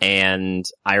 and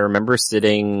I remember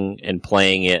sitting and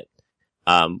playing it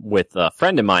with a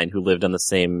friend of mine who lived on the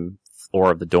same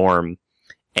floor of the dorm.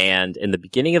 And in the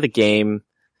beginning of the game,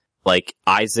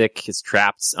 Isaac is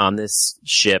trapped on this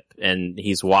ship, and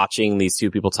he's watching these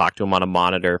two people talk to him on a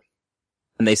monitor,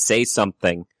 and they say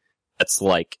something that's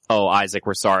like, oh, Isaac,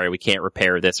 we're sorry, we can't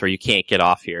repair this, or you can't get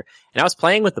off here. And I was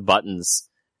playing with the buttons,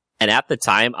 and at the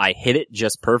time, I hit it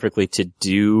just perfectly to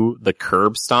do the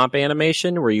curb stomp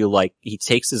animation, where he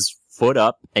takes his foot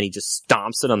up, and he just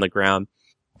stomps it on the ground.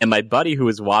 And my buddy who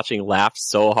was watching laughed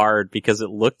so hard because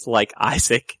it looked like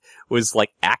Isaac was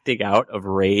acting out of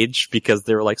rage, because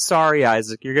they were like, sorry,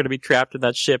 Isaac, you're going to be trapped in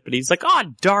that ship. And he's like, oh,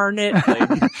 darn it.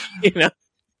 It's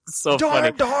so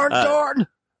funny. Darn.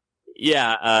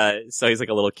 Yeah. So he's like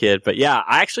a little kid, but yeah,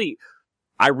 I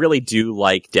really do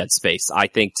like Dead Space. I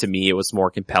think to me it was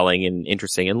more compelling and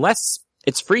interesting, and less,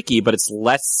 it's freaky, but it's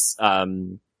less, I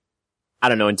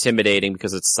don't know, intimidating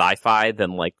because it's sci-fi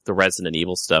than the Resident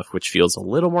Evil stuff, which feels a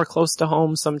little more close to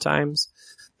home sometimes.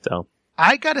 So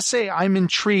I gotta say, I'm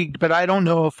intrigued, but I don't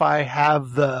know if I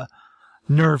have the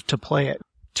nerve to play it.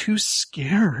 too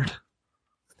scared.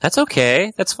 That's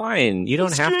okay. That's fine. You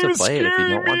don't have to play it if you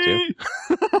don't want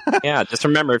to. Yeah, just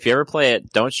remember, if you ever play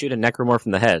it, don't shoot a necromorph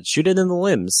in the head. Shoot it in the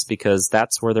limbs, because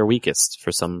that's where they're weakest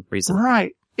for some reason.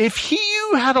 Right. If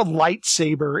you had a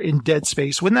lightsaber in Dead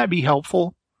Space, wouldn't that be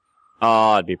helpful?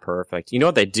 Oh, it'd be perfect. You know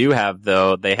what they do have,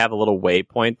 though? They have a little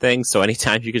waypoint thing, so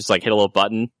anytime you can just hit a little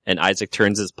button, and Isaac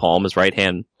turns his palm, his right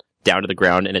hand, down to the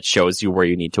ground, and it shows you where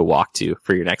you need to walk to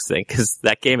for your next thing. Because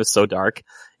that game is so dark,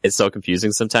 it's so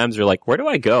confusing sometimes. You're like, where do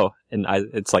I go? And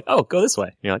it's like, oh, go this way.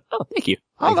 And you're like, oh, thank you.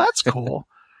 Oh, that's cool.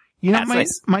 You know,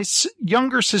 my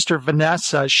younger sister,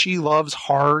 Vanessa, she loves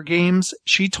horror games.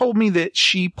 She told me that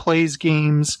she plays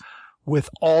games with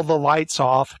all the lights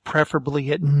off,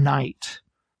 preferably at night.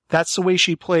 That's the way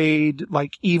she played,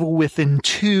 like, Evil Within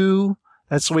 2.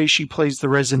 That's the way she plays the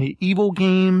Resident Evil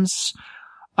games.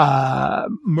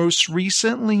 Most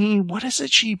recently, what is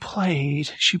it she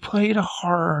played? She played a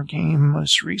horror game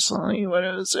most recently. What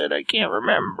is it? I can't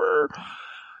remember.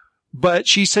 But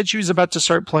she said she was about to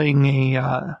start playing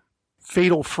a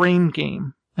Fatal Frame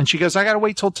game. And she goes, I gotta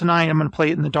wait till tonight. I'm gonna play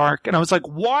it in the dark. And I was like,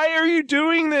 why are you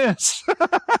doing this?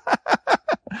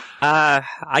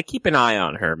 I keep an eye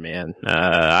on her, man.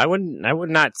 I would not,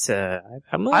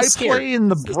 I'm not scared. I play in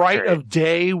the bright of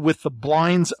day with the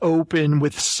blinds open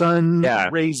with sun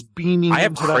rays beaming into the house. I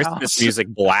have Christmas music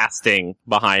blasting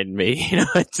behind me. You know,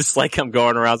 it's just like I'm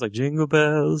going around, it's like jingle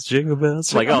bells, jingle bells.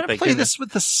 So like, I'm gonna play this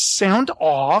with the sound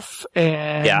off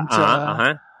and,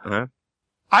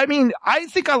 I mean, I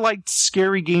think I liked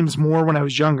scary games more when I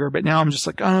was younger, but now I'm just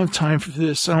like, I don't have time for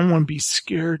this. I don't want to be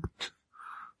scared.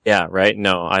 Yeah, right?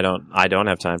 No, I don't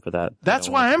have time for that. That's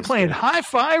why I'm playing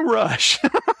Hi-Fi Rush.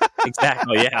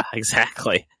 Exactly, yeah,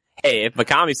 exactly. Hey, if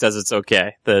Mikami says it's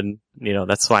okay, then, you know,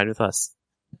 that's fine with us.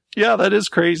 Yeah, that is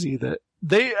crazy that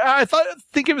I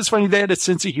think it was funny they had a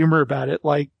sense of humor about it.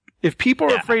 Like, if people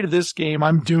are afraid of this game,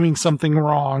 I'm doing something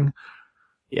wrong.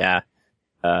 Yeah.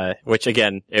 Which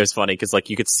again, it was funny because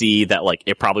like you could see that like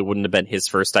it probably wouldn't have been his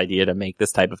first idea to make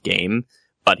this type of game,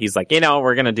 but he's like, you know,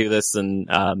 we're gonna do this, and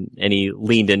he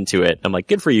leaned into it. I'm like,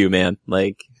 good for you, man.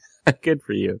 Like, good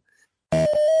for you.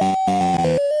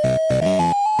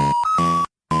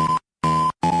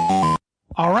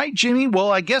 All right, Jimmy.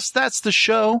 Well, I guess that's the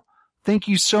show. Thank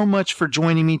you so much for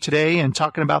joining me today and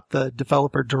talking about the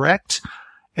Developer Direct.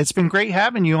 It's been great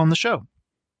having you on the show.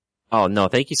 Oh, no,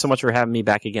 thank you so much for having me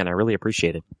back again. I really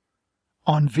appreciate it.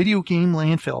 On Video Game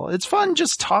Landfill. It's fun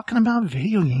just talking about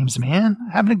video games, man.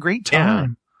 Having a great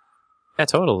time. Yeah,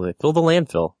 totally. Fill the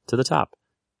landfill to the top.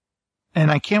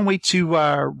 And I can't wait to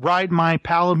ride my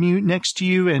Palamute next to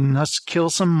you and us kill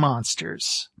some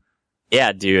monsters.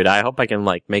 Yeah, dude. I hope I can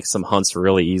like make some hunts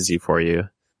really easy for you.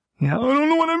 Yeah, I don't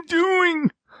know what I'm doing.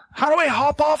 How do I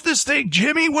hop off this thing,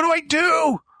 Jimmy? What do I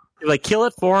do? You're like, kill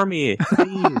it for me,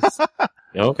 please.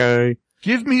 Okay.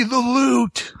 Give me the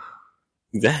loot.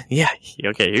 Yeah.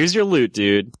 Okay, here's your loot,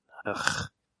 dude. Ugh.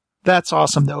 That's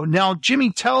awesome, though. Now,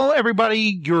 Jimmy, tell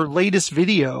everybody your latest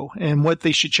video and what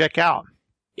they should check out.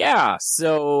 Yeah,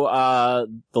 so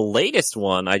the latest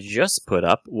one I just put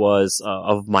up was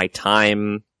of my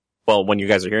time. Well, when you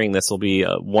guys are hearing this, will be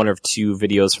one of two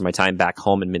videos from my time back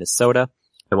home in Minnesota.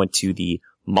 I went to the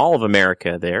Mall of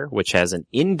America there, which has an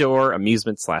indoor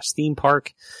amusement / theme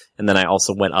park. And then I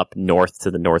also went up north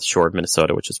to the North Shore of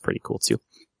Minnesota, which is pretty cool too.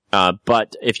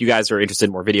 But if you guys are interested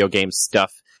in more video game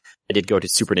stuff, I did go to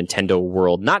Super Nintendo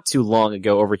World not too long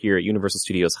ago over here at Universal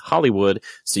Studios Hollywood,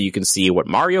 so you can see what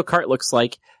Mario Kart looks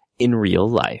like in real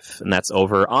life. And that's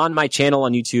over on my channel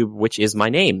on YouTube, which is my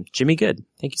name, Jimmy Good.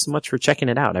 Thank you so much for checking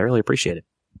it out. I really appreciate it.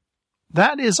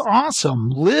 That is awesome.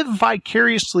 Live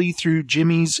vicariously through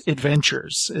Jimmy's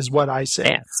adventures is what I say.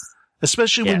 Yes.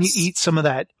 Especially when you eat some of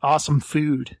that awesome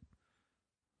food.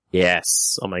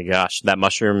 Yes. Oh my gosh. That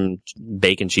mushroom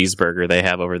bacon cheeseburger they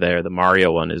have over there, the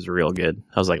Mario one, is real good.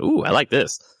 I was like, ooh, I like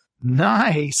this.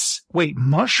 Nice. Wait,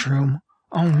 mushroom?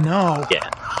 Oh no. Yeah.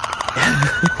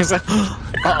 It's like,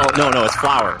 no, it's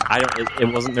flour.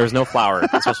 It wasn't, there was no flour,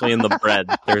 especially in the bread.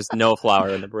 There's no flour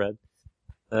in the bread.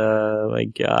 Oh my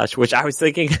gosh. Which I was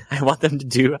thinking, I want them to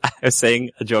do, I was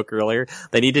saying a joke earlier,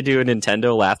 they need to do a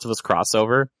Nintendo Last of Us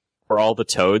crossover where all the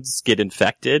toads get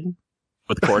infected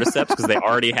with cordyceps because they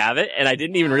already have it. And I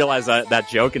didn't even realize that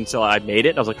joke until I made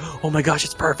it. I was like, oh my gosh,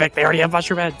 it's perfect. They already have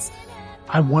mushroom heads.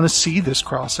 I want to see this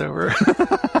crossover.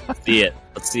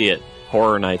 Let's see it.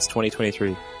 Horror Nights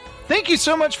 2023. Thank you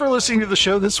so much for listening to the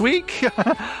show this week.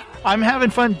 I'm having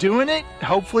fun doing it.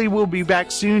 Hopefully we'll be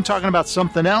back soon talking about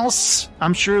something else.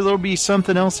 I'm sure there'll be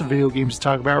something else in video games to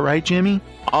talk about, right, Jimmy?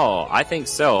 Oh, I think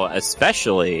so.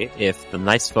 Especially if the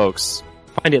nice folks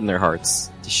find it in their hearts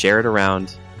to share it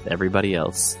around with everybody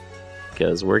else.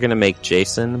 because we're going to make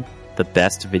Jason the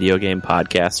best video game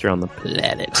podcaster on the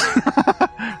planet.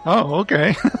 Oh,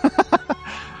 okay.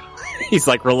 He's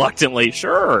like reluctantly,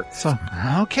 sure. So,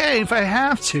 okay, if I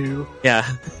have to. Yeah.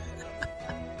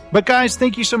 But guys,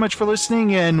 thank you so much for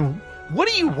listening, and what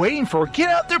are you waiting for? Get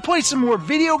out there, play some more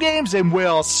video games, and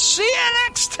we'll see you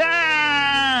next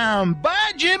time!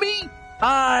 Bye, Jimmy!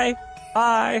 Bye!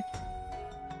 Bye!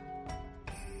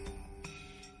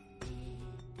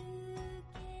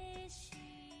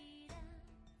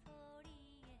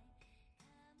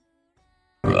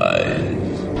 Right.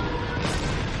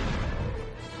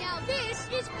 Now this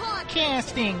is podcasting.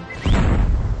 Casting.